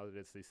means now that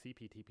it's the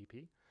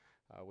CPTPP,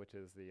 which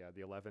is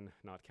the 11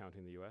 not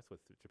counting the U.S., with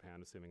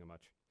Japan assuming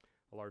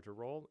a larger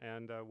role,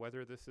 and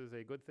whether this is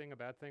a good thing, a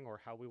bad thing, or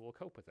how we will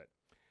cope with it.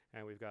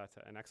 And we've got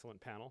an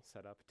excellent panel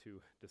set up to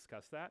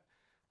discuss that.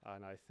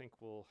 And I think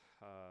we'll,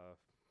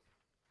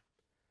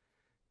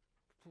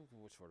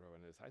 which order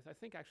one is? I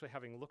think actually,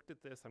 having looked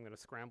at this, I'm going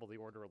to scramble the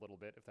order a little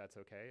bit, if that's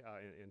okay,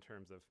 in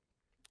terms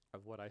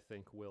of what I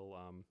think will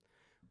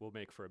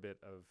make for a bit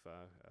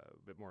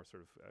more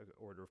sort of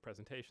order of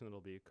presentation that'll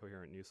be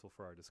coherent and useful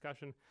for our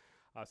discussion.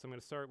 So I'm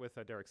going to start with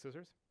Derek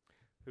Scissors,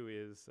 who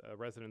is a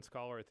resident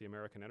scholar at the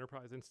American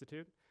Enterprise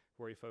Institute,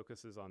 where he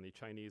focuses on the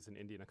Chinese and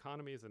Indian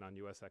economies and on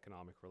U.S.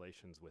 economic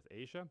relations with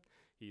Asia.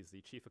 He's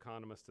the chief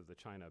economist of the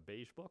China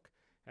Beige Book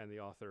and the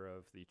author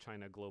of the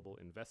China Global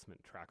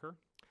Investment Tracker.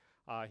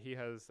 He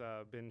has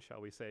been, shall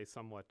we say,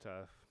 somewhat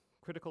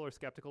critical or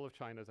skeptical of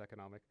China's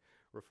economic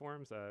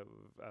reforms,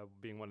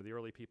 being one of the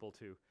early people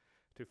to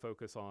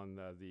focus on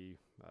the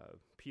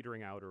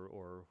petering out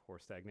or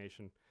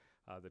stagnation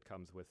that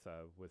comes with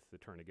the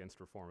turn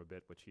against reform a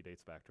bit, which he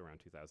dates back to around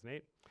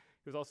 2008.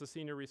 He was also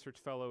senior research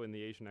fellow in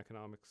the Asian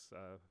economics,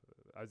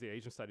 the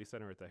Asian Studies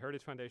Center at the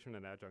Heritage Foundation,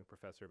 and adjunct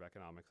professor of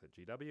economics at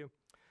GW,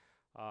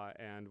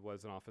 and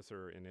was an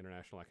officer in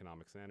international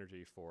economics and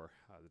energy for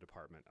the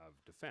Department of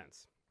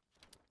Defense.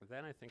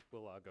 Then I think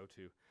we'll go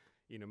to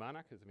Inu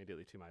Manak, who's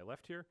immediately to my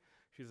left here.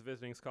 She's a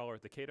visiting scholar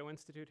at the Cato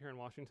Institute here in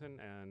Washington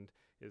and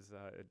is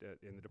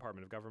in the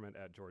Department of Government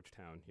at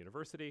Georgetown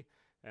University.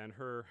 And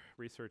her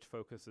research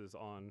focuses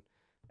on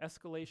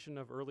escalation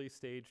of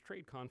early-stage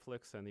trade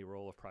conflicts and the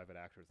role of private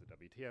actors at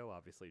WTO,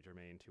 obviously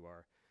germane to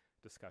our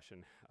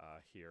discussion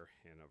here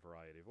in a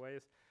variety of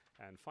ways.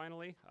 And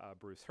finally,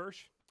 Bruce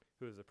Hirsch,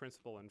 who is the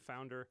principal and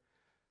founder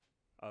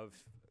of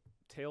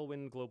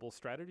Tailwind Global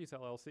Strategies,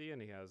 LLC,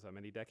 and he has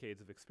many decades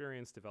of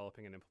experience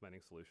developing and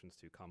implementing solutions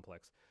to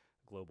complex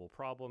global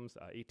problems,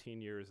 18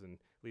 years in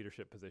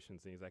leadership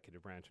positions in the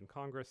executive branch in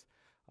Congress.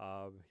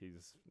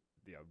 He's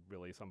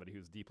really somebody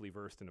who's deeply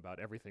versed in about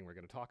everything we're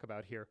going to talk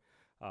about here,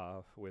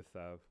 with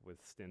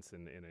stints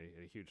in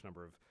a huge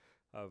number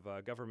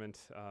of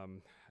government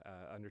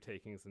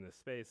undertakings in this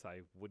space. I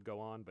would go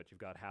on, but you've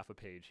got half a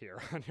page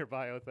here on your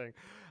bio thing.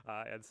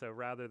 And so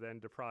rather than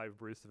deprive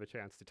Bruce of a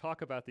chance to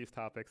talk about these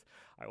topics,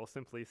 I will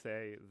simply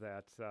say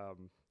that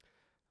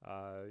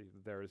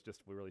there is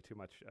just really too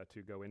much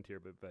to go into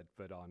here,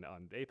 but on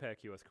APEC,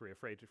 U.S.-Korea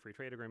Free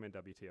Trade Agreement,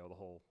 WTO, the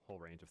whole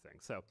range of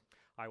things. So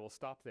I will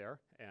stop there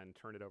and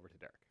turn it over to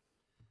Derek.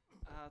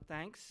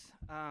 Thanks.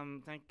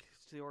 Thanks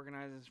to the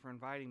organizers for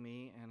inviting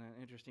me, and an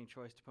interesting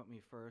choice to put me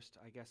first.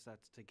 I guess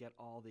that's to get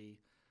all the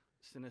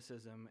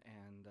cynicism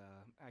and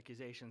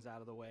accusations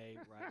out of the way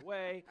right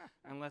away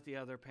and let the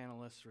other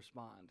panelists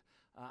respond.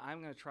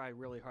 I'm going to try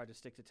really hard to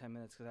stick to 10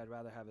 minutes because I'd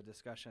rather have a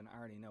discussion. I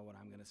already know what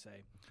I'm going to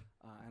say,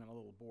 and I'm a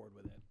little bored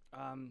with it.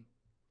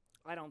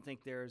 I don't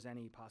think there's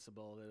any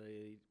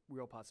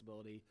real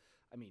possibility.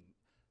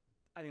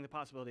 I think the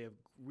possibility of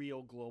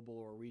real global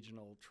or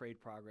regional trade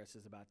progress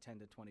is about 10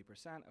 to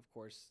 20%, of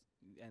course,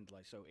 and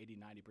 80,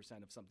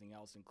 90% of something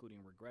else, including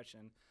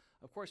regression.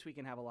 Of course, we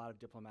can have a lot of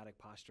diplomatic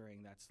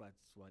posturing. That's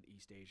what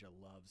East Asia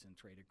loves in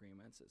trade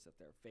agreements, is that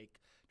they're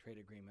fake trade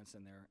agreements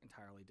and they're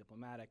entirely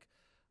diplomatic.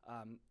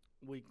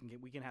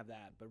 We can have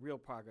that, but real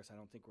progress I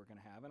don't think we're going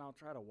to have, and I'll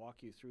try to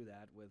walk you through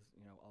that with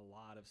a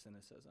lot of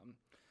cynicism.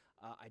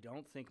 I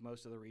don't think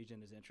most of the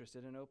region is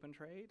interested in open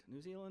trade.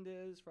 New Zealand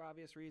is, for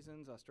obvious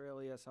reasons.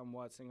 Australia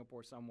somewhat,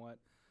 Singapore somewhat,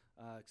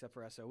 except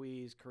for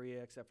SOEs,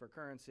 Korea except for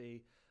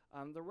currency.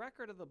 The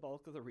record of the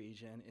bulk of the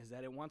region is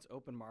that it wants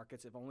open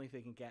markets if only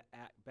they can get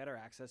better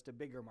access to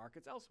bigger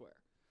markets elsewhere.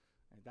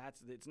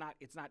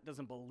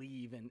 Doesn't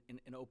believe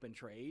in open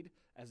trade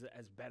as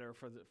better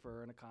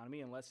for an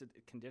economy unless it's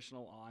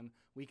conditional on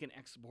we can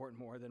export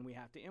more than we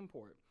have to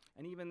import.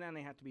 And even then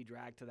they have to be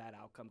dragged to that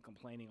outcome,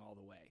 complaining all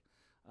the way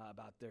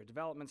about their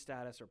development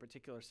status or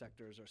particular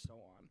sectors or so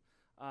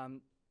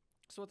on.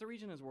 So what the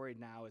region is worried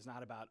now is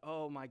not about,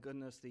 oh my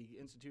goodness, the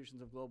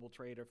institutions of global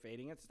trade are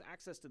fading. It's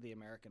access to the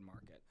American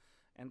market.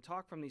 And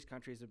talk from these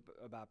countries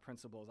about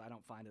principles, I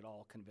don't find it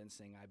all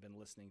convincing. I've been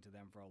listening to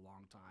them for a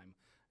long time,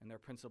 and their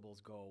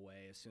principles go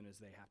away as soon as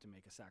they have to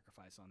make a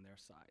sacrifice on their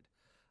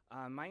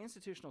side. My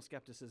institutional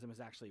skepticism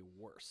is actually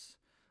worse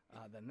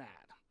than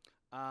that.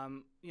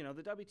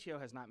 The WTO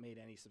has not made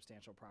any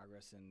substantial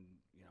progress in,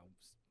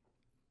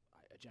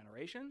 a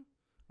generation.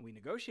 We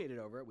negotiated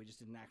over it, we just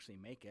didn't actually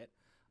make it.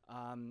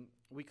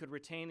 We could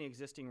retain the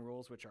existing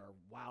rules, which are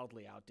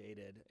wildly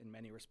outdated in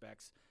many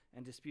respects,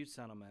 and dispute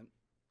settlement.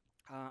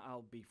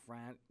 I'll be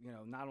frank,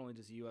 not only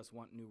does the U.S.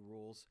 want new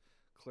rules,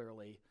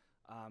 clearly,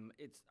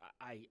 it's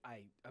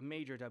a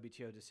major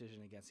WTO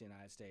decision against the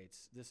United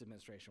States, this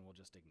administration will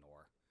just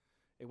ignore.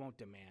 It won't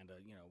demand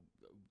that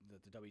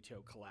the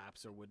WTO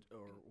collapse or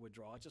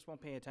withdraw. It just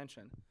won't pay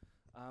attention.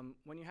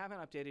 When you haven't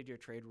updated your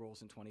trade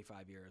rules in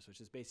 25 years, which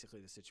is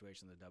basically the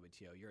situation of the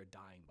WTO, you're a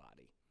dying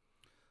body.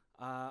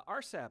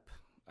 RCEP,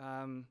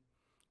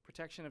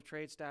 protection of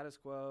trade status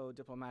quo,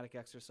 diplomatic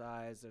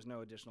exercise, there's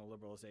no additional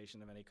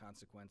liberalization of any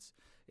consequence.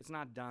 It's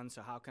not done,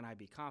 so how can I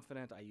be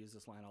confident? I use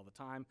this line all the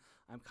time.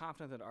 I'm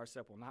confident that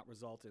RCEP will not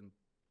result in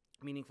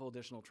meaningful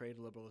additional trade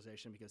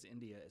liberalization because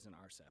India is an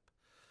RCEP.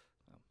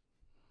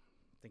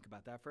 Think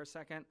about that for a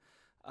second.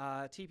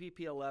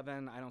 TPP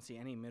 11, I don't see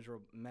any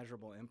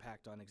measurable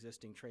impact on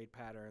existing trade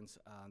patterns.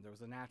 There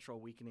was a natural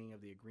weakening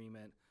of the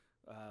agreement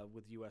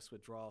with U.S.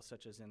 withdrawal,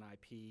 such as in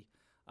IP.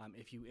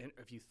 If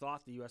you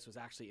thought the U.S. was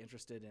actually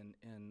interested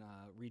in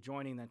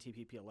rejoining, then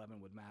TPP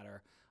 11 would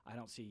matter. I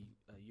don't see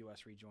a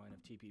U.S. rejoin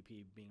of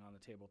TPP being on the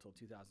table till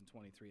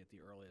 2023 at the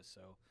earliest.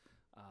 So,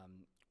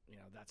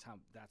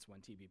 that's when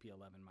TPP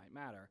 11 might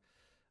matter.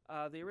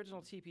 The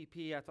original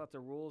TPP, I thought the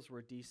rules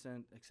were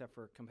decent, except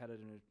for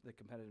the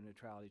competitive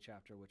neutrality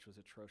chapter, which was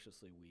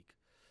atrociously weak.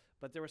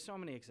 But there were so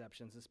many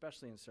exceptions,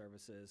 especially in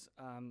services.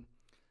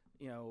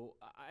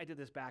 I did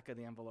this back of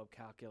the envelope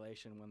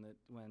calculation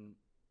when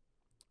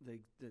the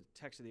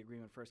text of the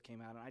agreement first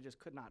came out, and I just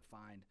could not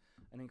find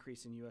an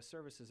increase in U.S.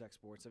 services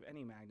exports of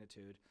any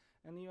magnitude.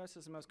 And the U.S.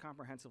 is the most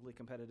comprehensively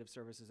competitive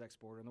services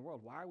exporter in the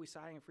world. Why are we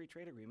signing a free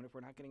trade agreement if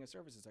we're not getting a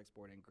services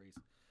export increase?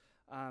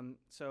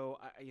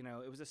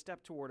 It was a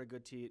step toward a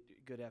good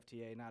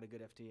FTA, not a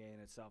good FTA in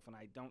itself. And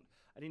I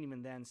didn't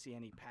even then see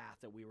any path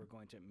that we were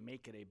going to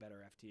make it a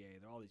better FTA.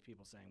 There are all these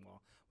people saying,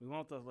 well, we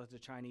won't let the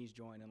Chinese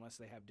join unless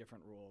they have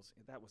different rules.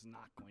 That was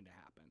not going to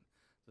happen.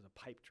 It was a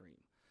pipe dream.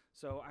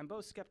 So I'm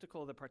both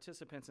skeptical of the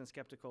participants and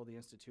skeptical of the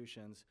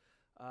institutions.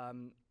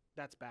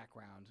 That's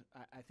background.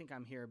 I think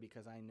I'm here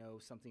because I know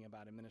something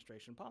about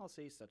administration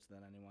policy, such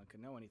that anyone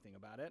can know anything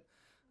about it.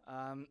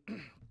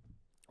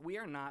 We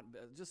are not,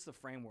 just the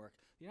framework,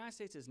 the United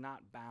States is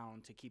not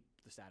bound to keep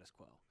the status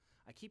quo.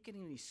 I keep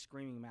getting these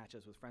screaming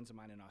matches with friends of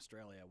mine in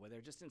Australia where they're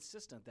just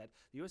insistent that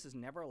the U.S. is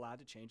never allowed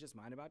to change its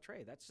mind about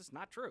trade. That's just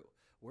not true.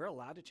 We're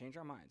allowed to change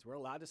our minds. We're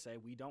allowed to say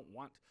we don't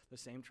want the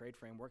same trade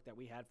framework that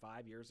we had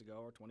 5 years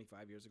ago or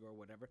 25 years ago or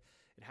whatever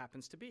it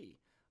happens to be.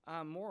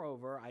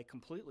 Moreover, I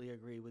completely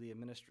agree with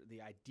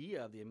the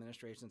idea of the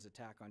administration's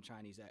attack on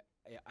Chinese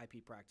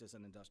IP practice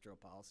and industrial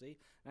policy,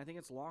 and I think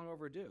it's long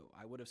overdue.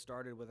 I would have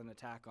started with an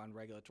attack on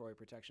regulatory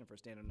protection for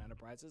standard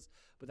enterprises,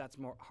 but that's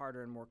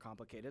harder and more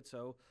complicated,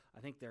 so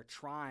I think they're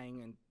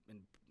trying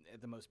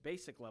at the most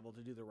basic level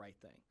to do the right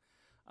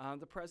thing.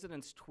 The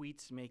president's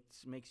tweets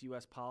makes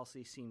U.S.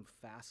 policy seem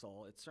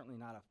facile. It's certainly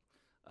not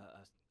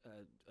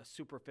a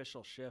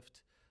superficial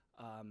shift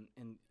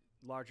in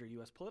larger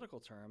U.S.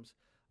 political terms.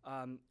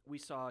 We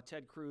saw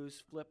Ted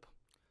Cruz flip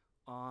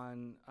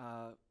on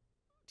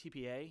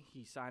TPA.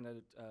 He signed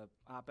an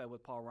op-ed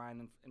with Paul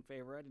Ryan in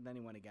favor of it, and then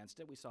he went against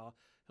it. We saw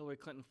Hillary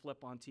Clinton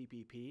flip on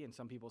TPP, and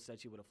some people said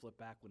she would have flipped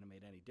back, wouldn't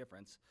have made any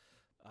difference.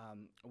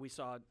 We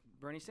saw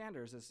Bernie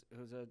Sanders,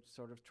 who's a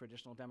sort of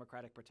traditional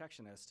Democratic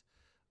protectionist.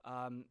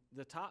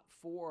 The top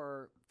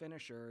 4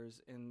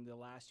 finishers in the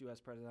last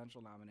U.S.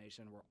 presidential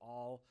nomination were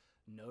all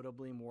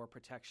notably more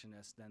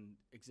protectionist than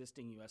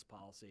existing U.S.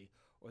 policy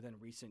or than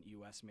recent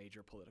U.S.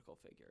 major political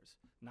figures,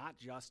 not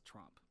just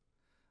Trump.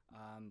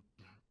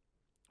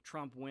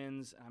 Trump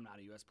wins, I'm not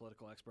a U.S.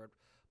 political expert,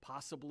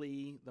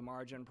 possibly the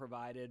margin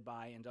provided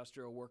by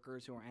industrial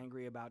workers who are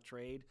angry about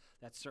trade.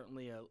 That's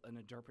certainly an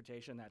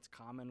interpretation that's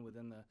common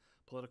within the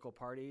political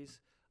parties.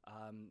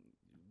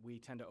 We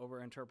tend to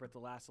overinterpret the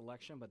last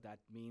election, but that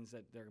means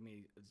that it's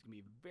going to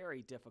be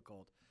very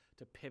difficult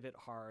to pivot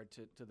hard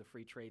to the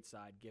free trade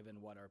side given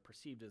what are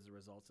perceived as the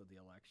results of the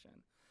election.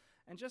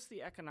 And just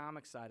the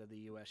economic side of the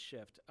U.S.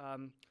 shift.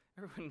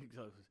 Everyone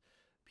goes,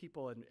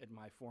 people at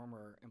my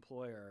former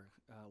employer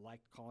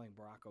liked calling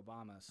Barack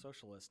Obama a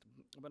socialist,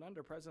 but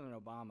under President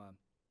Obama,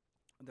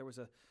 there was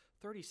a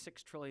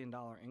 $36 trillion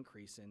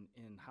increase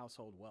in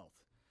household wealth,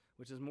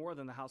 which is more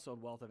than the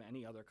household wealth of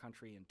any other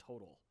country in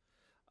total.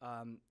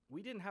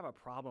 We didn't have a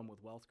problem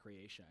with wealth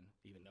creation,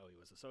 even though he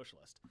was a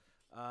socialist.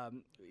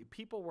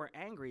 People were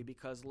angry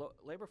because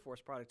labor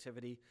force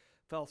productivity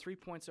fell 3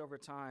 points over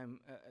time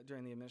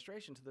during the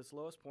administration to this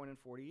lowest point in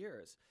 40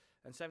 years.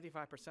 And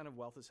 75% of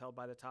wealth is held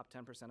by the top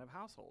 10% of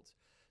households.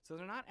 So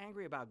they're not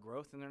angry about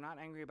growth, and they're not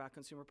angry about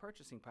consumer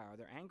purchasing power.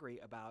 They're angry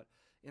about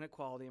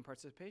inequality and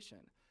participation.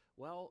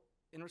 Well,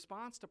 in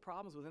response to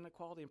problems with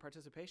inequality and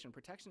participation,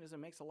 protectionism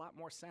makes a lot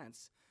more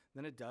sense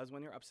than it does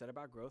when you're upset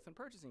about growth and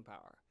purchasing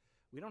power.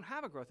 We don't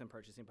have a growth and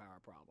purchasing power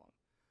problem.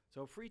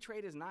 So free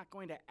trade is not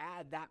going to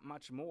add that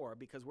much more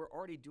because we're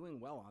already doing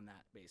well on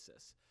that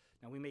basis.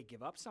 Now, we may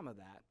give up some of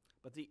that,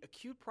 but the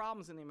acute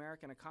problems in the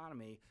American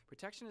economy,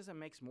 protectionism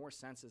makes more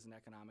sense as an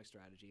economic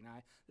strategy.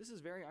 Now, this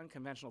is very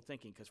unconventional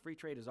thinking because free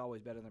trade is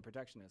always better than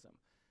protectionism.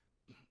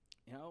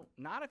 You know,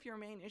 not if your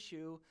main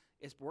issue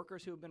is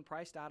workers who have been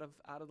priced out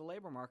of the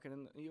labor market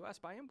in the U.S.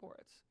 by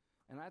imports.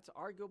 And that's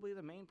arguably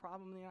the main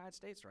problem in the United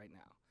States right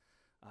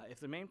now. If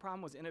the main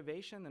problem was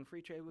innovation, then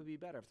free trade would be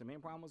better. If the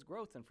main problem was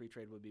growth, then free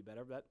trade would be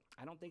better. But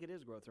I don't think it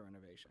is growth or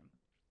innovation.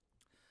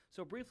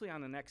 So briefly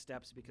on the next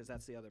steps, because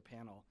that's the other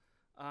panel.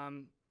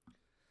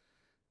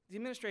 The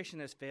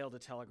administration has failed to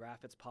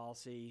telegraph its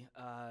policy.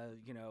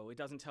 You know, it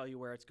doesn't tell you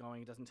where it's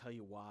going. It doesn't tell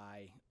you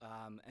why.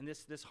 And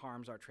this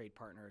harms our trade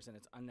partners, and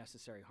it's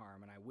unnecessary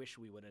harm. And I wish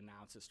we would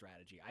announce a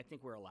strategy. I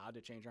think we're allowed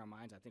to change our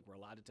minds. I think we're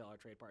allowed to tell our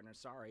trade partners,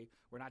 sorry,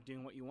 we're not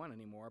doing what you want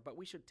anymore. But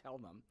we should tell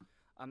them.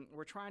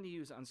 We're trying to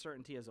use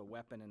uncertainty as a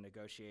weapon in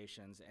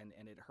negotiations,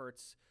 and it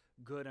hurts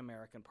good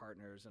American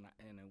partners, and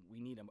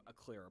we need a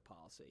clearer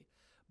policy.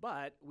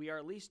 But we are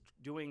at least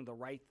doing the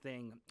right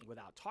thing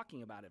without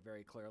talking about it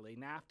very clearly.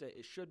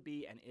 NAFTA should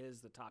be and is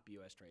the top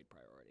U.S. trade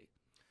priority.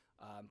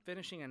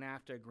 Finishing a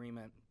NAFTA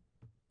agreement,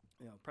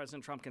 you know,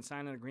 President Trump can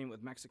sign an agreement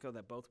with Mexico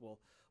that both will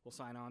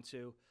sign on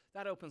to.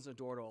 That opens the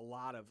door to a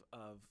lot of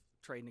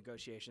trade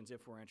negotiations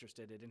if we're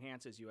interested. It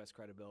enhances U.S.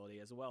 credibility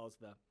as well as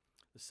the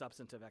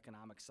substantive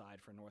economic side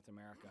for North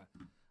America.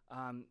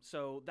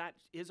 So that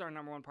is our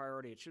number one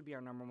priority. It should be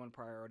our number one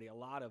priority. A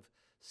lot of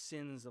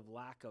sins of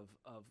lack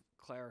of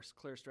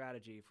clear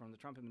strategy from the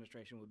Trump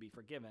administration would be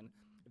forgiven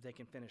if they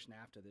can finish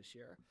NAFTA this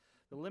year.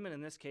 The limit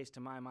in this case, to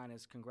my mind,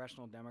 is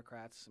congressional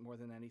Democrats more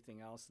than anything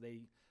else.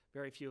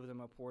 Very few of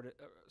them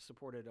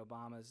supported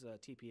Obama's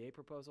TPA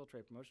proposal,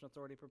 Trade Promotion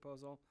Authority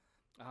proposal.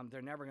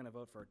 They're never going to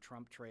vote for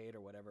Trump trade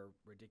or whatever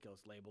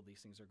ridiculous label these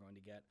things are going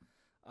to get.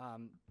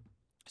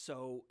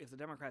 So if the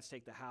Democrats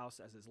take the House,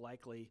 as is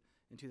likely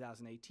in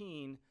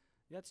 2018,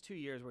 that's 2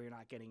 years where you're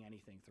not getting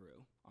anything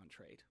through on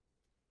trade.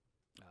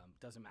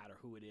 Doesn't matter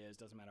who it is,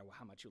 doesn't matter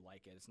how much you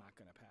like it, it's not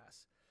going to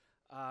pass.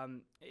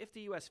 If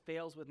the U.S.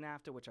 fails with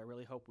NAFTA, which I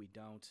really hope we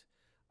don't,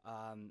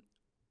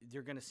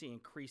 you're going to see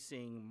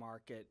increasing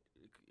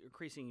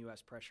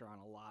U.S. pressure on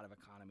a lot of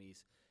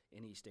economies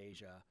in East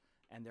Asia,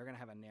 and they're going to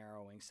have a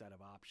narrowing set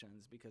of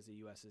options because the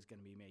U.S. is going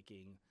to be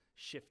making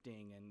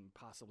shifting and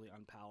possibly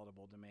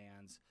unpalatable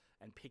demands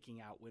and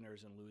picking out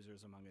winners and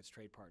losers among its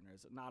trade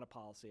partners. Not a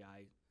policy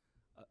I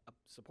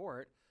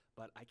support,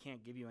 but I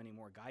can't give you any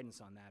more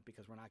guidance on that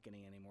because we're not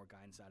getting any more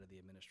guidance out of the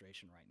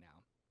administration right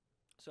now.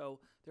 So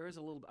there is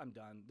I'm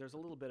done. There's a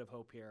little bit of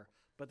hope here,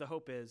 but the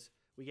hope is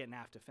we get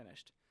NAFTA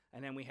finished.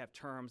 And then we have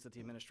terms that the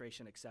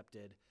administration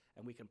accepted,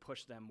 and we can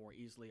push them more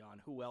easily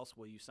on who else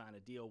will you sign a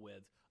deal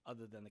with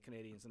other than the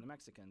Canadians and the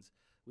Mexicans.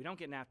 We don't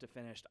get NAFTA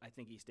finished, I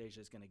think East Asia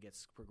is going to get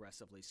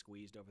progressively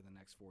squeezed over the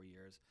next 4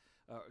 years,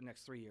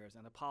 next 3 years.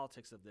 And the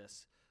politics of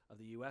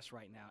the U.S.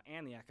 right now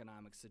and the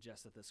economics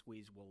suggest that the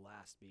squeeze will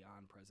last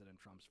beyond President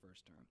Trump's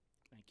first term.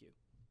 Thank you.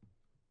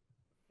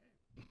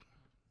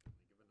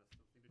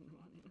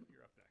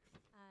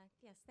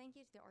 Yes, thank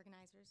you to the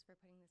organizers for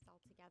putting this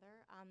all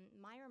together.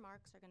 My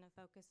remarks are going to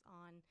focus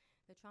on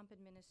the Trump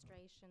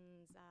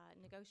administration's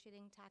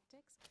negotiating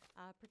tactics,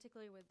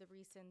 particularly with the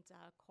recent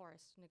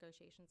chorus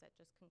negotiations that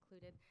just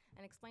concluded,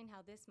 and explain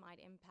how this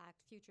might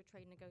impact future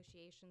trade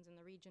negotiations in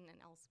the region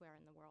and elsewhere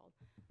in the world.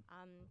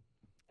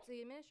 So the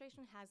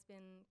administration has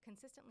been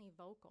consistently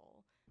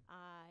vocal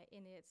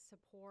in its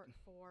support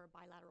for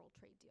bilateral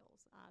trade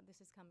deals. This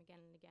has come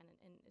again and again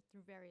and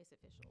through various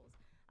officials.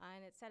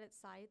 And it set its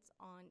sights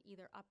on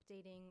either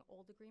updating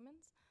old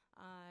agreements,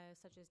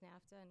 such as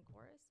NAFTA and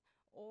chorus,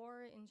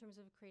 or in terms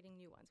of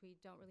creating new ones. We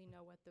don't really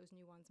know what those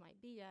new ones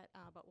might be yet,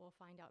 but we'll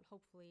find out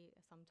hopefully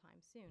sometime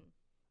soon.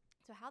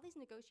 So how these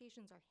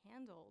negotiations are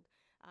handled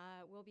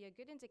will be a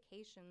good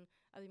indication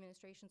of the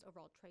administration's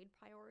overall trade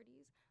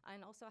priorities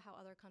and also how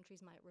other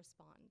countries might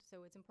respond.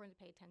 So it's important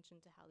to pay attention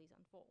to how these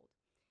unfold.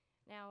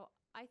 Now,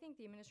 I think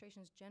the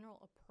administration's general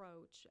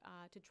approach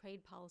to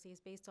trade policy is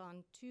based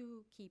on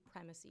two key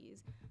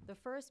premises. The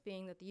first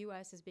being that the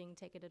U.S. is being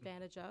taken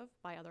advantage of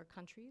by other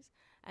countries,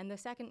 and the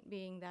second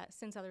being that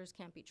since others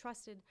can't be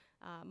trusted,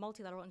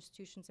 multilateral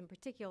institutions in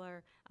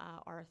particular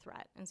are a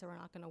threat, and so we're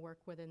not going to work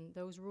within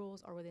those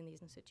rules or within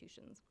these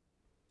institutions.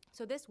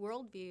 So this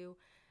worldview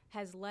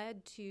has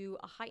led to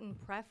a heightened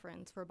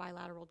preference for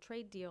bilateral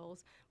trade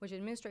deals, which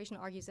administration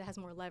argues it has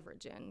more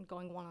leverage in,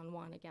 going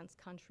one-on-one against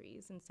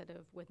countries instead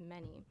of with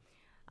many.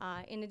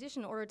 In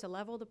addition, in order to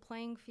level the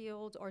playing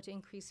field or to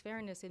increase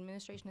fairness, the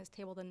administration has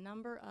tabled a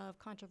number of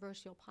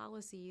controversial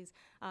policies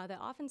that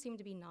often seem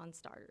to be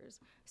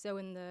non-starters. So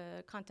in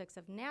the context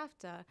of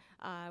NAFTA,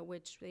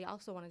 which they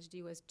also wanted to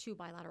do as two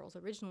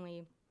bilaterals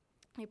originally,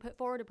 they put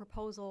forward a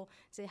proposal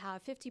to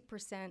have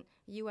 50%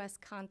 U.S.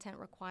 content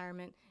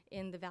requirement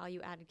in the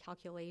value-added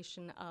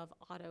calculation of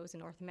autos in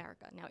North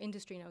America. Now,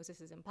 industry knows this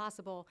is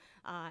impossible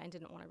and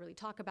didn't want to really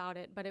talk about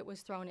it, but it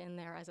was thrown in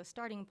there as a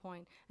starting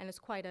point, and it's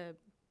quite a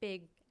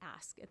big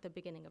ask at the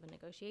beginning of a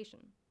negotiation.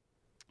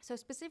 So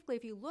specifically,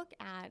 if you look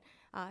at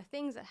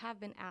things that have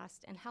been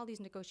asked and how these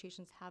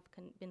negotiations have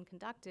been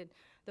conducted,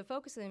 the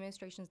focus of the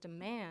administration's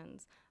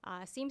demands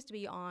seems to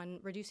be on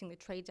reducing the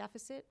trade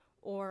deficit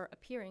or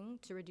appearing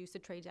to reduce the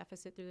trade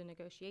deficit through the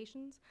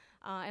negotiations,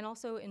 and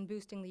also in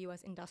boosting the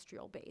U.S.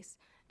 industrial base.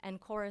 And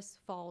KORUS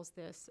follows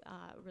this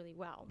really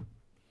well.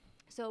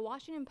 So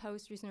Washington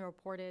Post recently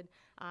reported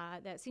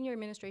that senior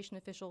administration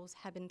officials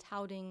have been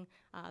touting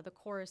the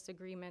KORUS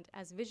agreement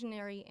as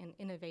visionary and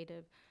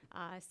innovative,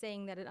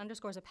 saying that it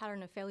underscores a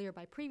pattern of failure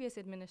by previous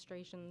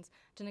administrations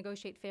to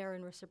negotiate fair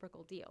and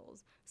reciprocal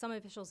deals. Some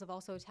officials have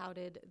also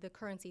touted the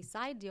currency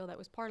side deal that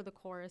was part of the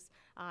KORUS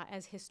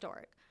as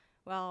historic.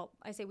 Well,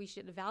 I say we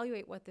should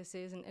evaluate what this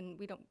is, and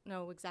we don't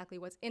know exactly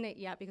what's in it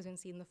yet because we haven't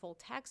seen the full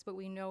text, but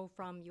we know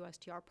from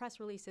USTR press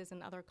releases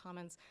and other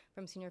comments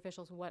from senior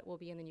officials what will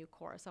be in the new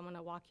KORUS. I'm going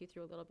to walk you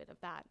through a little bit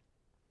of that.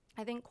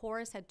 I think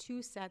KORUS had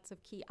two sets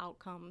of key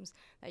outcomes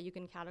that you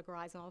can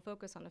categorize, and I'll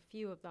focus on a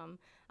few of them.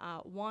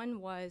 One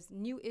was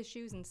new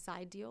issues and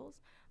side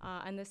deals,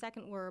 and the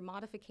second were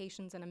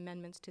modifications and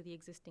amendments to the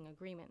existing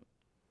agreement.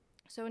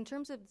 So in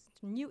terms of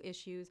new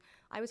issues,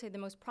 I would say the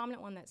most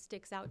prominent one that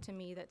sticks out to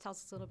me that tells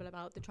us a little bit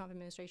about the Trump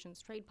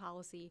administration's trade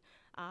policy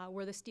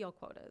were the steel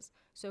quotas.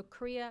 So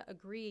Korea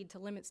agreed to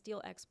limit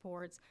steel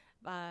exports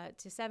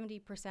to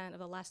 70% of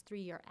the last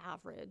 3-year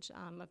average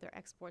of their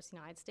exports to the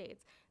United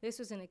States. This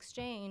was in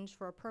exchange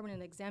for a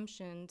permanent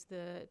exemption to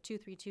the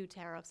 232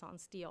 tariffs on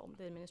steel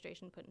the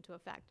administration put into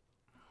effect.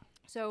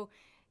 So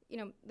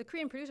the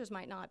Korean producers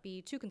might not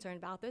be too concerned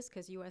about this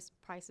because U.S.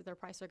 their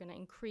prices are going to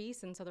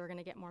increase, and so they're going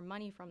to get more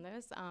money from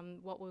this.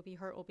 What will be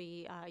hurt will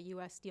be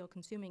U.S. steel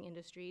consuming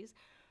industries.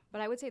 But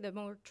I would say the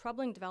more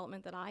troubling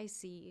development that I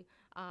see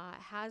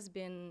has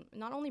been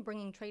not only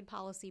bringing trade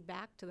policy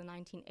back to the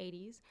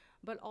 1980s,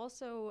 but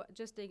also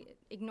just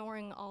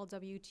ignoring all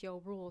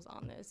WTO rules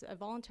on this.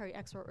 Voluntary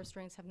export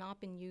restraints have not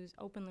been used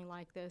openly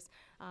like this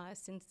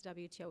since the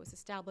WTO was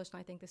established, and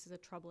I think this is a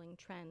troubling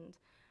trend.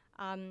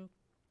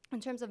 In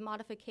terms of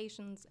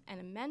modifications and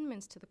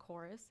amendments to the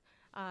KORUS,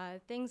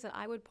 things that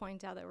I would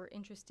point out that were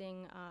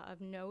interesting of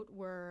note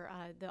were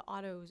the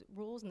autos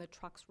rules and the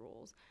trucks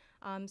rules.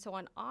 So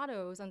on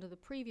autos, under the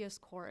previous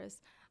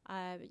KORUS,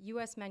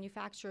 U.S.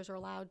 manufacturers are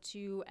allowed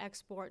to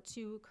export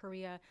to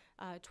Korea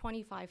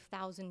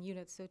 25,000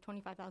 units, so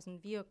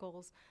 25,000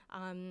 vehicles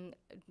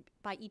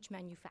by each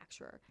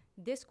manufacturer.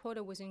 This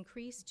quota was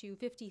increased to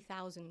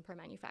 50,000 per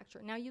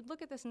manufacturer. Now you'd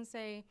look at this and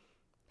say,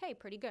 hey,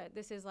 pretty good.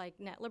 This is like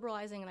net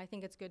liberalizing, and I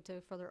think it's good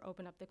to further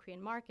open up the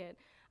Korean market.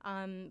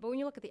 But when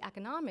you look at the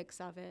economics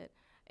of it,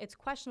 it's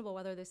questionable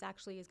whether this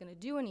actually is going to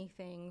do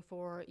anything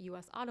for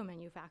U.S. auto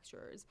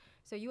manufacturers.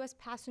 So U.S.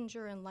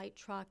 passenger and light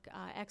truck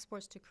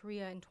exports to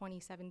Korea in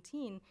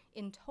 2017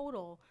 in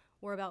total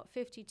were about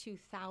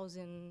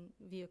 52,000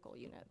 vehicle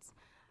units.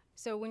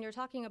 So when you're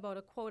talking about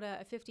a quota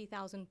of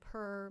 50,000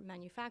 per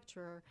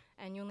manufacturer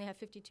and you only have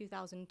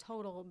 52,000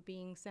 total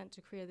being sent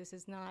to Korea,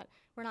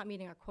 we're not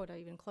meeting our quota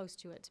even close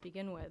to it to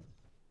begin with.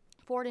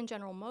 Ford and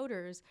General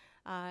Motors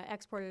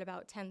exported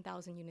about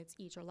 10,000 units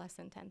each, or less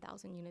than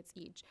 10,000 units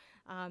each.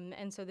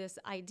 And so this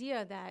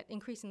idea that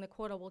increasing the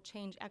quota will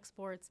change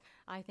exports,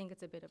 I think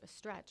it's a bit of a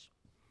stretch.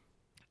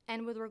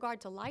 And with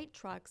regard to light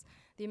trucks,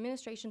 the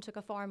administration took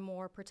a far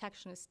more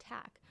protectionist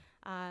tack.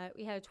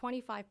 We had a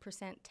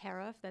 25%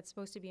 tariff that's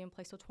supposed to be in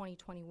place till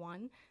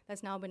 2021.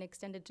 That's now been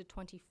extended to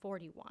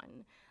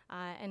 2041.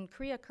 And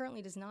Korea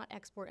currently does not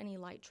export any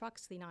light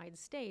trucks to the United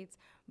States,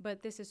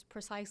 but this is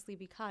precisely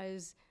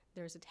because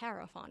there's a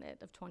tariff on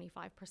it of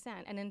 25%.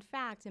 And in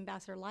fact,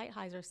 Ambassador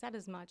Lighthizer said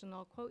as much, and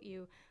I'll quote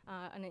you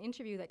in an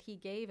interview that he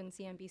gave in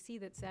CNBC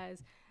that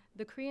says,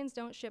 "The Koreans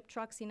don't ship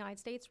trucks to the United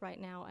States right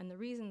now, and the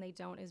reason they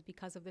don't is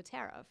because of the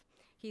tariff."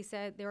 He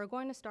said they were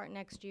going to start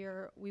next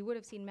year. We would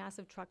have seen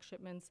massive truck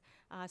shipments,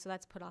 so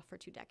that's put off for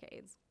 2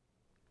 decades.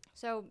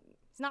 So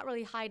it's not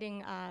really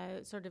hiding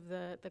sort of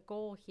the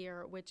goal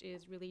here, which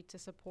is really to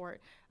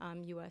support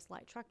U.S.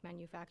 light truck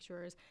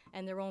manufacturers,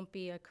 and there won't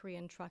be a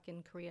Korean truck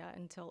in Korea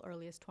until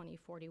early as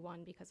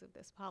 2041 because of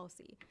this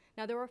policy.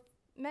 Now, there were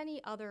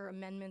many other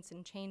amendments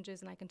and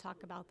changes, and I can talk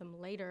about them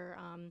later,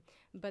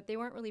 but they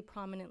weren't really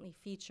prominently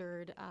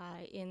featured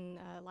in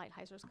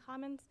Lighthizer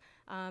comments,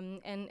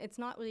 and it's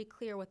not really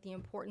clear what the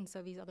importance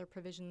of these other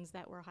provisions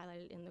that were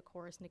highlighted in the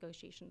chorus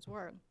negotiations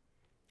were.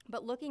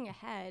 But looking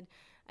ahead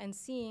and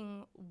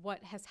seeing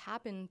what has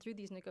happened through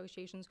these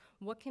negotiations,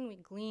 what can we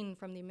glean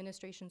from the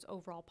administration's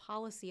overall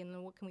policy, and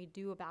then what can we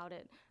do about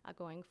it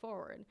going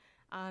forward?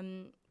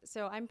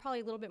 So I'm probably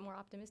a little bit more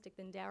optimistic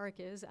than Derek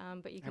is,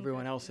 but you can.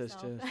 Everyone else is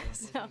too.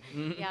 So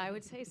yeah, I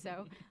would say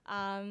so.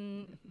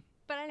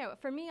 But I know,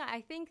 for me,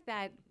 I think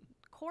that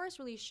chorus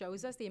really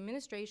shows us the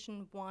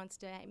administration wants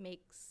to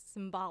make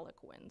symbolic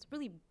wins,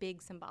 really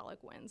big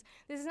symbolic wins.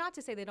 This is not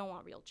to say they don't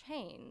want real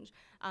change,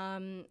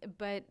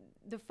 but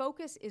the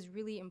focus is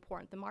really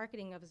important. The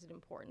marketing of it is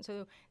important.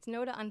 So it's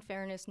no to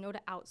unfairness, no to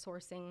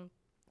outsourcing.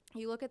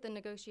 You look at the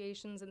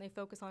negotiations and they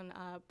focus on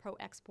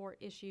pro-export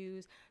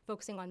issues,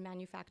 focusing on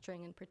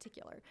manufacturing in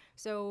particular.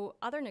 So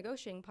other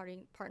negotiating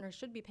partners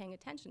should be paying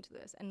attention to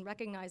this and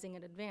recognizing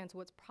in advance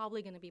what's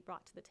probably going to be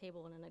brought to the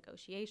table in a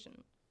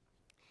negotiation.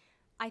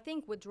 I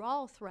think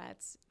withdrawal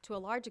threats, to a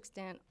large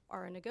extent,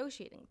 are a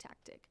negotiating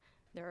tactic.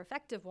 They're an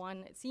effective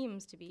one, it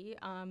seems to be,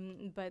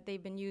 but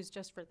they've been used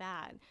just for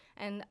that.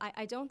 And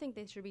I don't think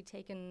they should be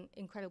taken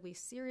incredibly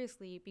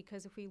seriously,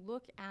 because if we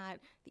look at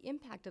the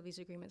impact of these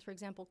agreements, for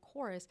example,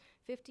 chorus,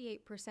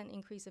 58%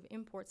 increase of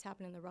imports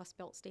happened in the Rust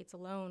Belt states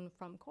alone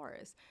from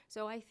chorus.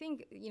 So I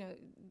think,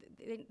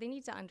 they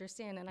need to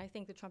understand, and I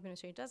think the Trump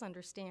administration does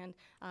understand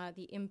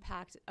the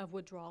impact of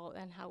withdrawal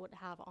and how it would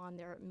have on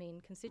their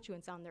main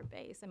constituents, on their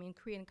base. I mean,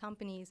 Korean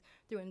companies,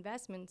 through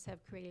investments,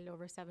 have created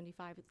over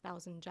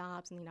 75,000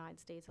 jobs in the United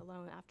States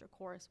alone after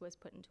chorus was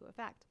put into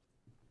effect.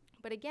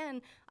 But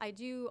again, I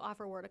do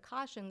offer a word of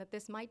caution that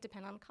this might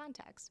depend on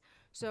context.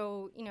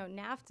 So,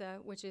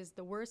 NAFTA, which is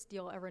the worst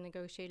deal ever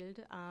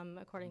negotiated,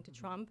 according to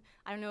Trump.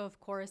 I don't know if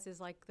chorus is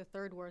like the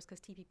third worst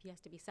because TPP has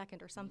to be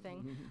second or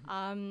something.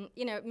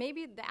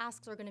 Maybe the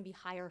asks are going to be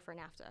higher for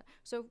NAFTA.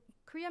 So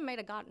Korea might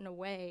have gotten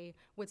away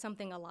with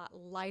something a lot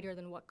lighter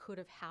than what could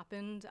have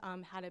happened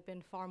had it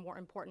been far more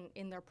important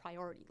in their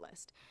priority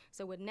list.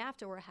 So with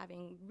NAFTA, we're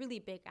having really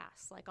big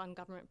asks, like on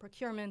government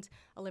procurement,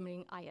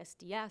 eliminating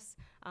ISDS,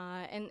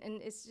 and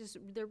it's just,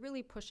 they're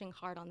really pushing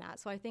hard on that.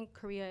 So I think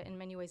Korea in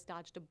many ways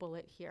dodged a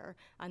bullet here,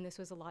 and this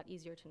was a lot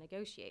easier to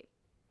negotiate.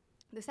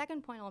 The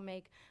second point I'll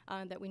make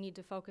that we need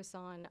to focus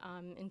on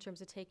in terms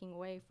of taking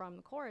away from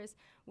the chorus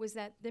was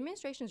that the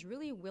administration is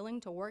really willing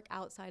to work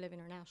outside of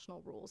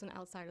international rules and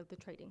outside of the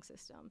trading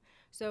system.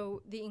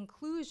 So the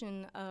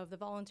inclusion of the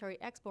voluntary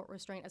export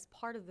restraint as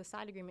part of the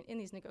side agreement in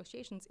these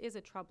negotiations is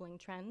a troubling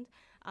trend.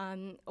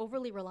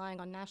 Overly relying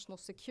on national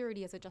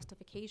security as a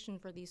justification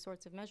for these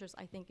sorts of measures,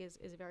 I think, is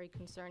very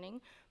concerning.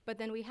 But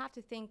then we have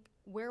to think,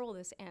 where will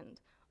this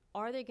end?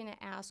 Are they going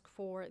to ask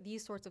for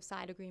these sorts of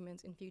side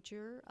agreements in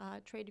future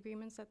trade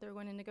agreements that they're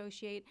going to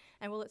negotiate?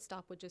 And will it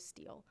stop with just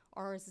steel?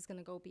 Or is this going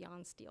to go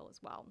beyond steel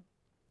as well?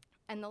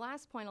 And the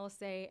last point I'll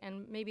say,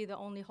 and maybe the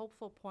only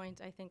hopeful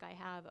point I think I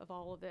have of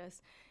all of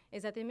this,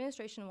 is that the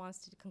administration wants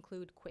to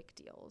conclude quick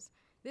deals.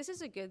 This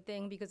is a good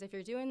thing because if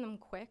you're doing them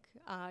quick,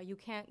 you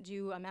can't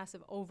do a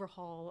massive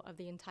overhaul of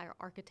the entire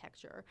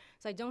architecture.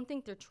 So I don't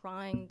think they're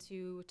trying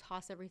to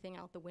toss everything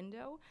out the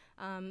window,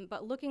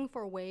 but looking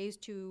for ways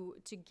to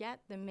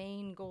get the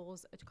main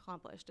goals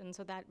accomplished. And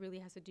so that really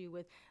has to do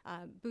with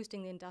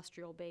boosting the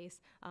industrial base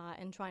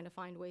and trying to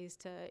find ways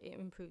to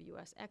improve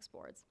U.S.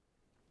 exports.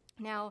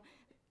 Now,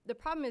 the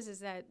problem is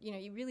that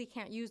you really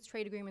can't use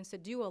trade agreements to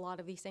do a lot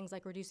of these things,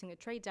 like reducing the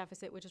trade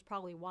deficit, which is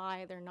probably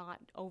why they're not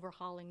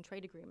overhauling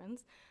trade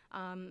agreements.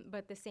 But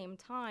at the same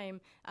time,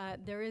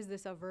 there is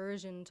this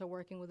aversion to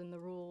working within the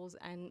rules,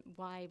 and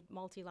why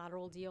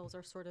multilateral deals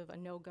are sort of a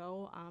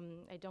no-go.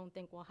 I don't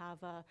think we'll have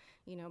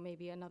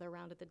maybe another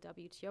round at the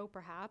WTO,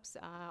 perhaps,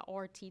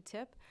 or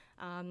TTIP,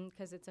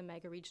 because it's a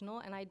mega regional.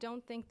 And I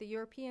don't think the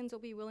Europeans will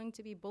be willing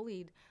to be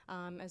bullied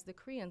as the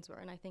Koreans were.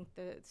 And I think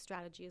the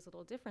strategy is a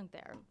little different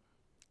there.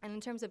 And in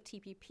terms of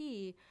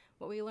TPP,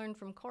 what we learned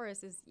from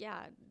chorus is,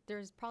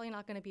 there's probably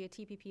not going to be a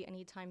TPP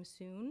anytime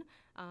soon,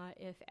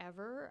 if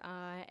ever.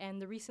 And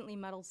the recently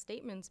muddled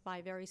statements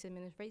by various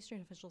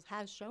administration officials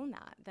has shown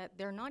that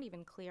they're not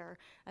even clear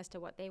as to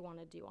what they want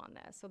to do on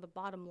this. So the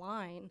bottom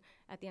line,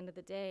 at the end of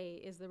the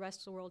day, is the rest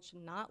of the world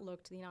should not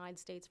look to the United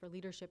States for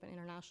leadership in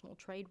international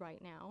trade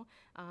right now,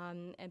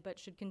 but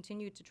should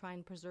continue to try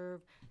and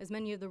preserve as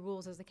many of the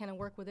rules as they can and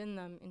work within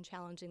them in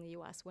challenging the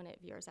U.S. when it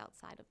veers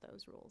outside of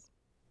those rules.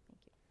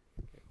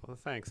 Well,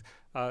 thanks.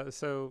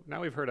 So now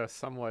we've heard a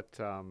somewhat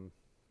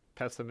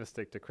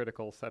pessimistic to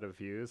critical set of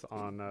views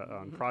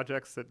on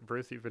projects that,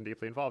 Bruce, you've been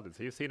deeply involved in.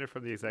 So you've seen it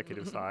from the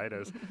executive side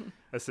as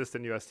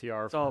assistant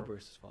USTR it's all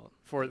Bruce's fault.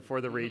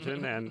 for the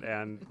region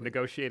and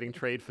negotiating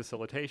trade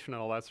facilitation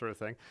and all that sort of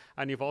thing.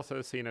 And you've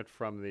also seen it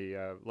from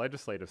the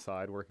legislative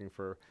side, working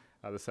for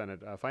the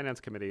Senate Finance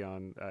Committee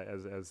on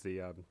as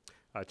the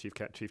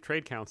Chief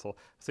Trade Counsel.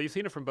 So you've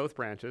seen it from both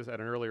branches at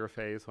an earlier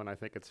phase when I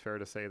think it's fair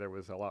to say there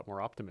was a lot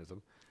more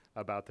optimism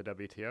about the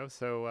WTO.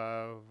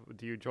 So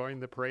do you join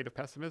the parade of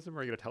pessimism, or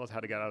are you going to tell us how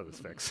to get out of this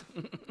fix?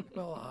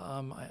 Well,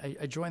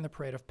 I join the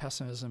parade of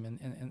pessimism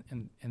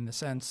in the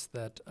sense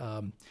that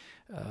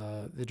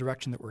the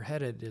direction that we're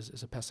headed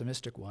is a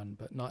pessimistic one,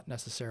 but not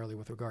necessarily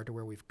with regard to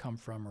where we've come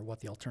from or what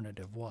the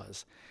alternative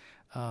was.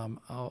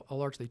 I'll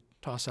largely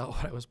toss out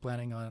what I was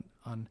planning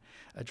on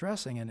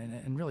addressing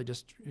and really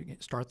just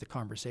start the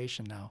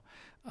conversation now.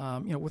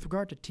 With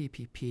regard to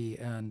TPP,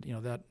 and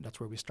that's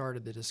where we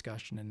started the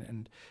discussion,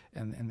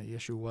 and the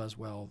issue was,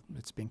 well,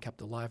 it's being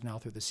kept alive now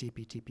through the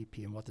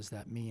CPTPP, and what does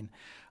that mean?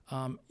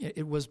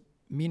 It was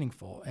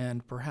meaningful,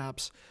 and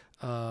perhaps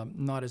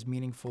not as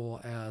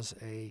meaningful as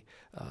a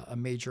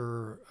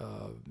major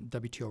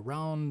WTO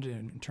round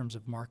in terms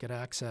of market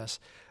access,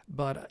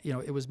 but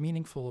it was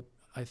meaningful,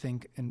 I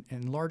think,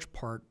 in large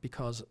part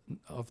because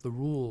of the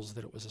rules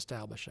that it was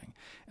establishing.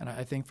 And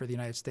I think for the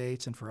United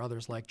States and for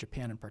others like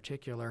Japan in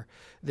particular,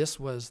 this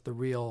was the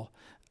real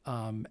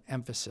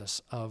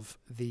emphasis of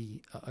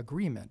the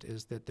agreement,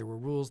 is that there were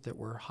rules that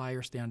were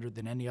higher standard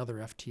than any other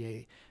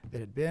FTA that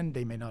had been.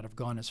 They may not have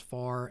gone as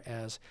far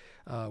as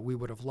we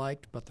would have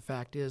liked, but the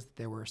fact is that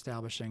they were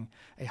establishing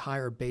a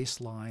higher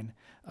baseline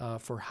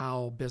for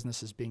how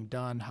business is being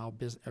done, how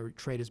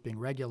trade is being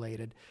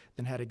regulated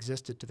than had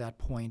existed to that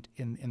point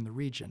in the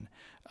region.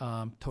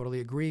 Totally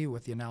agree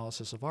with the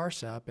analysis of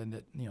RCEP, and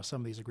that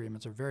some of these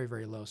agreements are very,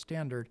 very low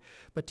standard,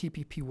 but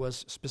TPP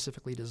was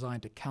specifically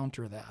designed to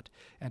counter that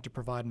and to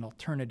provide an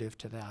alternative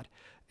to that.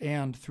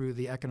 And through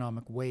the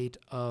economic weight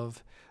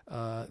of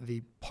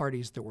the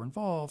parties that were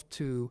involved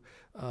to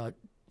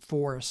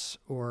force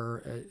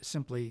or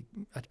simply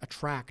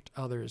attract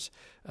others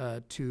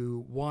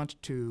to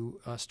want to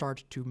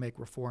start to make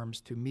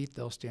reforms to meet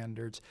those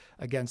standards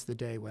against the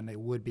day when they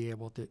would be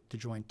able to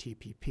join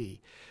TPP.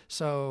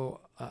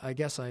 So I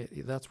guess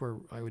that's where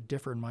I would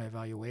differ in my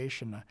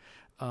evaluation.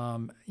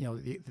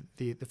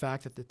 The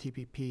fact that the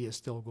TPP is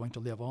still going to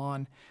live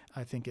on,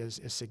 I think,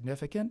 is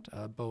significant,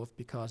 both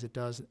because it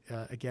does,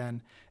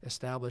 again,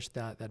 establish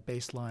that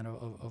baseline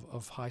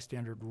of high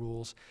standard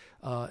rules,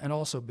 and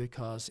also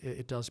because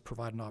it does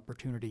provide an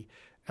opportunity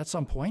at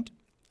some point.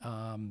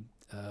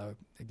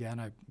 Again,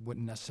 I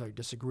wouldn't necessarily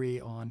disagree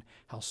on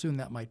how soon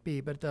that might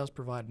be, but it does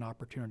provide an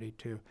opportunity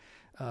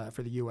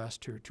for the U.S.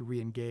 to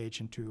re-engage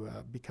and to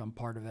become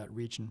part of that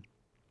region.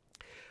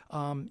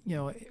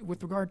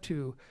 With regard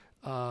to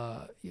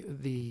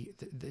the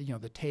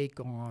take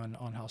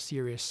on how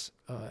serious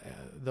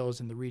those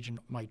in the region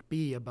might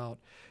be about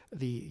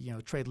the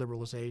trade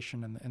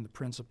liberalization and the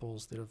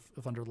principles that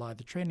have underlied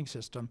the trading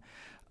system.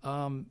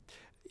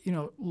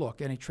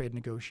 Look, any trade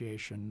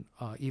negotiation,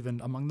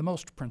 even among the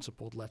most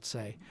principled, let's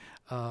say,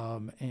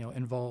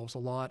 involves a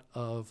lot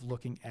of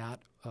looking at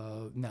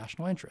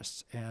national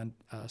interests and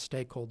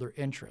stakeholder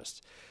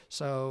interests.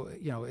 So,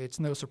 it's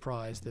no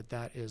surprise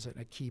that is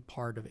a key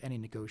part of any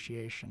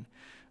negotiation.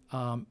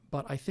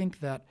 But I think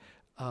that,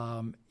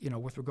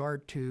 with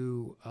regard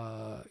to,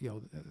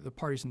 the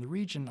parties in the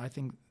region, I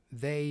think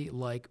they,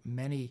 like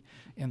many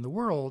in the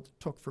world,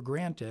 took for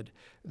granted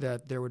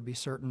that there would be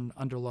certain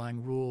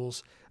underlying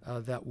rules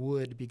that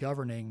would be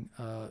governing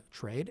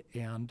trade.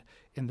 And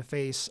in the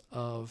face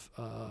of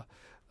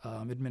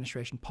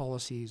administration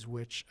policies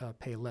which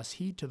pay less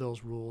heed to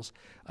those rules,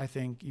 I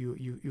think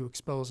you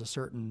expose a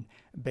certain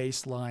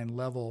baseline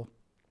level,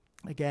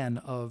 again,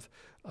 of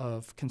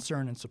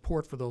concern and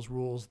support for those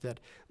rules that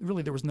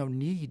really there was no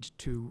need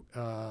to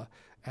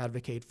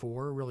advocate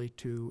for, really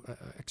to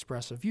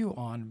express a view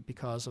on,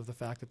 because of the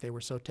fact that they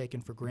were so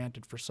taken for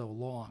granted for so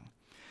long.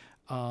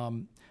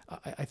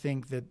 I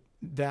think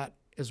that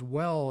as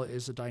well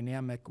is a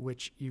dynamic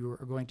which you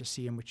are going to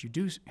see, and which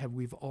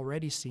we've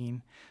already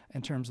seen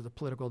in terms of the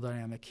political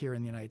dynamic here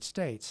in the United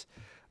States.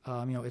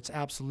 It's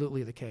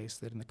absolutely the case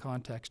that in the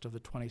context of the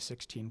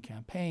 2016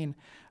 campaign,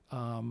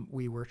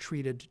 we were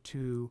treated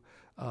to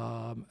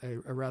a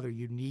rather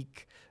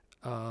unique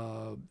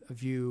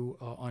view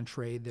on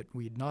trade that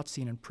we had not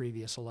seen in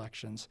previous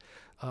elections.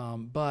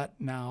 But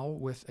now,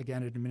 with,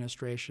 again, an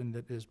administration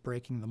that is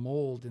breaking the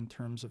mold in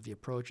terms of the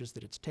approaches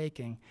that it's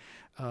taking,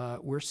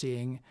 we're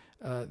seeing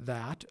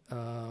that,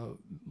 I'm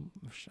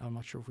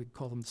not sure if we'd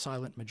call them the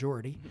silent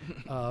majority,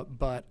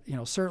 but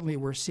certainly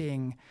we're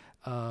seeing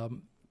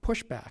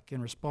pushback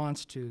in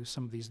response to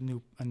some of these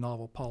new and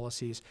novel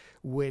policies,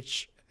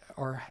 which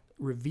are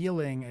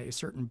revealing a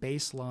certain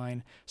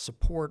baseline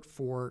support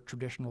for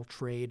traditional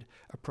trade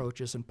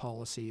approaches and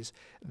policies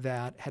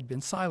that had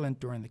been silent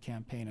during the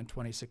campaign in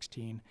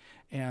 2016,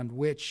 and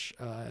which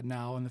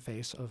now, in the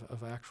face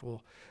of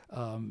actual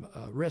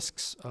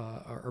risks,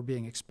 are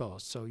being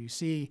exposed. So you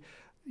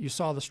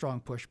saw the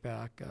strong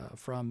pushback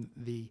from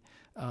the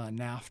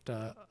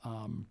NAFTA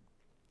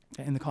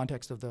in the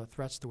context of the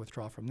threats to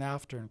withdraw from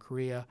NAFTA and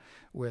Korea,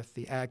 with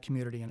the ag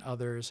community and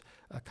others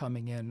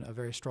coming in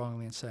very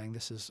strongly and saying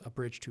this is a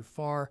bridge too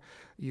far.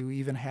 You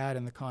even had,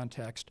 in the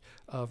context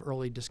of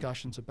early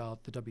discussions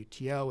about the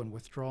WTO and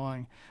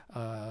withdrawing,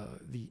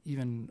 the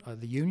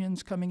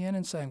unions coming in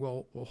and saying,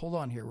 well, hold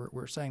on here.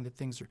 We're saying that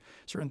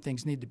certain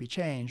things need to be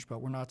changed,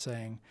 but we're not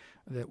saying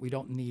that we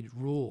don't need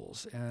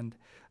rules. And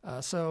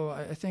so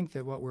I think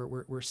that what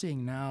we're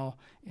seeing now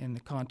in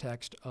the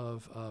context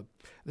of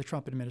the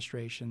Trump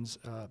administration's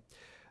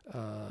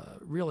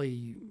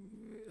really,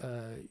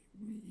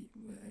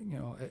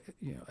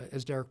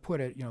 as Derek put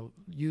it,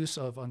 use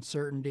of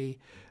uncertainty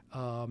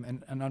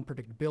and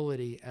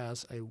unpredictability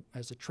as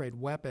a trade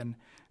weapon.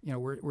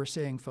 We're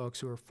seeing folks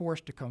who are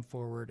forced to come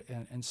forward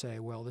and say,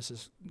 well, this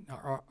is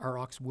our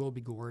ox will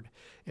be gored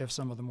if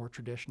some of the more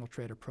traditional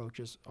trade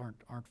approaches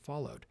aren't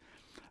followed.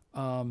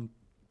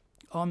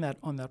 On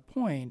that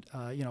point,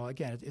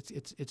 again,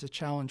 it's a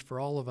challenge for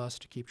all of us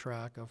to keep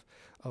track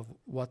of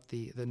what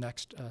the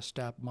next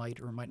step might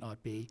or might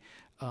not be.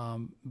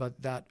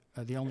 But that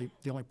the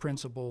only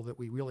principle that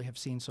we really have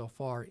seen so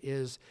far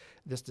is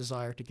this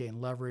desire to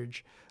gain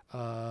leverage,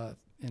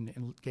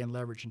 and gain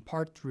leverage in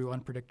part through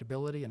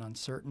unpredictability and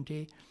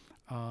uncertainty,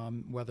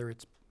 whether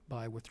it's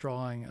by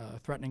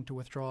threatening to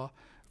withdraw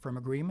from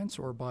agreements,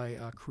 or by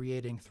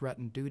creating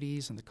threatened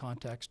duties in the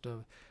context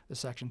of the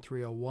Section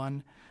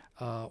 301,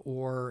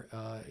 or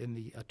in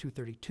the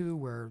 232,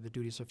 where the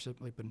duties have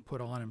simply been put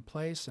on in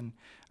place and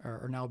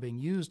are now being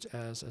used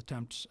as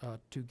attempts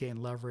to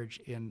gain leverage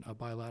in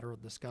bilateral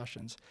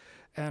discussions.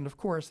 And of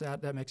course,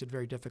 that makes it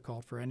very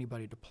difficult for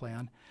anybody to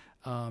plan,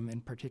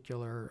 in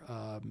particular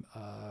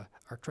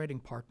our trading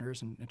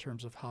partners, in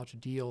terms of how to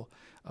deal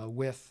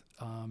with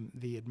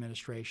the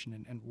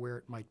administration and where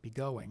it might be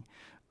going.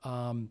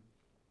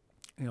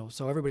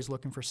 So everybody's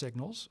looking for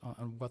signals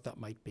on what that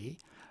might be.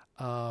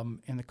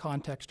 In the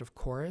context of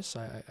Chorus,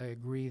 I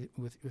agree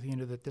with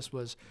you that this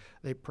was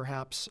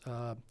perhaps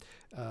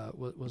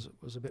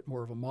was a bit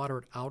more of a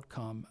moderate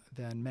outcome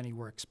than many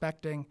were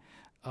expecting.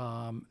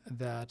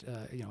 That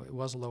it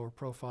was a lower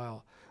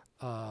profile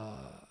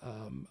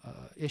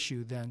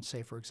issue than,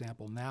 say, for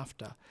example,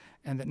 NAFTA,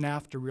 and that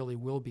NAFTA really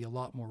will be a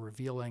lot more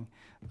revealing,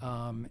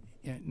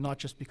 not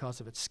just because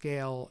of its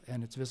scale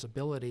and its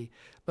visibility,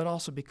 but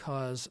also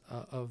because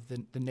of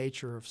the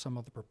nature of some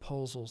of the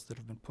proposals that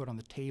have been put on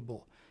the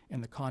table in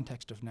the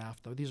context of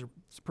NAFTA. These are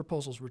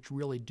proposals which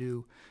really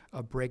do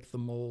break the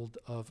mold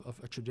of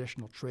a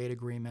traditional trade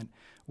agreement,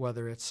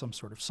 whether it's some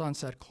sort of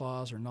sunset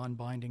clause or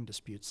non-binding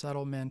dispute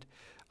settlement,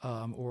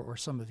 or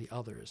some of the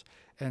others.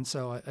 And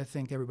so I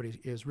think everybody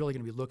is really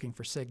going to be looking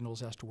for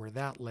signals as to where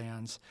that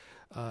lands,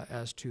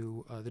 as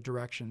to the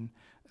direction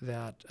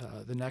that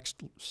the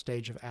next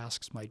stage of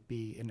asks might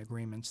be in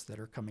agreements that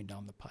are coming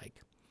down the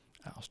pike.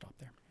 I'll stop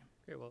there.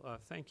 Okay, well,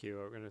 thank you.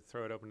 We're going to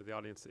throw it open to the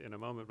audience in a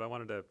moment, but I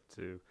wanted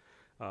to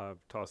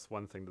toss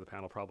one thing to the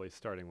panel, probably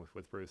starting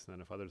with Bruce, and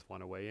then if others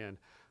want to weigh in.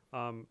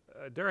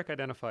 Derek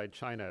identified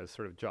China as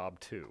sort of job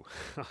 2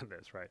 on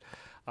this, right?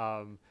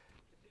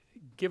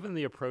 Given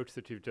the approach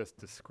that you've just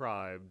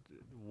described,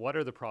 what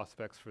are the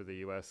prospects for the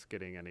U.S.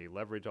 getting any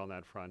leverage on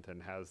that front,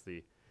 and has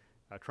the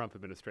Trump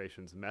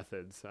administration's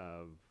methods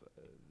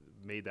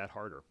made that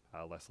harder,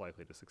 less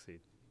likely to succeed?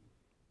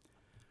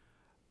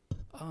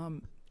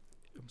 I'm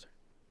sorry.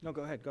 No,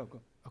 go ahead. Go.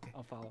 Okay.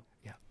 I'll follow.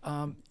 Yeah.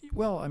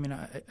 Well, I mean,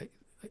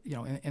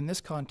 in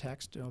this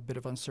context, a bit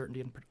of uncertainty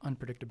and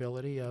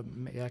unpredictability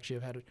may actually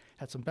have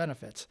had some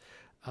benefits.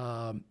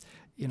 The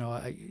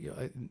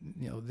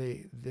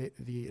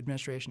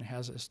administration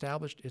has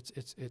established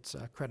its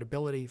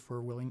credibility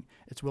for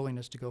its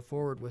willingness to go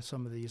forward with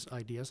some of these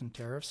ideas and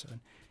tariffs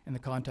in the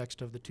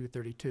context of the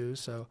 232.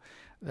 So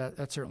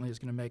that certainly is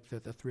going to make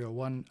the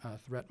 301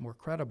 threat more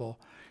credible.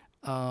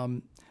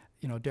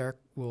 Derek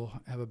will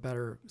have a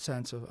better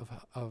sense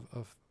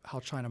of how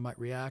China might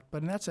react,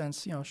 but in that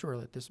sense, sure,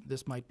 that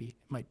this might be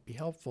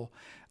helpful.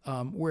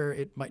 Where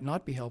it might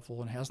not be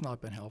helpful and has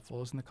not been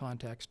helpful is in the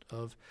context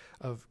of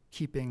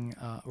keeping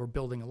or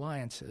building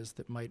alliances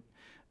that might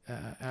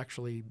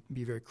actually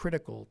be very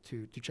critical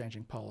to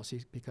changing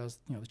policies, because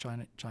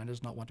China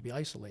does not want to be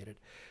isolated,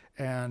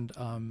 and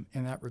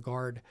in that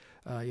regard,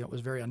 it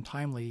was very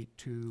untimely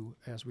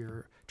as we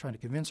were trying to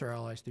convince our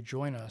allies to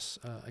join us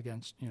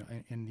against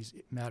in these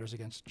matters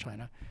against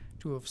China,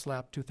 to have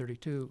slapped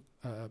 232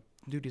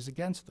 duties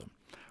against them.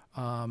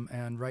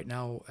 And right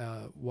now,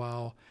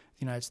 while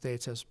the United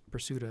States has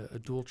pursued a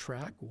dual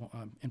track,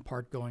 in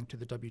part going to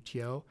the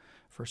WTO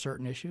for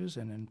certain issues,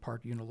 and in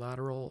part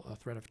unilateral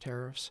threat of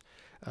tariffs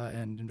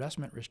and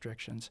investment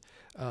restrictions,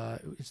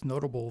 it's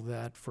notable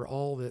that for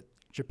all that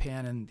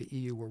Japan and the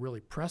EU were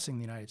really pressing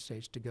the United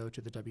States to go to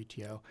the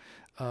WTO,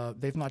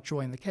 they've not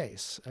joined the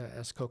case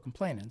as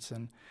co-complainants,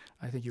 and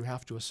I think you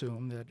have to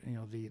assume that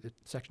the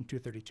Section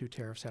 232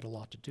 tariffs had a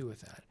lot to do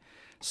with that.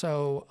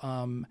 So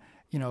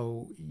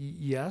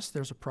yes,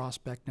 there's a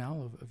prospect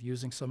now of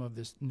using some of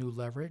this new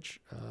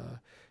leverage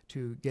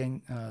to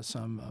gain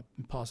some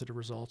positive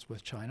results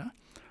with China.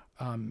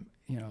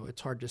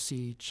 It's hard to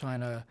see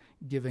China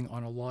giving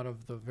on a lot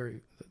of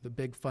the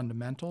big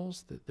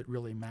fundamentals that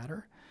really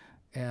matter.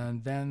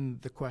 And then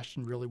the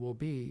question really will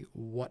be,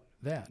 what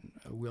then?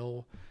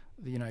 Will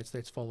the United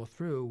States follow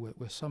through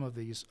with some of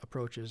these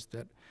approaches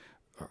that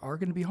are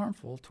going to be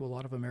harmful to a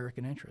lot of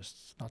American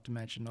interests, not to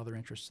mention other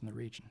interests in the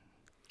region?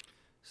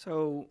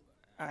 So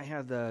I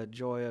had the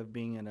joy of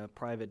being in a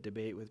private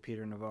debate with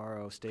Peter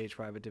Navarro, stage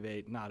private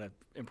debate, not an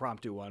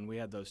impromptu one. We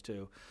had those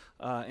two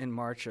in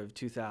March of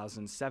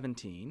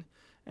 2017.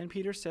 And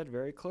Peter said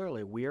very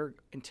clearly, we are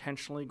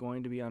intentionally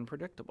going to be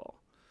unpredictable.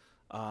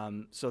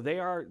 So they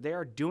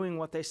are doing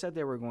what they said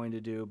they were going to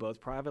do, both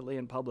privately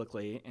and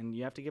publicly, and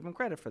you have to give them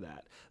credit for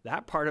that.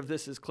 That part of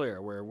this is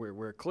clear.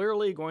 We're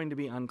clearly going to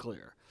be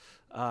unclear.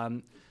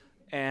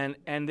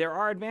 And there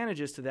are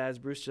advantages to that, as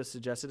Bruce just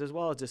suggested, as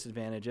well as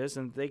disadvantages,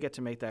 and they get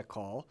to make that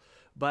call.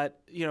 But,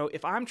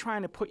 if I'm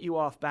trying to put you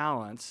off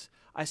balance,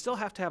 I still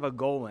have to have a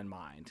goal in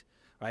mind,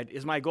 right?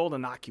 Is my goal to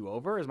knock you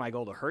over? Is my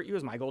goal to hurt you?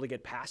 Is my goal to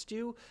get past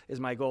you? Is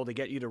my goal to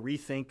get you to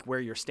rethink where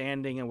you're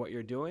standing and what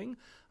you're doing?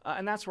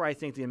 And that's where I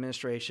think the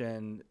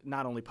administration,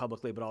 not only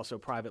publicly but also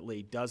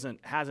privately,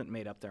 hasn't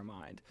made up their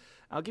mind.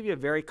 I'll give you a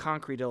very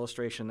concrete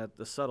illustration that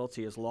the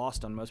subtlety is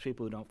lost on most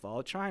people who don't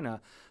follow China.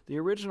 The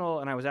original,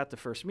 and I was at the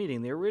first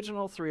meeting, the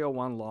original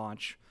 301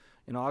 launch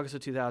in August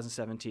of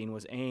 2017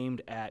 was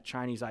aimed at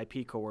Chinese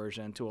IP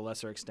coercion, to a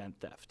lesser extent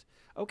theft.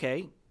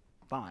 Okay,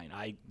 fine.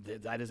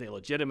 That is a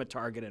legitimate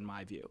target in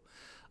my view.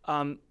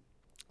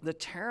 The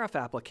tariff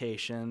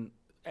application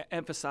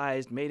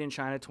emphasized Made in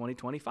China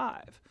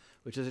 2025,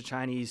 which is a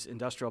Chinese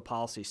industrial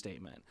policy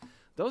statement.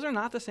 Those are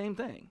not the same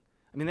thing.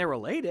 I mean, they're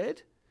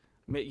related.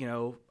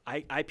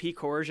 IP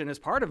coercion is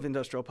part of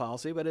industrial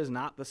policy, but is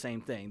not the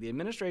same thing. The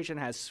administration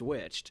has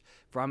switched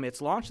from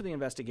its launch of the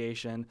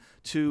investigation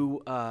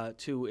to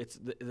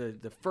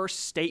the first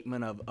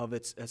statement of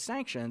its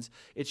sanctions.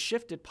 It's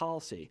shifted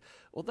policy.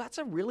 Well, that's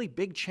a really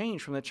big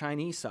change from the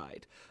Chinese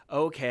side.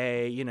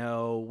 Okay,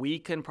 we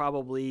can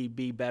probably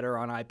be better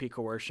on IP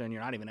coercion.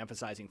 You're not even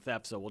emphasizing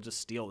theft, so we'll just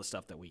steal the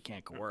stuff that we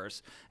can't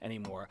coerce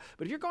anymore.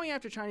 But if you're going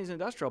after Chinese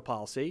industrial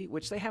policy,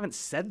 which they haven't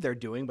said they're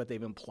doing, but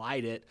they've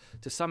implied it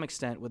to some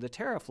extent with the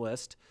tariff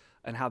list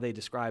and how they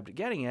described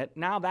getting it,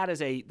 now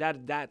that's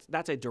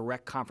a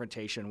direct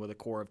confrontation with the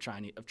core of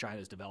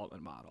China's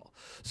development model.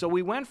 So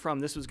we went from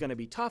this was going to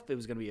be tough, it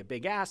was going to be a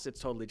big ask,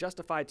 it's totally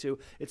justified, to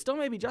it still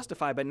may be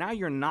justified, but now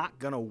you're not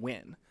going to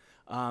win.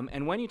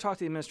 And when you talk to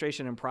the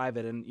administration in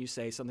private and you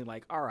say something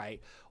like, all right,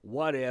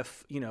 what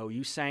if,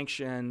 you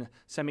sanction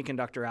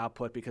semiconductor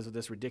output because of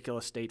this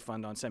ridiculous state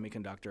fund on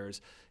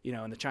semiconductors,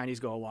 and the Chinese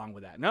go along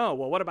with that. No,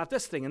 well, what about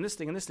this thing and this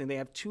thing and this thing? They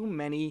have too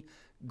many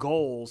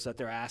goals that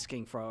they're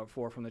asking for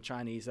from the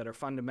Chinese that are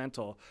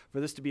fundamental for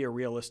this to be a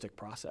realistic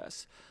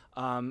process.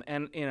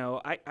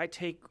 I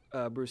take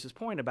Bruce's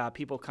point about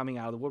people coming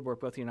out of the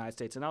woodwork, both the United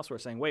States and elsewhere,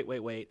 saying,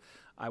 wait,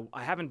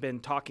 I haven't been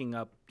talking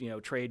up,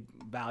 trade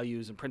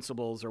values and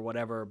principles or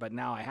whatever, but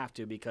now I have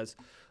to because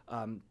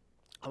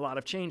a lot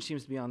of change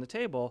seems to be on the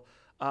table.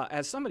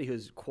 As somebody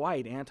who's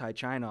quite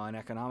anti-China on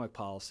economic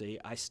policy,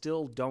 I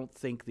still don't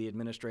think the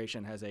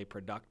administration has a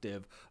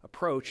productive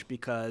approach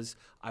because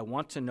I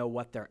want to know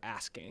what they're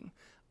asking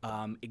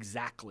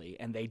exactly,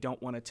 and they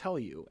don't want to tell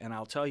you. And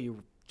I'll tell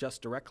you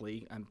just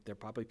directly, there are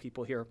probably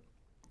people here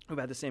who've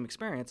had the same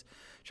experience.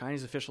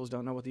 Chinese officials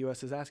don't know what the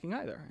U.S. is asking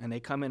either. And they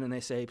come in and they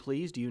say,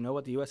 please, do you know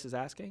what the U.S. is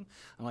asking?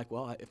 I'm like,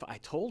 well, if I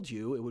told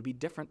you, it would be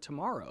different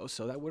tomorrow.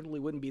 So that really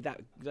wouldn't be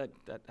that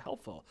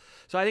helpful.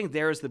 So I think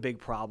there's the big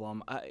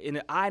problem.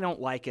 I don't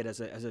like it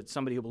as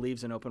somebody who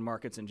believes in open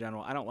markets in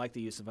general. I don't like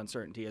the use of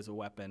uncertainty as a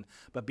weapon.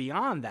 But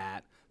beyond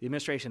that, the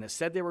administration has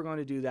said they were going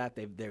to do that.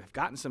 They've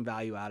gotten some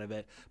value out of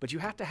it. But you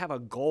have to have a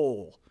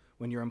goal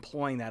when you're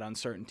employing that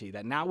uncertainty,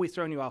 that now we've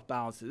thrown you off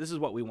balance, this is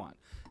what we want.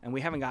 And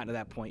we haven't gotten to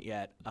that point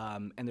yet.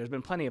 And there's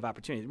been plenty of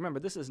opportunity. Remember,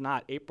 this is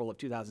not April of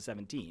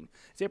 2017.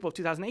 It's April of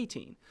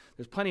 2018.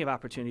 There's plenty of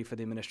opportunity for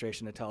the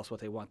administration to tell us what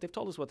they want. They've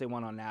told us what they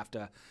want on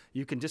NAFTA.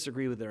 You can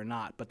disagree with it or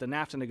not, but the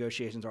NAFTA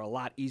negotiations are a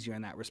lot easier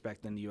in that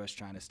respect than the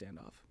U.S.-China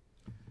standoff.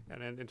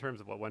 And in terms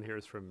of what one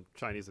hears from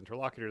Chinese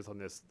interlocutors on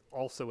this,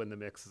 also in the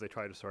mix as they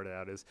try to sort it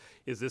out, is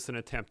this an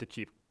attempt to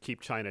keep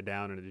China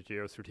down in a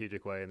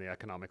geostrategic way and the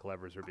economic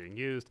levers are being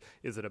used?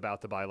 Is it about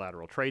the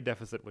bilateral trade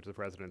deficit, which the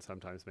president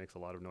sometimes makes a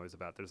lot of noise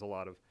about? There's a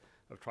lot of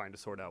trying to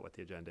sort out what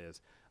the agenda is.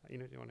 Do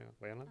you want to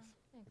weigh in on this?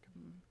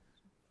 Okay.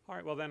 All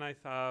right, well then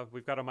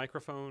we've got a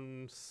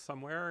microphone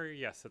somewhere.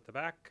 Yes, at the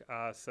back.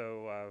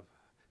 So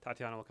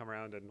Tatiana will come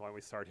around, and why don't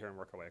we start here and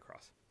work our way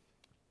across?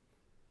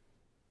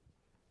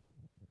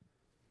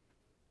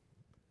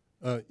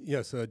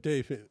 Yes,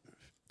 Dave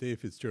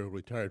Fitzgerald,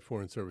 retired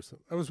Foreign Service.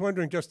 I was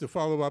wondering, just to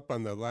follow up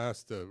on the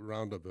last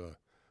round of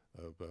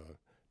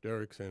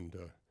Derek's and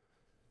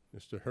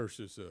Mr.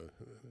 Hirsch's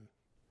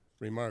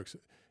remarks,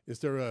 is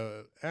there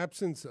an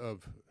absence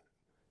of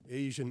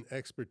Asian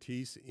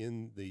expertise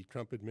in the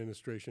Trump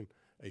administration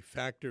a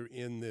factor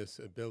in this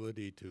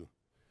ability to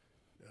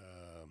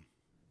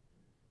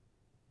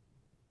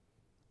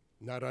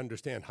not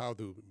understand how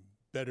to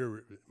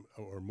better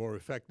or more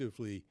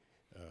effectively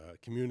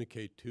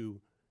communicate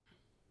to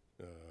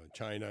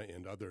China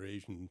and other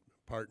Asian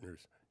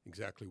partners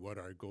exactly what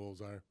our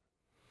goals are?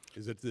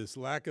 Is it this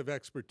lack of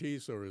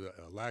expertise, or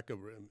a lack of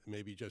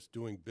maybe just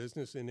doing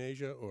business in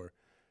Asia, or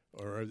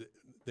are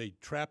they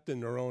trapped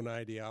in their own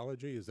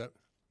ideology? Is that?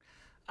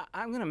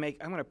 I'm going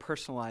to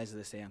personalize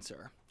this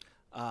answer.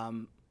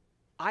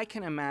 I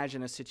can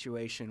imagine a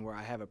situation where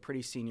I have a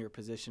pretty senior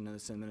position in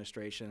this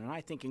administration, and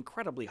I think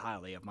incredibly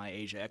highly of my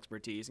Asia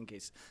expertise, in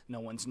case no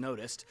one's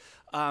noticed.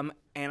 And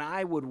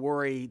I would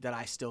worry that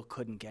I still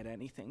couldn't get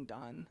anything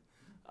done.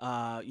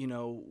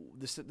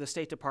 The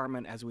State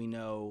Department, as we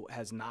know,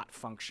 has not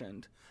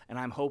functioned, and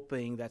I'm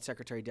hoping that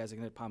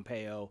Secretary-designate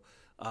Pompeo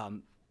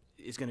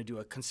is going to do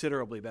a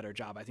considerably better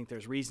job. I think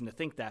there's reason to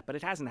think that, but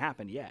it hasn't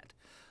happened yet.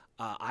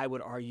 I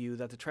would argue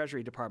that the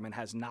Treasury Department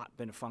has not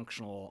been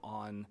functional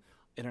on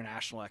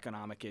international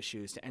economic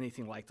issues to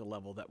anything like the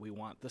level that we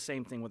want. The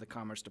same thing with the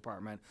Commerce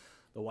Department.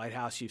 The White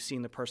House, you've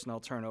seen the personnel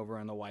turnover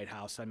in the White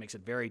House. That makes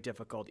it very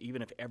difficult,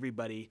 even if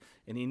everybody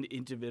in an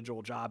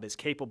individual job is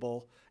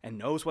capable and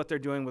knows what they're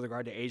doing with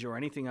regard to Asia or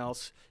anything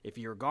else. If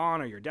you're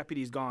gone, or your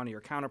deputy's gone, or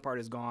your counterpart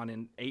is gone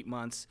in 8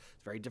 months,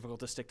 it's very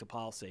difficult to stick to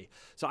policy.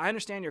 So I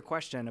understand your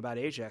question about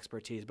Asia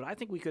expertise, but I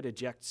think we could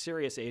eject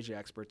serious Asia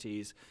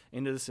expertise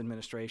into this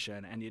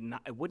administration, and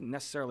it wouldn't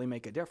necessarily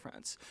make a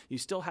difference. You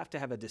still have to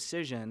have a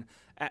decision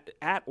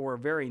at or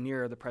very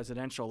near the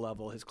presidential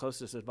level, his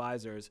closest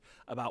advisors,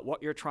 about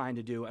what you're trying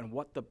to do and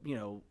what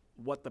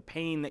the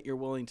pain that you're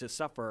willing to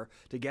suffer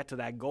to get to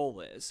that goal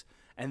is.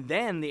 And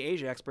then the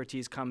Asia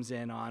expertise comes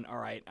in on, all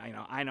right,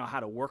 I know how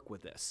to work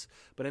with this.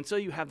 But until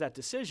you have that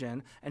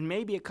decision, and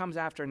maybe it comes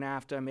after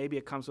NAFTA, maybe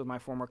it comes with my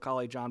former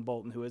colleague John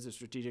Bolton, who is a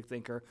strategic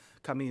thinker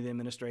coming to the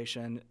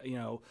administration,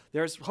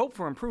 there's hope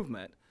for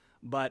improvement.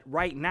 But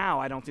right now,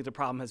 I don't think the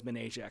problem has been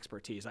Asia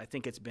expertise. I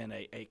think it's been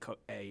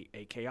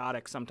a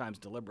chaotic, sometimes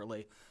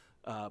deliberately,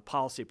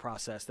 policy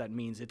process that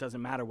means it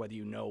doesn't matter whether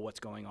you know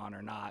what's going on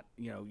or not.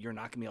 You're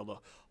not going to be able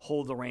to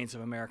hold the reins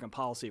of American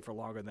policy for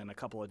longer than a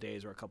couple of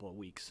days or a couple of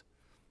weeks.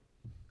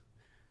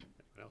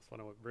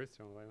 Anyone else? Bruce,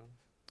 do you want to weigh on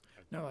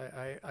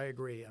this? No, I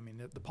agree. I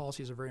mean, the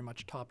policies are very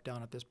much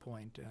top-down at this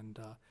point, and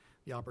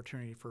the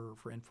opportunity for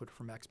input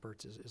from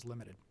experts is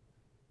limited.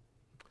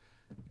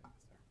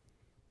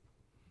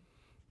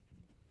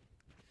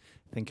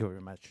 Thank you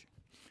very much.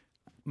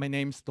 My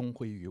name is Dong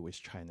Huiyu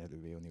with China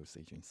Review News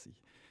Agency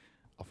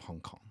of Hong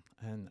Kong.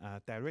 And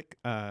Derek,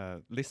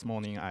 this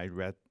morning I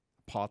read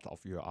part of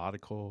your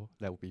article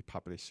that will be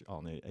published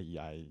on the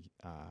AEI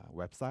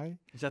website.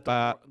 Is that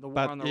but the war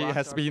on the it rocks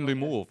has been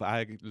article? removed.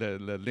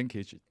 The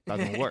linkage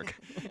doesn't work.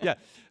 Yeah,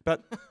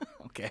 but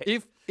okay.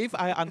 If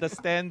I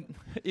understand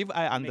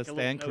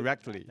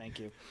correctly, Thank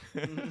you.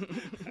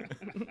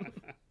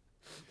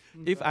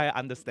 If I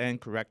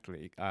understand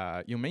correctly,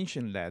 you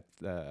mentioned that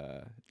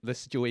the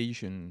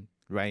situation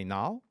right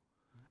now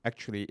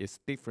actually is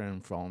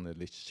different from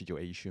the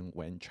situation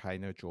when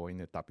China joined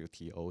the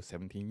WTO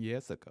 17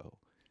 years ago.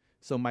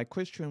 So my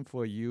question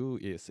for you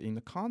is, in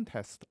the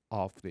context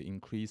of the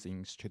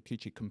increasing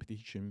strategic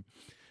competition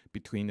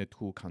between the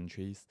two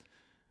countries,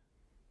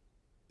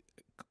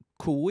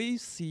 could we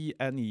see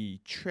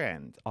any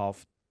trend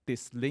of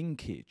this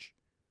linkage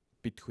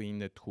between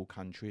the two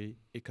countries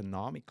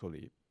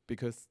economically?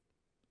 Because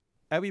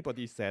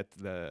everybody said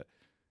the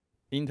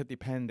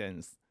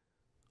interdependence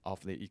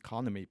of the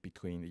economy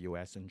between the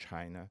US and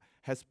China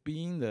has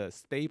been the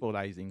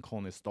stabilizing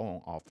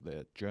cornerstone of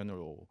the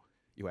general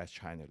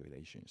US-China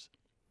relations.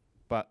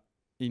 But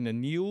in a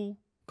new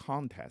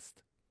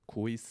context, could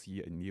we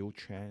see a new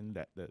trend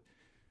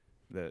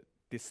that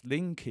this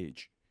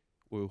linkage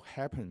will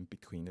happen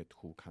between the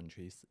two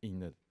countries in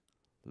the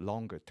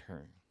longer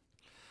term?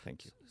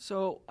 Thank you.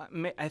 So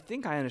I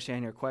think I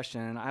understand your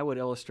question, and I would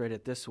illustrate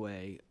it this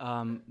way.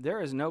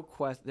 There is no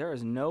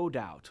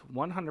doubt,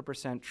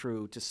 100%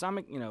 true, to some,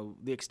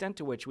 the extent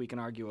to which we can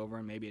argue over,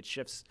 and maybe it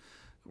shifts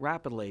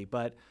rapidly,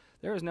 but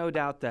there is no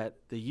doubt that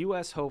the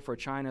U.S. hope for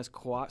China's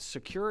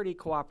security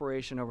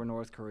cooperation over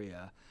North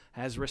Korea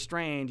has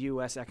restrained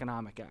U.S.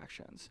 economic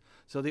actions.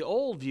 So the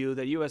old view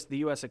that the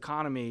U.S.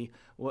 economy,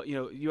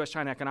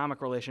 U.S.-China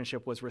economic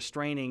relationship was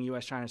restraining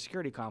U.S.-China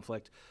security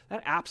conflict,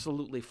 that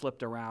absolutely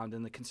flipped around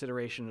in the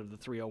consideration of the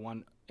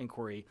 301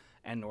 inquiry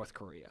and North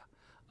Korea.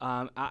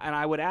 And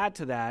I would add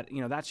to that,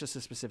 that's just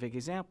a specific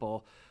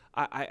example.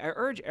 I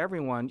urge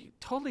everyone, you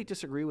totally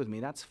disagree with me,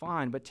 that's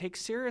fine, but take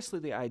seriously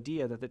the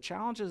idea that the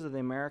challenges of the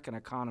American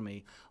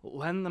economy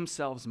lend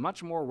themselves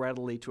much more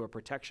readily to a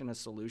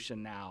protectionist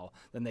solution now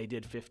than they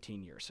did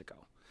 15 years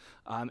ago.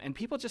 And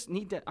people just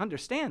need to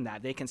understand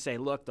that. They can say,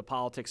 look, the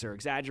politics are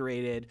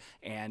exaggerated,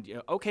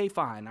 and okay,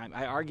 fine.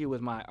 I argue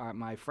with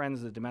my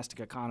friends, the domestic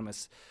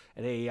economists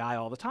at AEI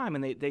all the time,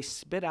 and they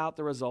spit out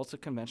the results of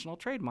conventional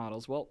trade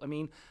models. Well, I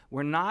mean,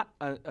 we're not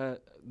the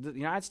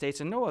United States,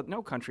 and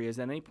no country is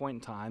at any point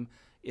in time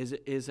is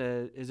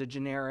a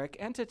generic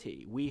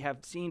entity. We have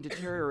seen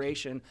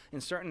deterioration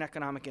in certain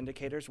economic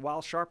indicators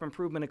while sharp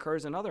improvement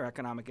occurs in other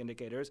economic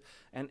indicators,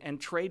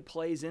 and trade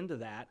plays into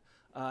that.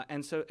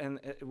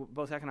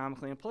 Both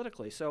economically and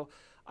politically. So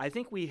I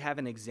think we have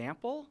an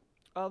example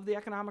of the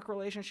economic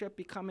relationship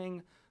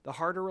becoming the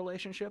harder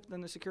relationship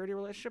than the security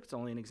relationship. It's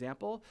only an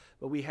example,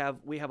 but we have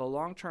a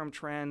long-term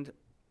trend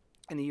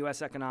in the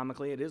U.S.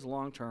 economically. It is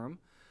long-term,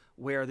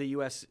 where the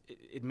U.S.,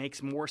 it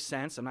makes more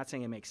sense. I'm not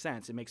saying it makes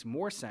sense. It makes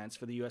more sense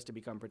for the U.S. to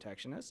become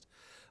protectionist.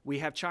 We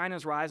have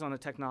China's rise on the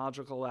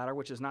technological ladder,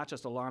 which has not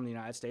just alarmed the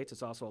United States,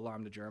 it's also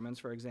alarmed the Germans,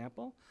 for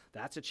example.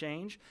 That's a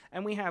change.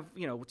 And we have,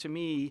 to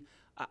me,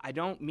 I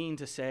don't mean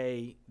to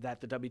say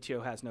that the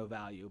WTO has no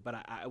value, but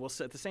I will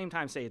at the same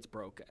time say it's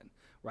broken,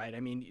 right?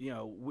 I mean,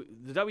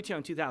 the WTO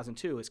in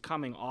 2002 is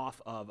coming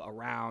off of a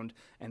round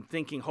and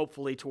thinking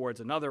hopefully towards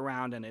another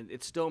round, and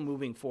it's still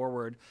moving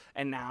forward,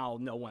 and now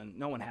no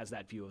one has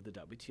that view of the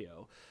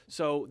WTO.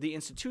 So the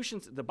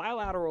institutions, the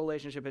bilateral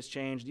relationship has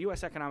changed, the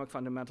U.S. economic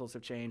fundamentals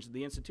have changed,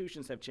 the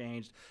institutions have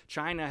changed.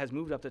 China has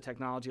moved up the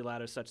technology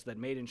ladder such that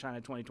Made in China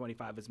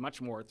 2025 is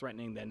much more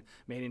threatening than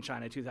Made in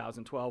China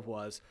 2012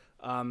 was.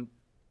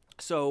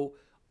 So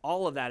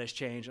all of that has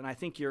changed, and I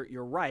think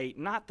you're right.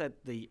 Not that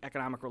the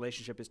economic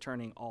relationship is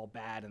turning all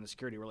bad and the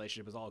security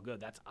relationship is all good.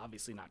 That's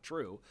obviously not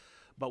true.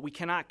 But we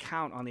cannot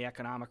count on the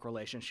economic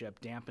relationship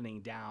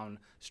dampening down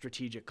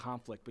strategic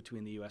conflict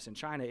between the U.S. and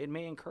China. It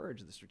may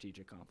encourage the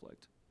strategic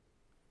conflict.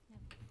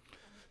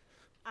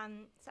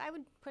 So I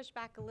would push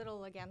back a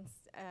little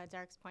against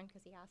Derek's point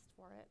because he asked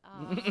for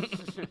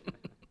it,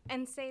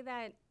 and say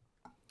that,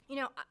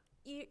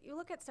 you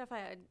look at stuff,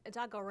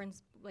 Doug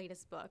Owen's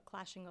latest book,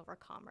 Clashing Over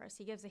Commerce.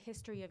 He gives a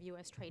history of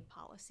U.S. trade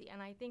policy.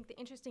 And I think the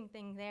interesting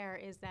thing there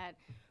is that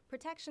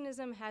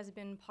protectionism has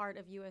been part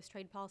of U.S.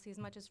 trade policy as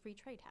much as free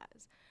trade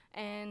has.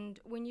 And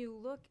when you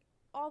look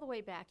all the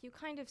way back, you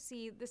kind of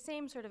see the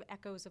same sort of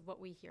echoes of what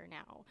we hear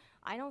now.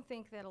 I don't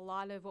think that a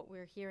lot of what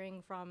we're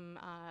hearing from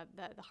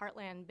the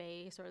Heartland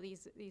base or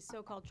these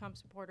so-called Trump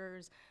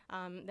supporters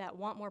that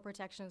want more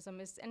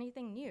protectionism is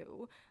anything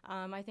new.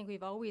 I think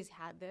we've always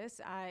had this.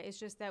 It's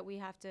just that we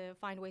have to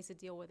find ways to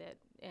deal with it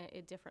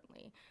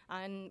differently.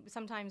 And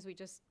sometimes we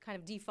just kind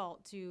of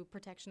default to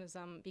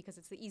protectionism because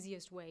it's the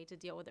easiest way to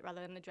deal with it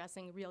rather than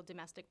addressing real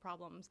domestic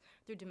problems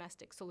through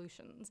domestic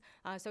solutions.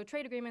 So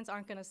trade agreements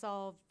aren't going to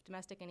solve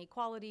domestic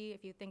inequality.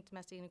 If you think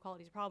domestic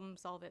inequality is a problem,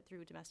 solve it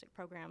through domestic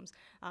programs,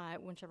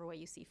 whichever way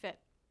you see fit.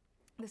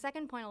 The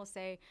second point I'll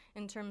say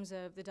in terms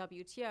of the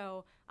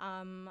WTO,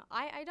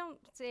 I don't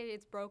say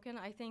it's broken.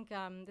 I think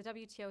the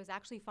WTO has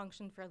actually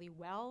functioned fairly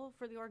well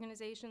for the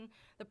organization.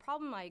 The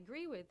problem I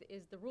agree with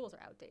is the rules are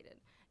outdated.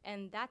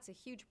 And that's a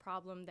huge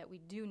problem that we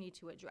do need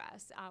to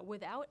address.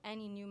 Without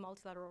any new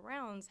multilateral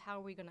rounds, how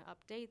are we going to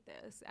update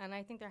this? And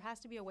I think there has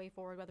to be a way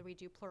forward, whether we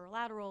do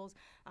plurilaterals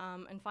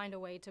and find a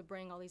way to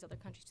bring all these other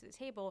countries to the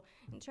table.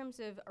 In terms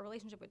of a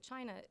relationship with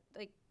China,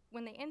 like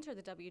when they enter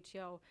the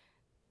WTO,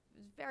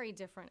 it's very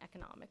different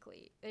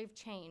economically. They've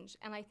changed.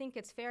 And I think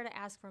it's fair to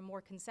ask for more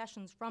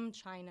concessions from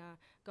China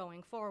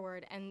going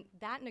forward. And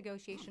that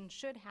negotiation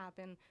should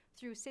happen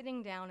through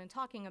sitting down and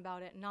talking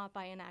about it, not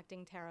by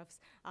enacting tariffs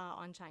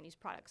on Chinese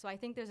products. So I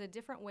think there's a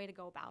different way to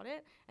go about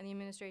it, and the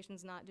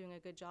administration's not doing a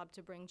good job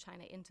to bring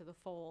China into the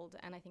fold,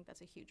 and I think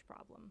that's a huge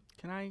problem.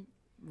 Can I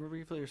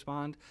briefly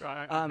respond? Sure,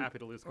 I'm happy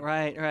to lose.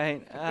 Right.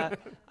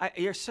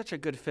 You're such a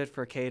good fit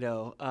for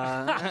Cato.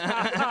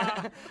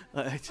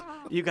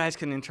 You guys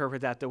can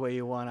interpret that the way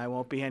you want. I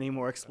won't be any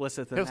more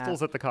explicit than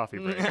Pistols that. at the coffee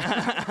break.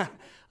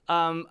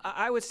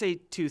 I would say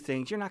two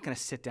things. You're not going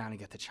to sit down and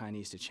get the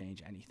Chinese to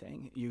change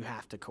anything. You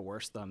have to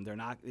coerce them. They're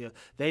not.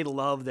 They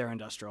love their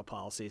industrial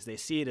policies. They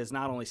see it as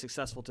not only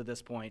successful to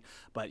this point,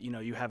 but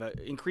you have an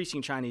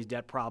increasing Chinese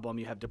debt problem.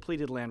 You have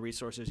depleted land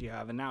resources. You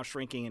have a now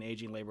shrinking and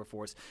aging labor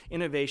force.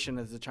 Innovation,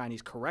 as the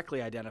Chinese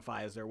correctly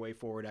identify as their way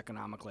forward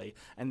economically,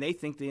 and they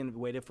think the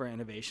way for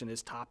innovation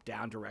is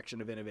top-down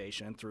direction of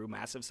innovation through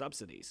massive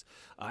subsidies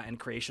and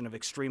creation of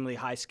extremely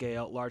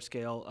high-scale,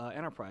 large-scale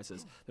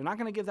enterprises. They're not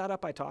going to give that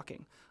up by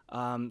talking.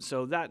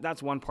 So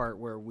that's one part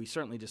where we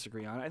certainly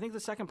disagree on. I think the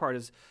second part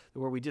is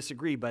where we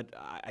disagree, but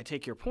I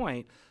take your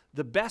point.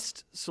 The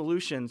best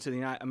solution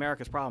to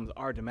America's problems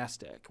are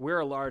domestic. We're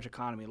a large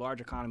economy.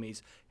 Large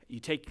economies, you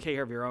take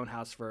care of your own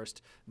house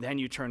first, then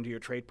you turn to your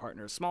trade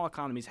partners. Small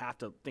economies have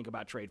to think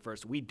about trade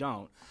first. We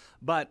don't.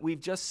 But we've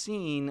just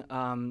seen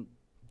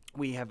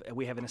we have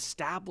an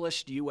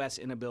established U.S.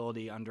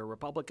 inability under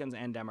Republicans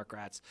and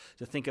Democrats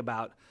to think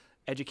about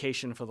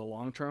education for the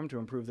long term to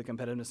improve the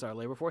competitiveness of our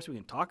labor force. We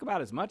can talk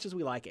about it as much as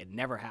we like. It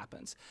never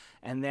happens.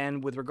 And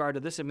then with regard to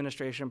this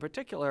administration in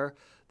particular,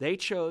 they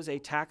chose a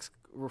tax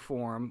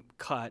reform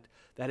cut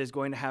that is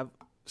going to have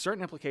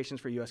certain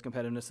implications for U.S.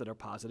 competitiveness that are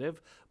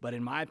positive, but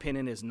in my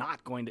opinion is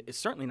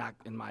certainly not,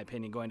 in my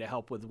opinion, going to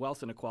help with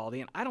wealth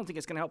inequality, and I don't think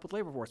it's going to help with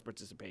labor force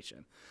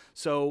participation.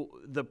 So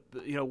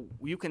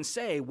you can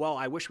say, well,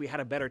 I wish we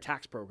had a better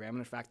tax program, and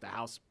in fact, the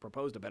House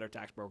proposed a better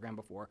tax program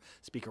before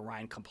Speaker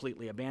Ryan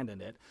completely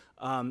abandoned it.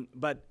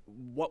 But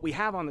what we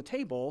have on the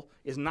table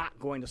is not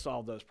going to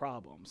solve those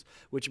problems,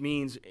 which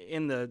means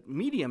in the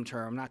medium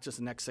term, not just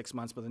the next 6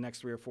 months, but the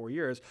next 3 or 4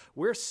 years,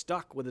 we're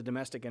stuck with the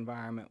domestic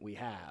environment we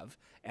have,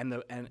 and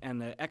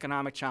and the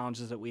economic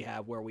challenges that we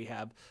have, where we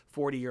have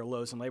 40-year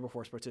lows in labor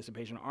force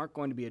participation, aren't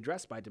going to be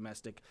addressed by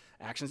domestic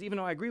actions, even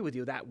though I agree with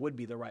you that would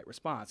be the right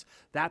response.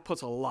 That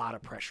puts a lot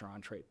of pressure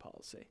on trade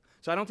policy.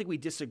 So I don't think we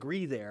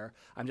disagree there.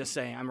 I'm just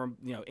saying,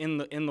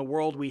 in the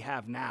world we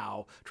have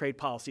now, trade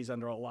policy is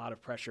under a lot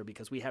of pressure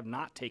because we have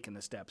not taken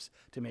the steps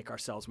to make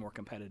ourselves more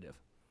competitive.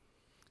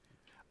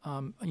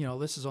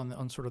 This is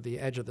on sort of the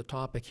edge of the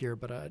topic here,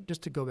 but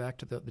just to go back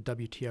to the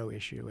WTO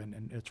issue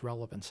and its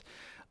relevance.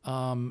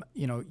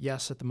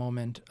 Yes, at the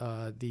moment,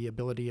 the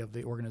ability of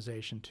the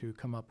organization to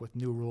come up with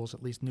new rules,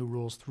 at least new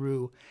rules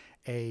through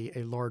a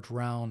large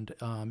round,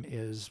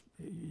 is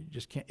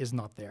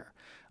not there.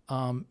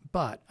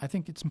 But I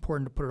think it's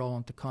important to put it all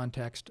into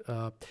context.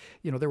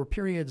 There were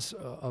periods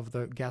of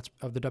the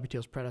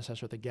WTO's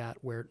predecessor, the GATT,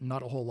 where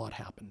not a whole lot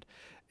happened.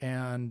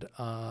 And,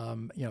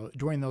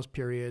 during those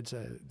periods,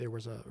 there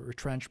was a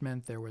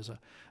retrenchment, there was a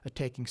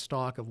taking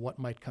stock of what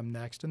might come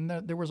next, and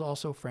there was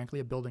also, frankly,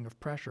 a building of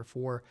pressure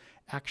for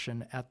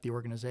action at the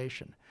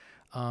organization.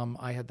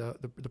 I had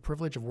the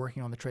privilege of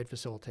working on the trade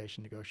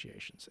facilitation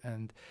negotiations,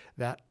 and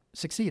that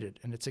succeeded,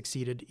 and it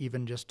succeeded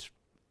even just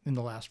in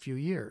the last few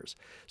years.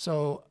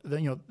 So,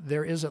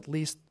 there is at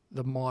least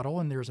the model,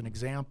 and there's an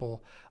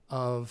example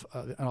of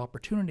an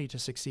opportunity to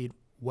succeed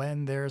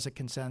when there's a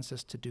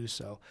consensus to do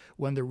so,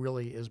 when there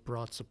really is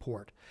broad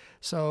support.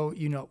 So,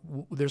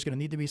 there's going to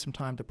need to be some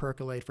time to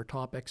percolate for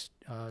topics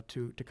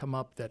to come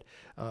up, that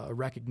a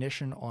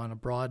recognition on a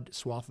broad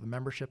swath of the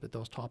membership that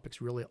those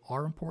topics really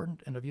are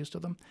important and of use to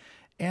them.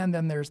 And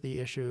then there's the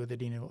issue that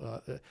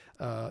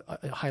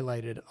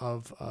highlighted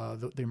of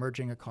the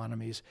emerging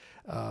economies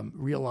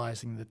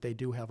realizing that they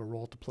do have a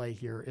role to play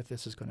here if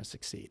this is going to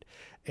succeed.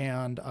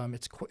 And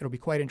it'll be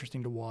quite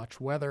interesting to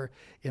watch whether,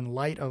 in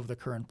light of the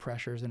current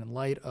pressures and in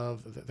light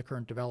of the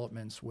current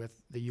developments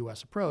with the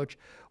U.S. approach,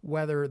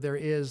 whether there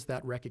is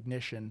that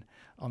recognition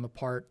on the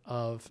part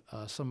of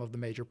some of the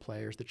major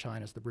players, the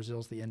Chinas, the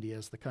Brazils, the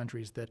Indias, the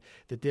countries that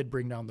did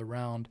bring down the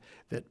round,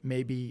 that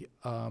maybe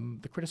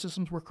the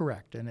criticisms were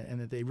correct and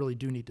that they really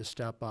do need to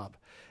step up.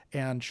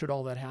 And should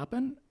all that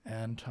happen,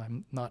 and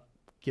I'm not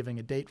giving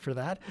a date for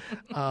that,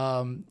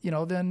 then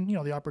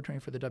the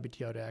opportunity for the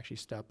WTO to actually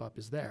step up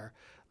is there.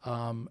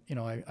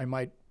 I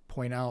might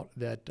point out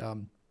that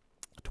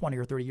 20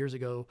 or 30 years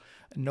ago,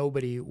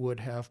 nobody would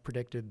have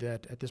predicted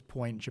that at this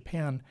point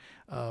Japan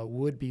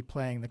would be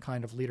playing the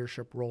kind of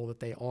leadership role that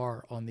they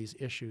are on these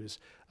issues,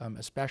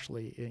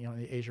 especially in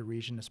the Asia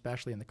region,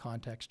 especially in the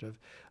context of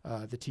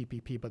the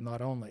TPP, but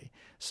not only.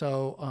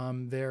 So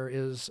there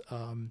is,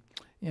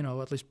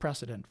 at least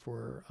precedent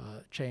for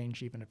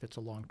change, even if it's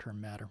a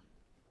long-term matter.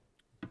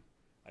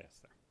 Yes,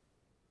 sir.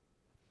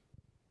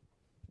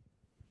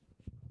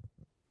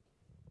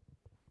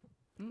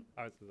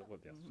 Yes,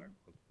 sir.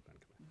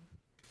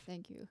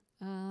 Thank you.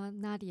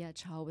 Nadia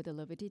Chao with the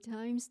Liberty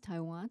Times,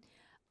 Taiwan.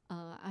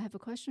 I have a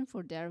question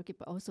for Derek,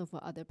 but also for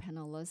other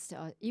panelists.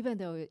 Even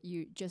though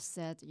you just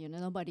said,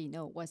 nobody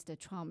knows what's the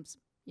Trump's,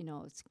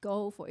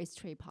 goal for its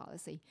trade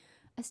policy,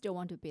 I still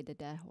want to beat the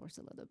dead horse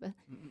a little bit.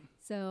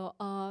 So,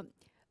 after...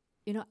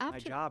 My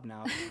job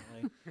now,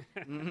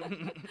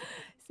 apparently.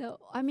 So,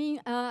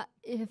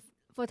 if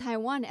for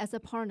Taiwan as a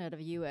partner of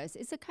the U.S.,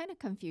 it's a kind of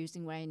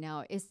confusing right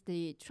now. Is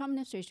the Trump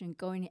administration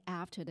going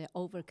after the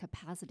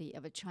overcapacity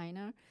of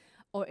China,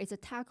 or is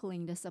it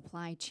tackling the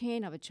supply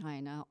chain of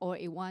China, or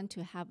it want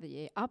to have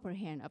the upper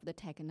hand of the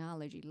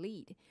technology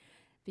lead?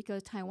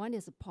 Because Taiwan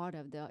is a part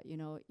of the,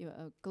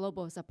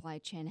 global supply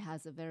chain,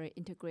 has a very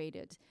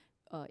integrated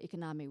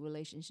economic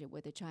relationship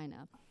with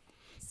China.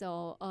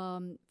 So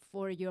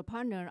for your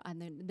partner,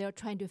 and then they're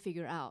trying to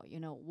figure out,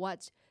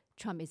 what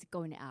Trump is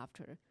going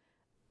after.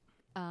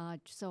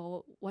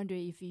 So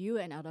wondering if you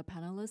and other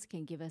panelists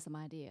can give us some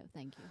idea.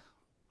 Thank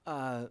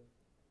you.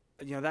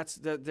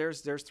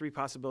 There's three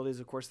possibilities.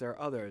 Of course, there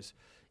are others.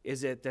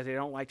 Is it that they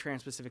don't like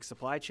trans-Pacific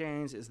supply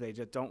chains? Is they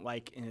just don't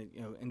like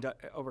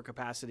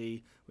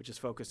overcapacity, which is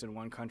focused in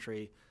one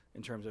country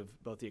in terms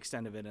of both the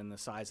extent of it and the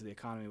size of the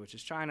economy, which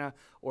is China?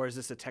 Or is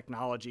this a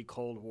technology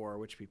Cold War,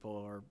 which people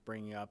are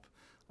bringing up,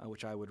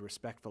 which I would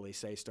respectfully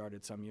say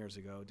started some years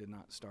ago, did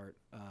not start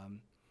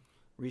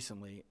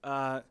recently?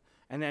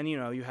 And then,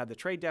 you have the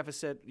trade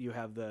deficit, you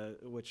have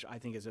which I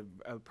think is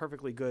a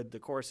perfectly good, the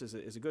course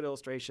is a good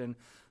illustration.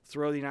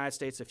 Throw the United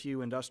States a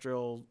few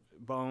industrial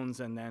bones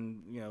and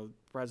then, the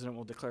president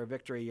will declare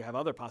victory. You have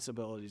other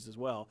possibilities as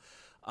well.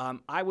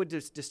 I would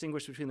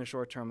distinguish between the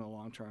short term and the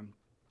long term.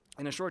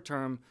 In the short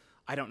term,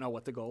 I don't know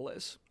what the goal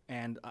is.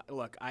 And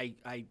look, I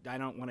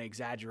don't want to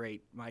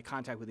exaggerate my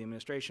contact with the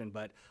administration,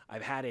 but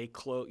I've had a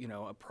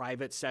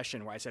private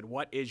session where I said,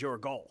 what is your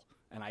goal?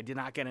 And I did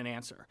not get an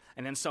answer.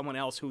 And then someone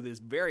else who is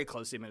very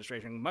close to the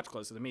administration, much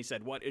closer than me,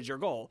 said, what is your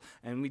goal?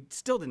 And we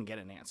still didn't get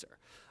an answer.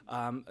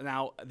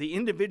 Now, the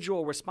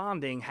individual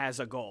responding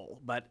has a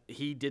goal, but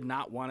he did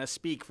not want to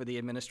speak for the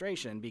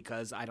administration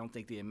because I don't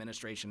think the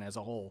administration as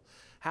a whole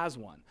has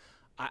one.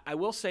 I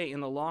will say in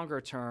the longer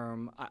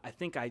term, I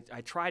think I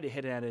tried to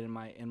hit at it in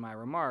my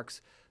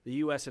remarks, the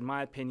U.S., in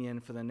my opinion,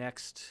 for the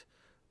next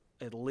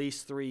at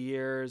least 3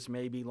 years,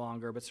 maybe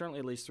longer, but certainly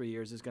at least 3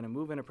 years, is going to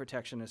move in a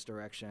protectionist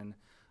direction.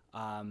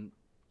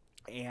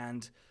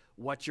 And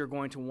what you're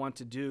going to want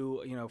to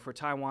do, for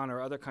Taiwan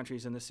or other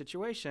countries in this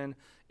situation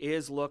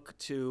is look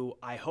to,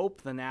 I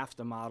hope, the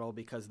NAFTA model,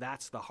 because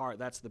that's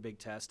the big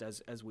test,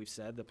 as we've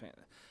said.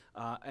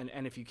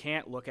 And if you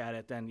can't look at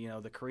it, then,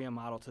 the Korea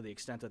model, to the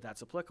extent that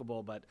that's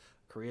applicable, but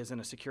Korea's in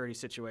a security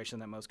situation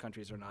that most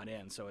countries are not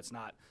in, so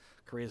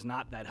Korea's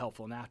not that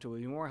helpful. NAFTA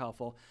would be more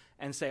helpful,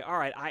 and say, all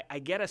right, I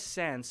get a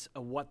sense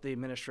of what the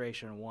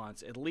administration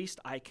wants. At least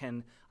I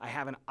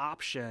have an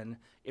option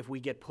if we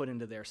get put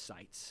into their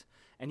sights.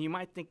 And you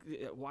might think,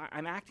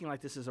 I'm acting like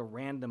this is a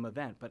random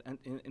event, but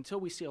until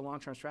we see a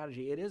long-term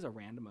strategy, it is a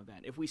random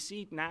event. If we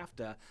see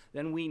NAFTA,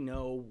 then we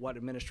know what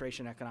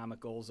administration economic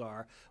goals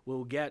are.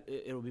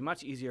 It'll be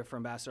much easier for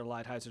Ambassador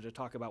Lighthizer to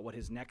talk about what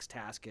his next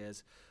task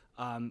is.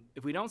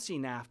 If we don't see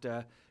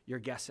NAFTA, you're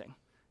guessing.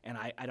 And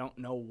I don't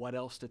know what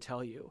else to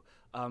tell you.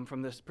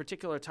 From this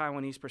particular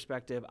Taiwanese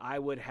perspective, I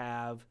would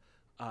have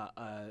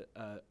a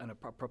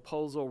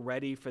proposal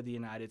ready for the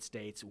United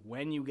States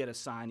when you get a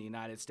sign the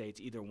United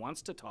States either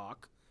wants to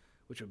talk,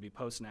 which would be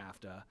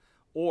post-NAFTA,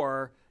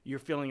 or you're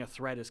feeling a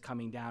threat is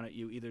coming down at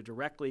you either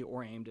directly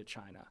or aimed at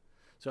China.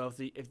 So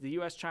if the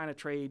U.S.-China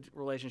trade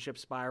relationship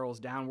spirals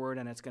downward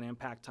and it's going to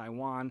impact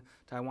Taiwan,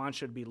 Taiwan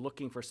should be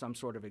looking for some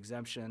sort of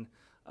exemption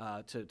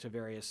to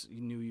various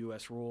new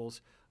U.S.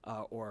 rules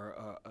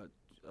or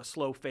a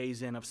slow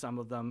phase-in of some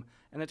of them.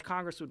 And that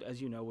Congress, would,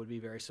 as you know, would be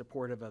very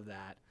supportive of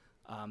that.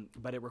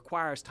 But it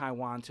requires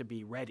Taiwan to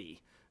be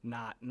ready,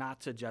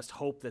 not to just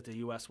hope that the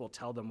U.S. will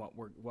tell them what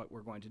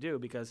we're going to do,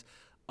 because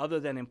other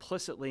than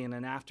implicitly in the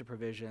NAFTA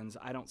provisions,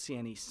 I don't see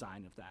any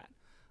sign of that.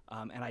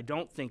 And I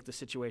don't think the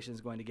situation is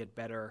going to get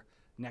better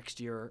next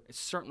year. It's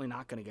certainly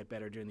not going to get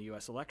better during the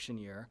U.S. election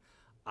year.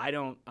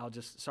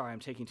 Sorry, I'm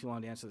taking too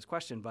long to answer this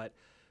question, but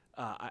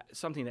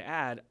something to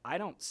add, I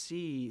don't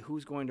see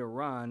who's going to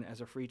run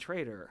as a free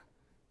trader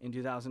in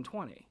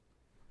 2020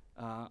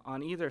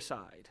 on either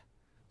side.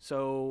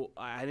 So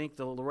I think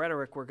the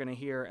rhetoric we're going to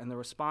hear and the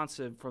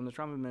responsive from the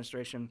Trump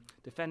administration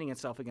defending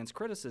itself against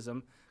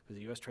criticism, because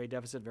the U.S. trade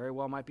deficit very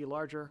well might be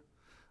larger,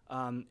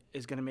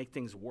 is going to make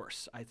things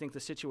worse. I think the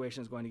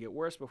situation is going to get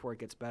worse before it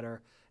gets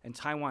better, and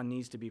Taiwan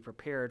needs to be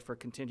prepared for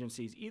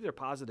contingencies, either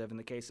positive in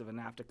the case of a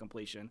NAFTA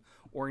completion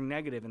or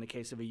negative in the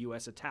case of a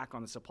U.S. attack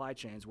on the supply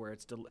chains,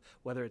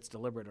 whether it's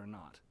deliberate or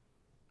not.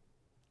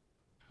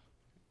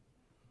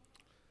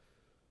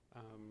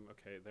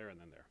 Okay, there and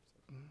then there.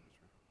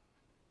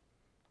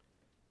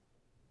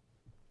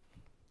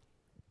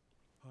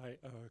 Hi,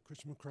 Chris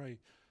McRae.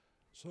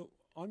 So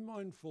I'm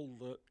mindful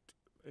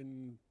that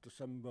in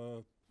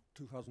December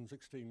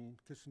 2016,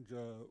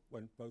 Kissinger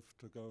went both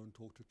to go and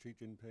talk to Xi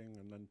Jinping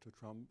and then to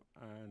Trump,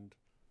 and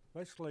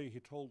basically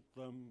he told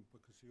them,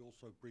 because he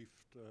also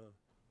briefed a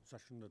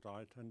session that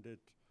I attended,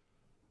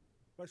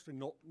 basically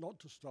not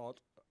to start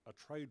a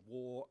trade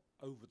war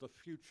over the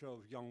future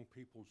of young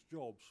people's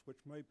jobs, which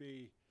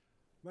maybe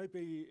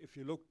if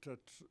you looked at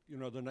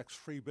the next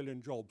 3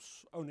 billion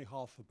jobs, only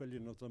 500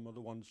 million of them are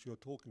the ones you're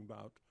talking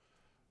about.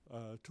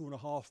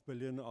 2.5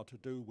 billion are to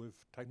do with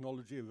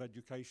technology, of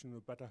education,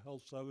 of better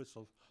health service,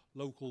 of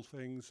local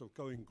things, of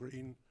going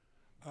green.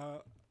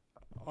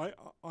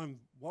 I'm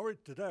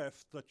worried to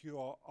death that you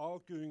are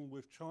arguing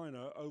with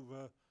China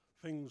over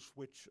things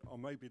which are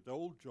maybe the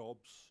old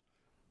jobs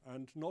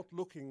and not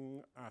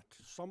looking at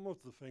some of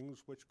the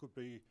things which could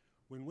be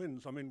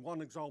win-wins. I mean,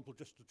 one example,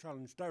 just to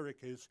challenge Derek,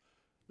 is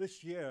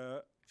this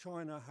year,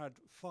 China had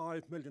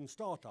 5 million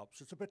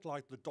startups. It's a bit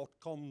like the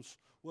dot-coms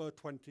were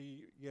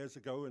 20 years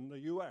ago in the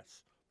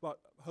US, but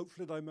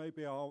hopefully they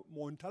maybe are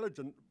more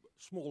intelligent,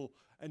 small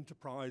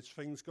enterprise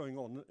things going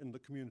on in the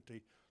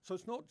community. So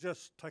it's not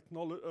just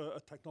a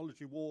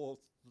technology war,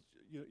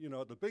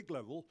 at the big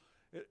level.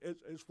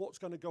 It's what's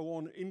going to go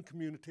on in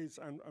communities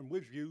and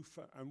with youth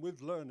and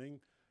with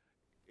learning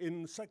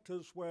in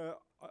sectors where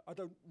I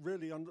don't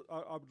really I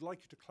would like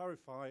you to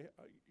clarify,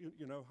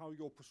 how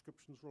your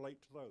prescriptions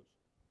relate to those.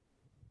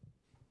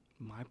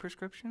 My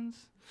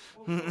prescriptions?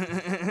 The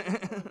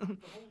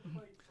whole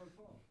debate so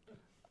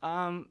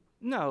far.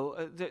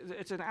 No,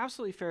 it's an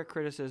absolutely fair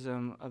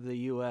criticism of the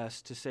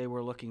U.S. to say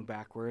we're looking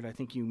backward. I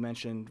think you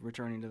mentioned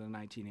returning to the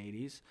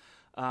 1980s.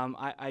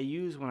 I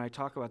use, when I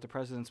talk about the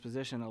president's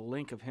position, a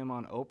link of him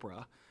on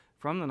Oprah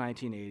from the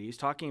 1980s,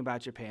 talking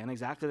about Japan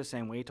exactly the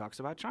same way he talks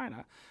about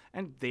China.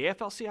 And the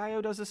AFL-CIO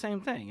does the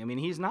same thing. I mean,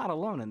 he's not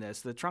alone in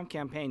this. The Trump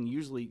campaign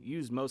usually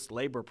used most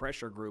labor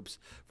pressure groups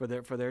for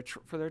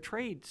their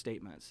trade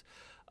statements.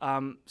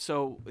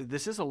 So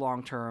this is a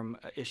long-term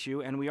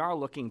issue, and we are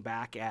looking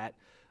back at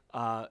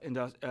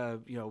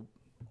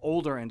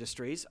older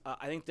industries.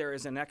 I think there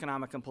is an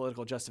economic and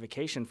political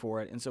justification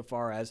for it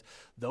insofar as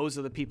those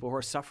are the people who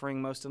are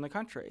suffering most in the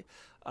country.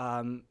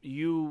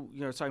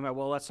 You're talking about,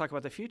 well, let's talk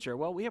about the future.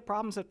 Well, we have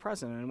problems at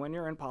present, and when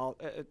you're in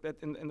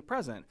the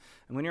present,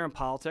 and when you're in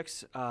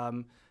politics,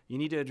 you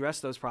need to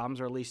address those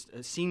problems, or at least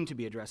seem to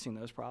be addressing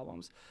those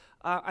problems.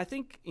 I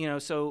think,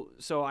 so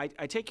I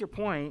take your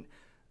point.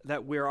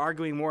 that we're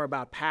arguing more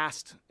about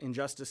past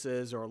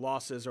injustices or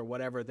losses or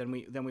whatever than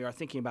we are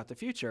thinking about the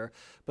future.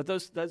 But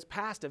those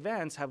past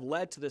events have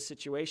led to the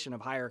situation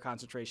of higher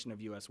concentration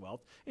of U.S.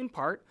 wealth, in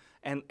part,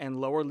 and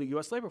lower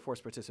U.S. labor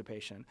force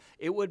participation.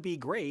 It would be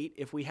great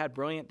if we had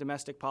brilliant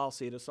domestic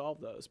policy to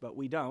solve those, but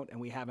we don't, and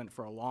we haven't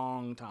for a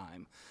long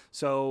time.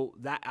 So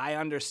that I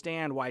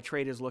understand why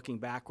trade is looking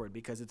backward,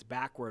 because it's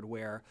backward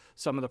where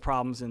some of the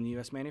problems in the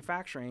U.S.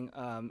 manufacturing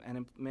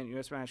and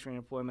U.S. manufacturing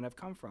employment have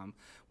come from.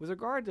 With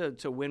regard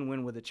to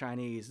win-win with the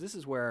Chinese, this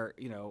is where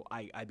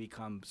I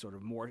become sort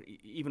of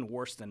even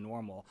worse than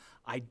normal.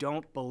 I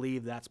don't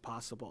believe that's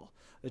possible.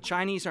 The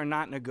Chinese are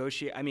not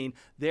negotiating. I mean,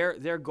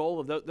 their goal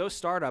of those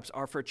startups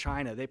are for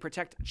China. They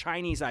protect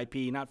Chinese IP,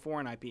 not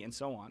foreign IP, and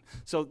so on.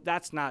 So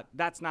that's not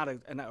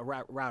a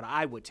route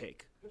I would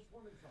take. Just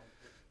one example.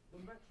 The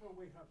metro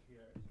we have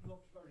here is not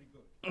very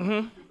good.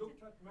 Mm-hmm. If you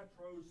looked at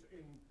metros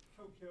in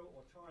Tokyo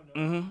or China,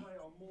 Mm-hmm. they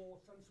are more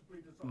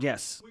sensibly designed.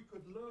 Yes. We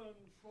could learn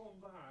from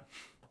that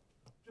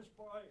just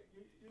by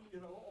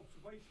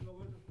observation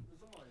of a different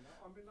design.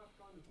 I mean, that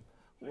kind of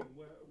thing.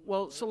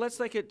 Well, so let's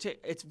take it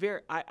to, it's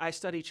very, I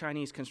study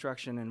Chinese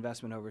construction and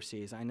investment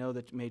overseas. I know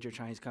that major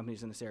Chinese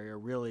companies in this area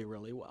really,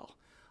 really well.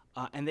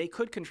 And they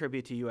could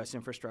contribute to U.S.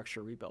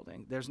 infrastructure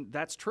rebuilding.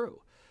 That's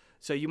true.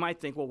 So you might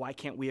think, well, why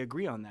can't we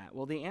agree on that?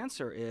 Well, the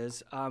answer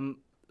is,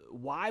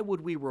 why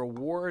would we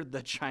reward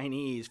the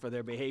Chinese for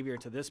their behavior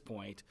to this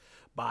point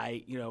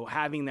by,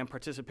 having them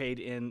participate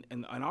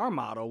in our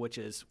model, which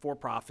is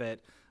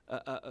for-profit,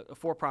 a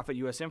for-profit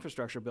U.S.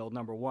 infrastructure bill,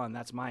 number one.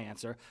 That's my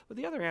answer. But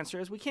the other answer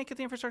is we can't get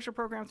the infrastructure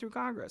program through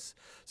Congress.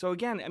 So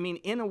again, I mean,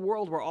 in a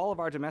world where all of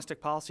our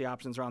domestic policy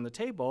options are on the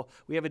table,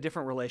 we have a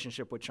different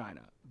relationship with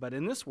China. But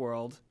in this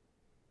world,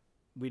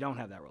 we don't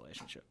have that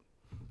relationship.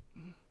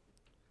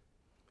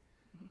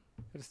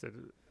 I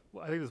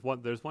think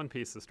there's one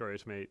piece of the story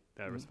to may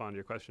respond to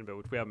your question about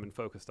which we haven't been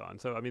focused on.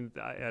 So I mean,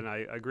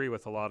 I agree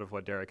with a lot of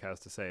what Derek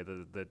has to say,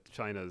 that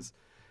China's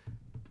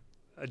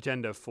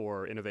agenda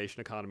for innovation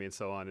economy and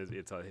so on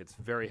it's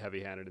very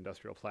heavy-handed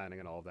industrial planning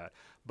and all of that.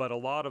 But a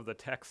lot of the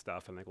tech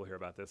stuff, and I think we'll hear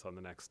about this on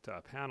the next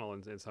panel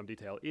in some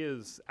detail,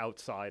 is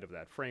outside of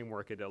that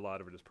framework. A lot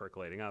of it is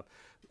percolating up,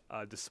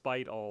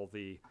 despite all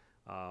the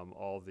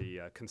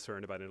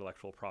concern about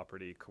intellectual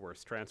property,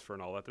 coerced transfer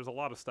and all that. There's a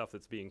lot of stuff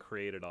that's being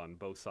created on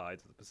both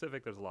sides of the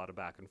Pacific. There's a lot of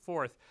back and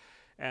forth.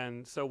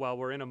 And so while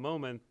we're in a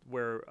moment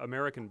where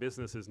American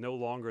business is no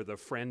longer the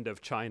friend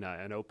of China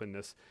and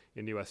openness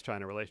in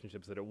U.S.-China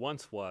relationships that it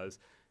once was,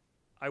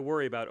 I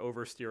worry about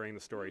oversteering the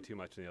story too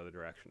much in the other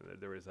direction.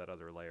 There is that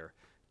other layer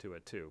to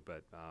it too,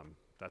 but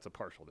that's a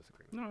partial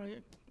disagreement.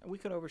 No, we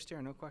could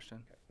oversteer, no question.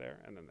 Okay, there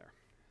and then there.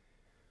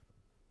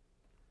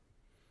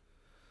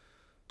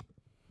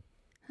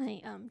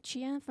 Hi,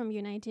 Chian from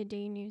United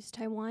Day News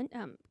Taiwan.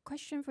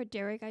 Question for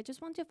Derek. I just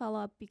want to follow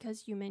up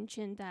because you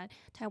mentioned that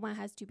Taiwan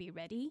has to be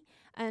ready.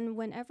 And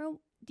whenever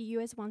the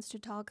U.S. wants to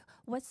talk,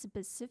 what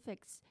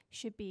specifics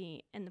should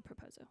be in the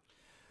proposal?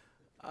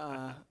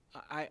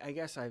 I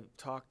guess I've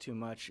talked too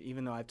much,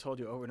 even though I've told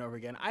you over and over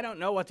again, I don't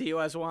know what the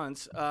U.S.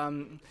 wants.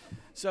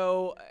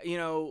 So,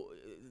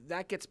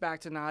 that gets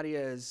back to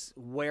Nadia's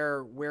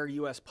where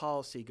U.S.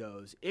 policy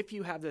goes. If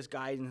you have this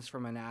guidance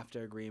from a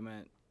NAFTA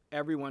agreement,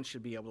 everyone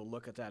should be able to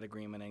look at that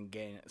agreement and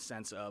gain a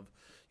sense of,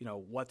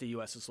 what the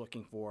U.S. is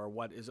looking for,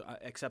 what is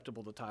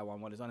acceptable to Taiwan,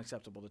 what is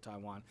unacceptable to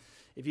Taiwan.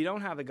 If you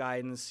don't have the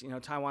guidance,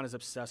 Taiwan is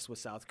obsessed with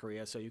South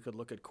Korea, so you could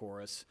look at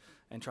Chorus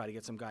and try to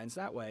get some guidance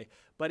that way.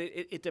 But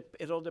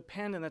it'll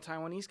depend in the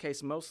Taiwanese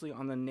case mostly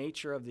on the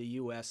nature of the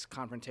U.S.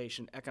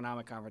 confrontation,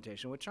 economic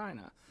confrontation with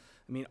China.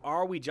 I mean,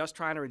 are we just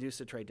trying to reduce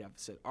the trade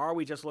deficit? Are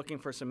we just looking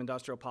for some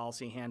industrial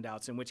policy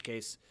handouts, in which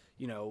case,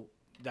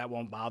 that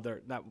won't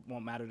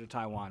matter to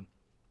Taiwan?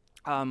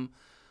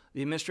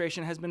 The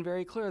administration has been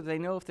very clear. They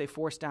know if they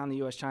force down the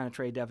U.S.-China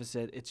trade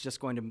deficit, it's just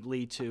going to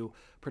lead to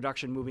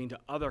production moving to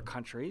other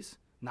countries,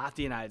 not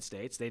the United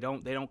States. They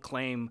don't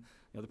claim,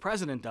 the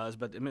president does,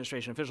 but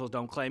administration officials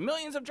don't claim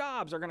millions of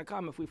jobs are going to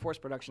come if we force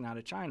production out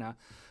of China.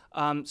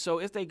 So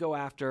if they go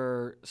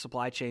after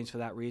supply chains for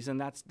that reason,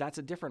 that's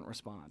a different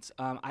response.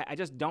 I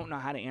just don't know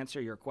how to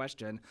answer your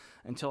question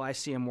until I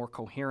see a more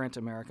coherent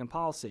American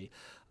policy.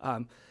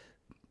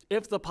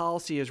 If the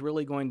policy is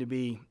really going to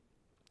be,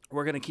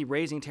 we're going to keep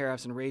raising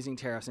tariffs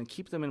and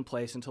keep them in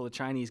place until the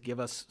Chinese give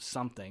us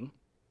something,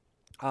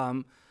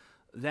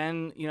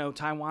 then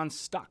Taiwan's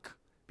stuck,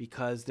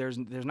 because there's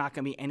not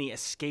going to be any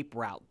escape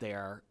route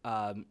there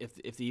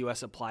if the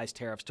U.S. applies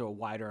tariffs to a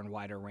wider and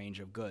wider range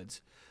of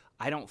goods.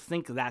 I don't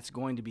think that's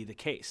going to be the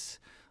case.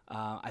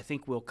 I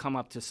think we'll come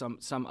up to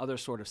some other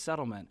sort of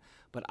settlement,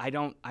 but I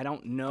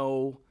don't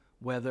know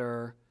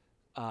whether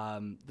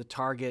the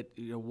target,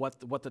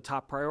 what the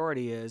top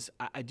priority is.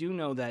 I do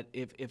know that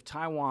if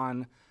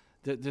Taiwan,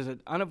 there's an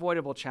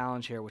unavoidable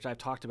challenge here, which I've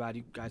talked about.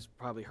 You guys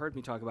probably heard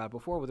me talk about it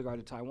before with regard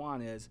to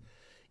Taiwan, is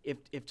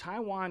if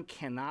Taiwan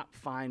cannot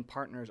find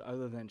partners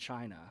other than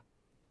China,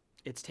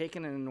 it's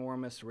taken an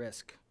enormous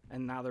risk,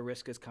 and now the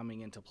risk is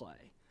coming into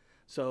play.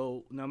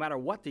 So no matter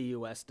what the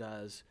U.S.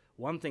 does,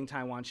 one thing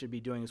Taiwan should be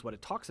doing is what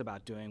it talks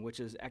about doing, which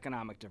is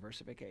economic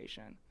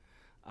diversification.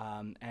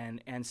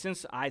 And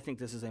since I think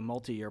this is a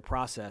multi-year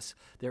process,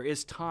 there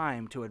is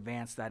time to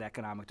advance that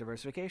economic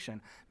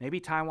diversification. Maybe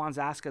Taiwan's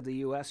ask of the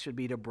U.S. should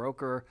be to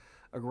broker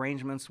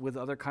arrangements with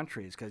other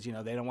countries, because they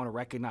don't want to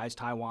recognize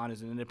Taiwan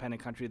as an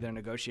independent country they're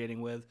negotiating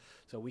with.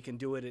 So we can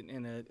do it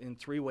in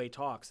three-way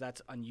talks.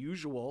 That's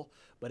unusual,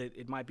 but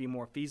it might be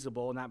more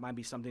feasible, and that might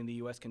be something the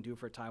U.S. can do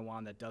for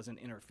Taiwan that doesn't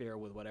interfere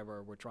with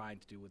whatever we're trying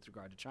to do with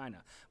regard to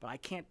China. But I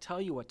can't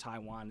tell you what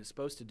Taiwan is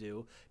supposed to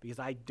do because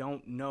I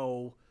don't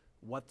know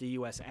what the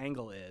U.S.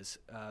 angle is,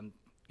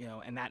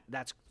 and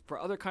that's for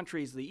other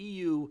countries. The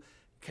EU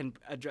can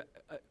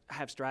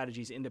have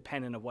strategies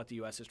independent of what the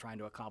U.S. is trying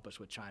to accomplish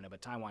with China,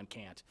 but Taiwan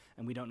can't,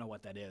 and we don't know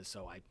what that is,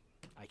 so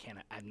I can't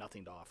add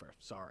nothing to offer.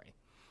 Sorry.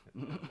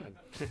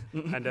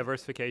 And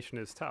diversification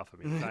is tough.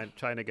 I mean,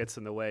 China gets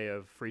in the way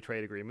of free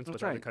trade agreements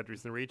with other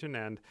countries in the region,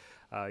 and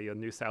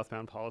new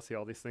southbound policy,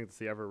 all these things. It's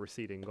the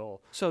ever-receding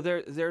goal. So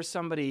there's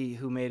somebody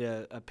who made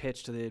a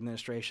pitch to the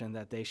administration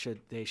that they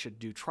should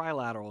do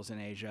trilaterals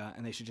in Asia,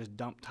 and they should just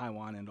dump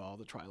Taiwan into all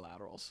the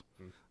trilaterals.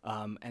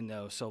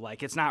 So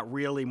like it's not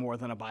really more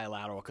than a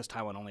bilateral because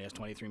Taiwan only has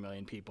 23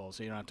 million people,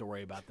 so you don't have to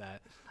worry about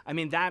that. I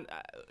mean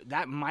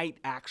that might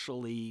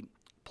actually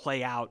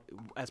play out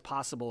as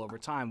possible over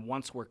time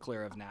once we're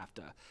clear of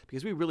NAFTA,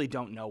 because we really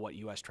don't know what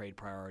U.S. trade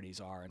priorities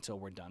are until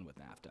we're done with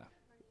NAFTA.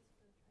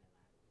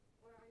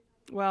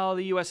 Well,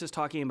 the U.S. is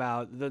talking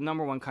about the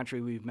number one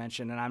country we've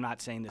mentioned, and I'm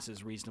not saying this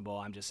is reasonable,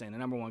 I'm just saying the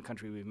number one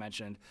country we've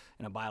mentioned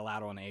in a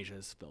bilateral in Asia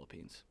is the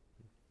Philippines.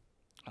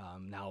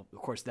 Now, of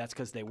course, that's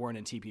because they weren't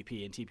in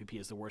TPP, and TPP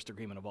is the worst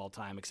agreement of all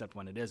time, except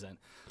when it isn't.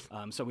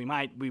 So we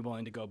might be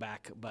willing to go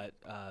back, but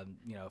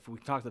if we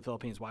talk to the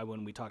Philippines, why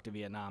wouldn't we talk to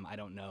Vietnam? I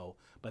don't know,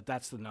 but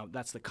that's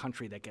the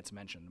country that gets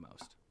mentioned the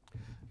most.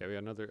 Okay, we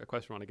have a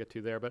question I want to get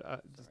to there,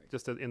 but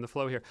just in the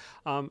flow here.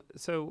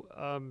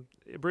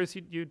 Bruce,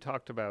 you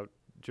talked about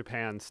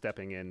Japan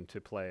stepping in to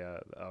play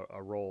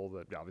a role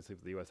that obviously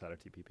the U.S. out of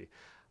TPP.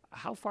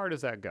 How far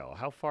does that go?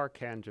 How far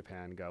can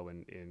Japan go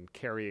in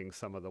carrying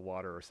some of the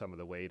water or some of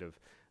the weight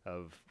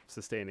of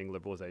sustaining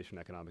liberalization,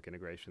 economic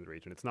integration in the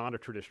region? It's not a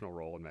traditional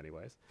role in many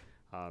ways.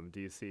 Do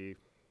you see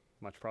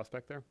much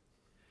prospect there?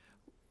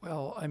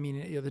 Well, I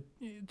mean,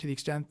 to the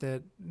extent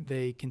that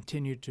they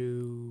continue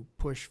to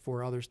push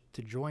for others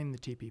to join the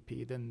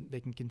TPP, then they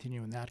can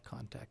continue in that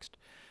context.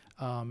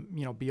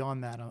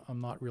 Beyond that,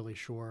 I'm not really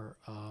sure.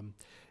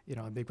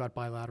 They've got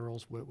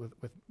bilaterals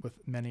with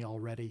many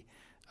already.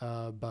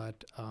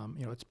 But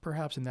it's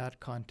perhaps in that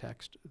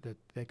context that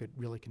they could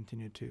really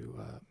continue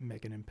to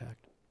make an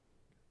impact.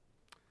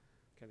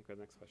 Okay, I think we have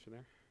the next question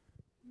there.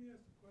 Let me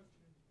ask the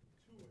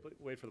question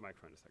wait for the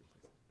microphone a second,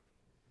 please.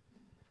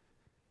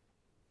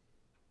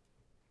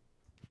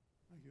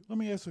 Thank you. Let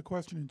me ask the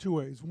question in two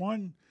ways.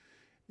 One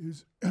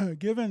is,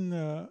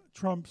 given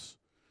Trump's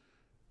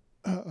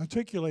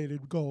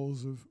articulated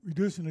goals of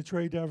reducing the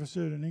trade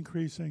deficit and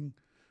increasing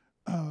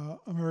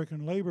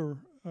American labor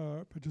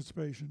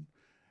participation,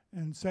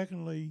 and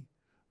secondly,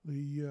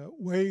 the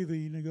way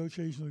the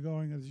negotiations are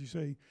going, as you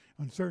say,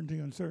 uncertainty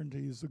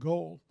is the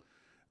goal.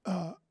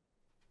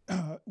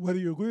 Whether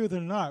you agree with it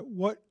or not,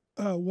 what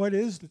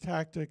is the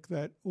tactic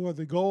or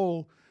the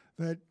goal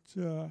that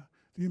the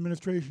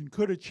administration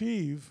could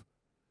achieve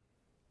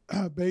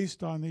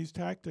based on these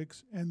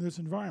tactics and this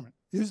environment?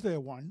 Is there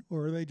one,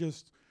 or are they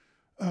just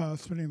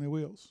spinning their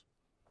wheels?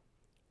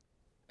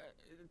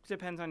 It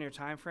depends on your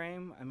time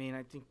frame. I mean,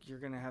 I think you're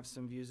going to have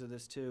some views of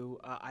this too.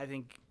 I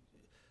think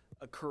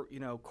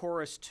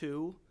chorus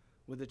 2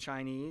 with the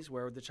Chinese,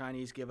 where the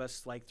Chinese give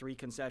us like 3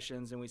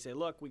 concessions and we say,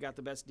 look, we got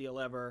the best deal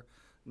ever.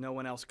 No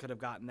one else could have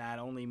gotten that.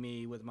 Only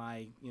me with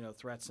my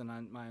threats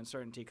and my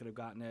uncertainty could have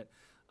gotten it.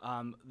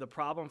 The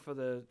problem for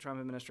the Trump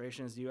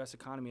administration is the U.S.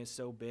 economy is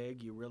so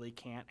big, you really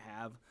can't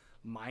have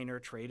minor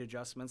trade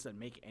adjustments that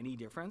make any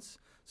difference.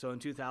 So in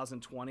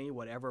 2020,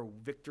 whatever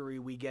victory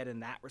we get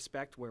in that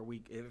respect,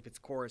 if it's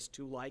chorus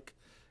 2-like,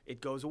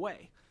 it goes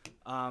away.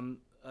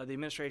 The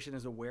administration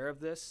is aware of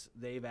this.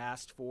 They've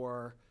asked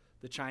for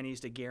the Chinese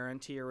to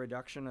guarantee a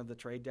reduction of the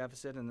trade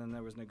deficit, and then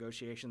there was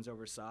negotiations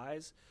over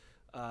size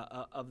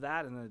of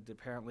that, and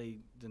apparently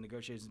the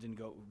negotiations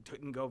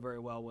didn't go very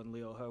well when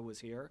Liu He was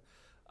here.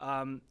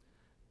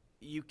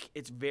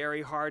 It's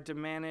very hard to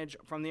manage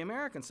from the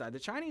American side. The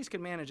Chinese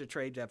can manage a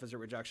trade deficit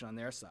reduction on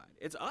their side.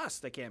 It's us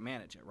that can't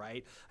manage it,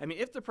 right? I mean,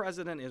 if the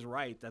president is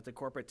right that the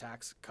corporate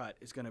tax cut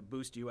is going to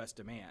boost U.S.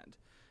 demand,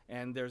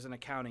 and there's an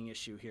accounting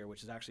issue here,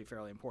 which is actually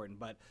fairly important,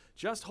 but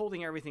just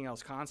holding everything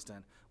else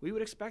constant, we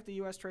would expect the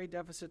U.S. trade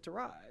deficit to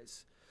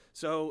rise.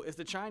 So if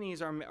the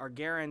Chinese are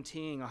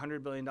guaranteeing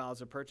 $100 billion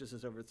of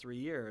purchases over 3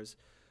 years,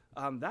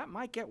 that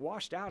might get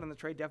washed out and the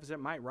trade deficit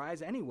might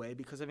rise anyway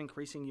because of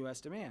increasing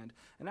U.S. demand.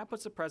 And that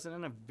puts the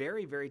president in a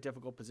very, very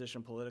difficult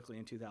position politically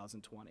in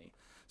 2020.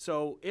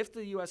 So if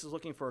the U.S. is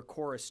looking for a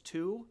chorus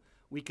 2,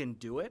 we can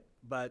do it,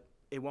 but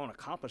it won't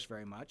accomplish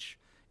very much.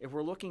 If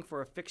we're looking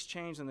for a fixed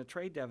change in the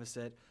trade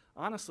deficit,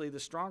 honestly, the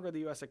stronger the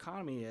U.S.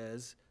 economy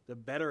is, the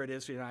better it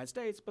is for the United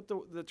States, but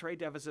the trade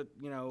deficit,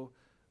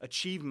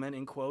 achievement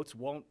in quotes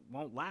won't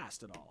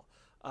last at all.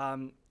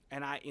 And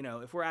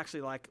if we're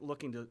actually like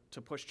looking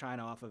to push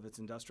China off of its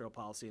industrial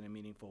policy in a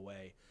meaningful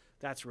way,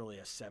 that's really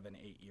a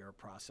 7-8 year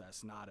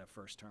process, not a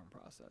first term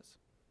process.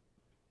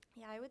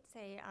 Yeah, I would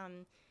say,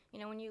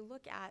 when you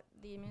look at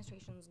the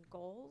administration's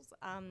goals,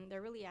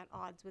 they're really at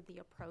odds with the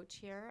approach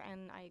here.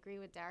 And I agree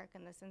with Derek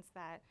in the sense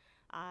that,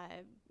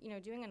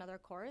 doing another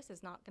course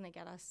is not going to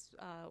get us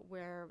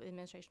where the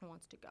administration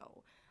wants to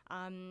go.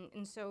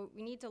 And so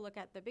we need to look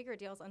at the bigger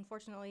deals.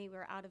 Unfortunately,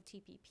 we're out of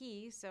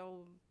TPP,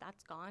 so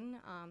that's gone.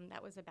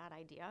 That was a bad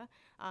idea.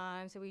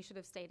 So we should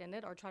have stayed in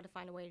it or tried to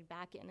find a way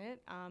back in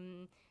it.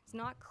 It's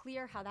not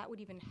clear how that would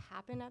even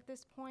happen at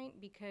this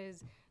point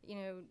because,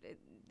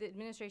 the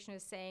administration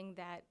is saying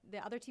that the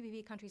other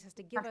TPP countries has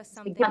to give us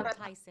something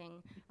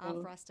enticing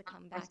for us to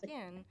come back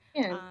in.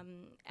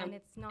 And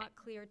it's not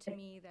clear to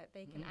me that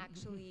they can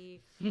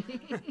actually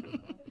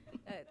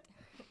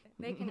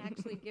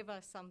give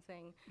us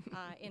something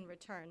in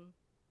return.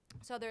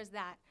 So there's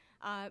that.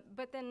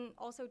 But then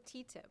also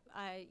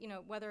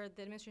TTIP, whether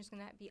the administration is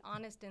going to be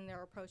honest in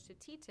their approach to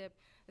TTIP,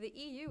 the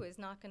EU is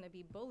not going to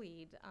be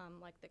bullied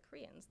like the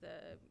Koreans.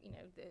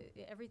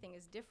 Everything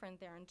is different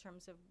there in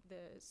terms of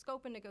the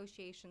scope of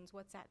negotiations,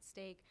 what's at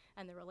stake,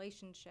 and the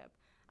relationship.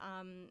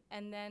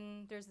 And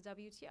then there's the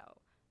WTO.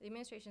 The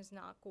administration is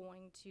not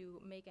going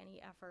to make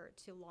any effort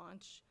to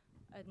launch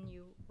a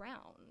new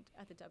round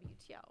at the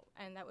WTO.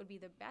 And that would be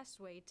the best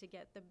way to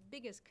get the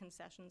biggest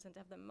concessions and to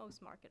have the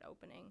most market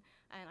opening.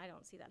 And I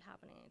don't see that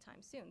happening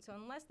anytime soon. So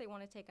unless they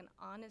want to take an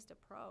honest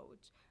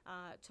approach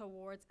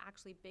towards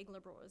actually big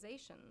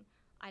liberalization,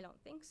 I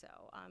don't think so,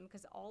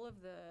 because all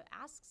of the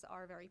asks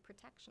are very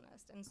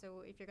protectionist. And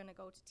so if you're going to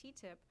go to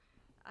TTIP,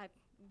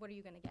 what are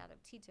you going to get out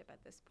of TTIP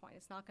at this point?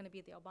 It's not going to be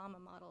the Obama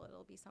model.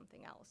 It'll be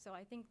something else. So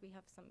I think we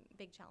have some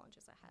big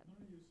challenges ahead.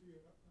 How do you see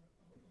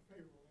a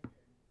favorable endgame?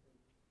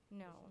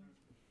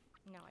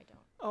 No, I don't.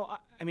 Oh,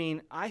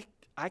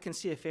 I can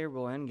see a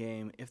favorable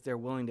endgame if they're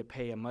willing to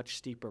pay a much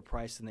steeper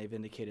price than they've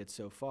indicated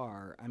so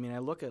far. I mean, I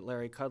look at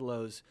Larry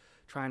Kudlow's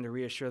trying to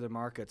reassure the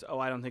markets,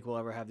 I don't think we'll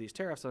ever have these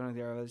tariffs. I don't think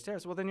they'll ever have these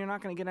tariffs. Well, then you're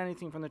not going to get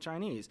anything from the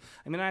Chinese.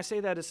 I mean, I say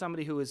that as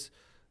somebody who is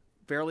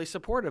fairly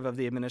supportive of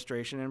the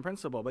administration in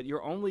principle, but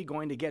you're only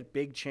going to get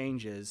big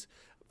changes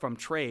from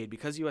trade,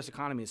 because the U.S.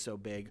 economy is so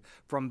big,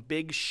 from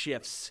big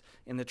shifts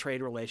in the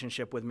trade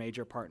relationship with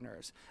major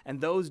partners. And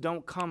those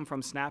don't come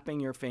from snapping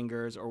your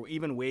fingers or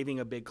even waving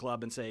a big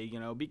club and say,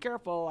 be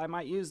careful, I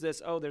might use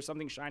this. Oh, there's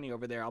something shiny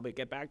over there. I'll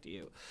get back to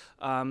you.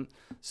 I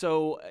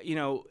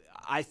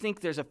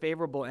think there's a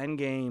favorable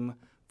endgame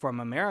from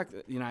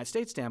the United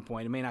States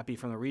standpoint. It may not be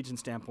from the region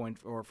standpoint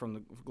or from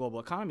the global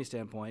economy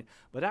standpoint,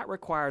 but that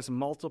requires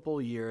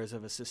multiple years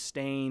of a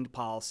sustained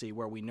policy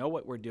where we know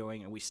what we're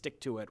doing and we stick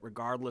to it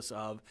regardless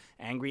of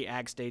angry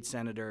ag state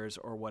senators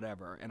or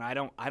whatever. And I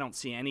don't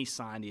see any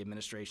sign the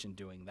administration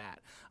doing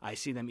that. I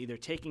see them either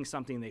taking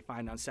something they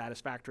find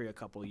unsatisfactory a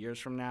couple of years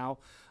from now,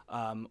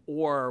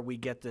 or we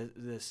get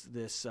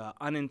this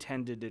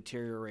unintended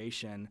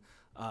deterioration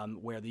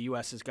where the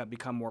U.S. has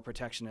become more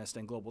protectionist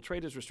and global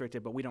trade is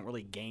restricted, but we don't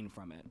really gain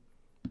from it.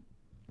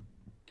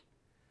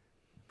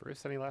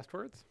 Bruce, any last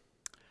words?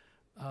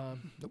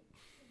 Nope.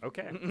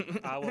 Okay.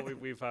 Well,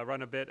 we've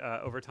run a bit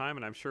over time,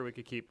 and I'm sure we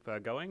could keep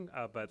going,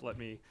 but let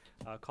me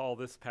call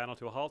this panel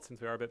to a halt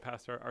since we are a bit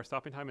past our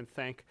stopping time, and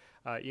thank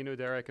Inu,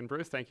 Derek, and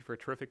Bruce. Thank you for a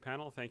terrific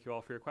panel. Thank you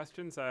all for your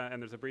questions,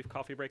 and there's a brief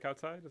coffee break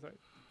outside. Is that?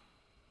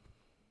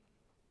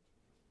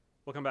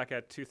 We'll come back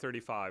at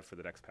 2:35 for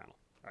the next panel.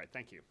 All right,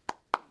 thank you.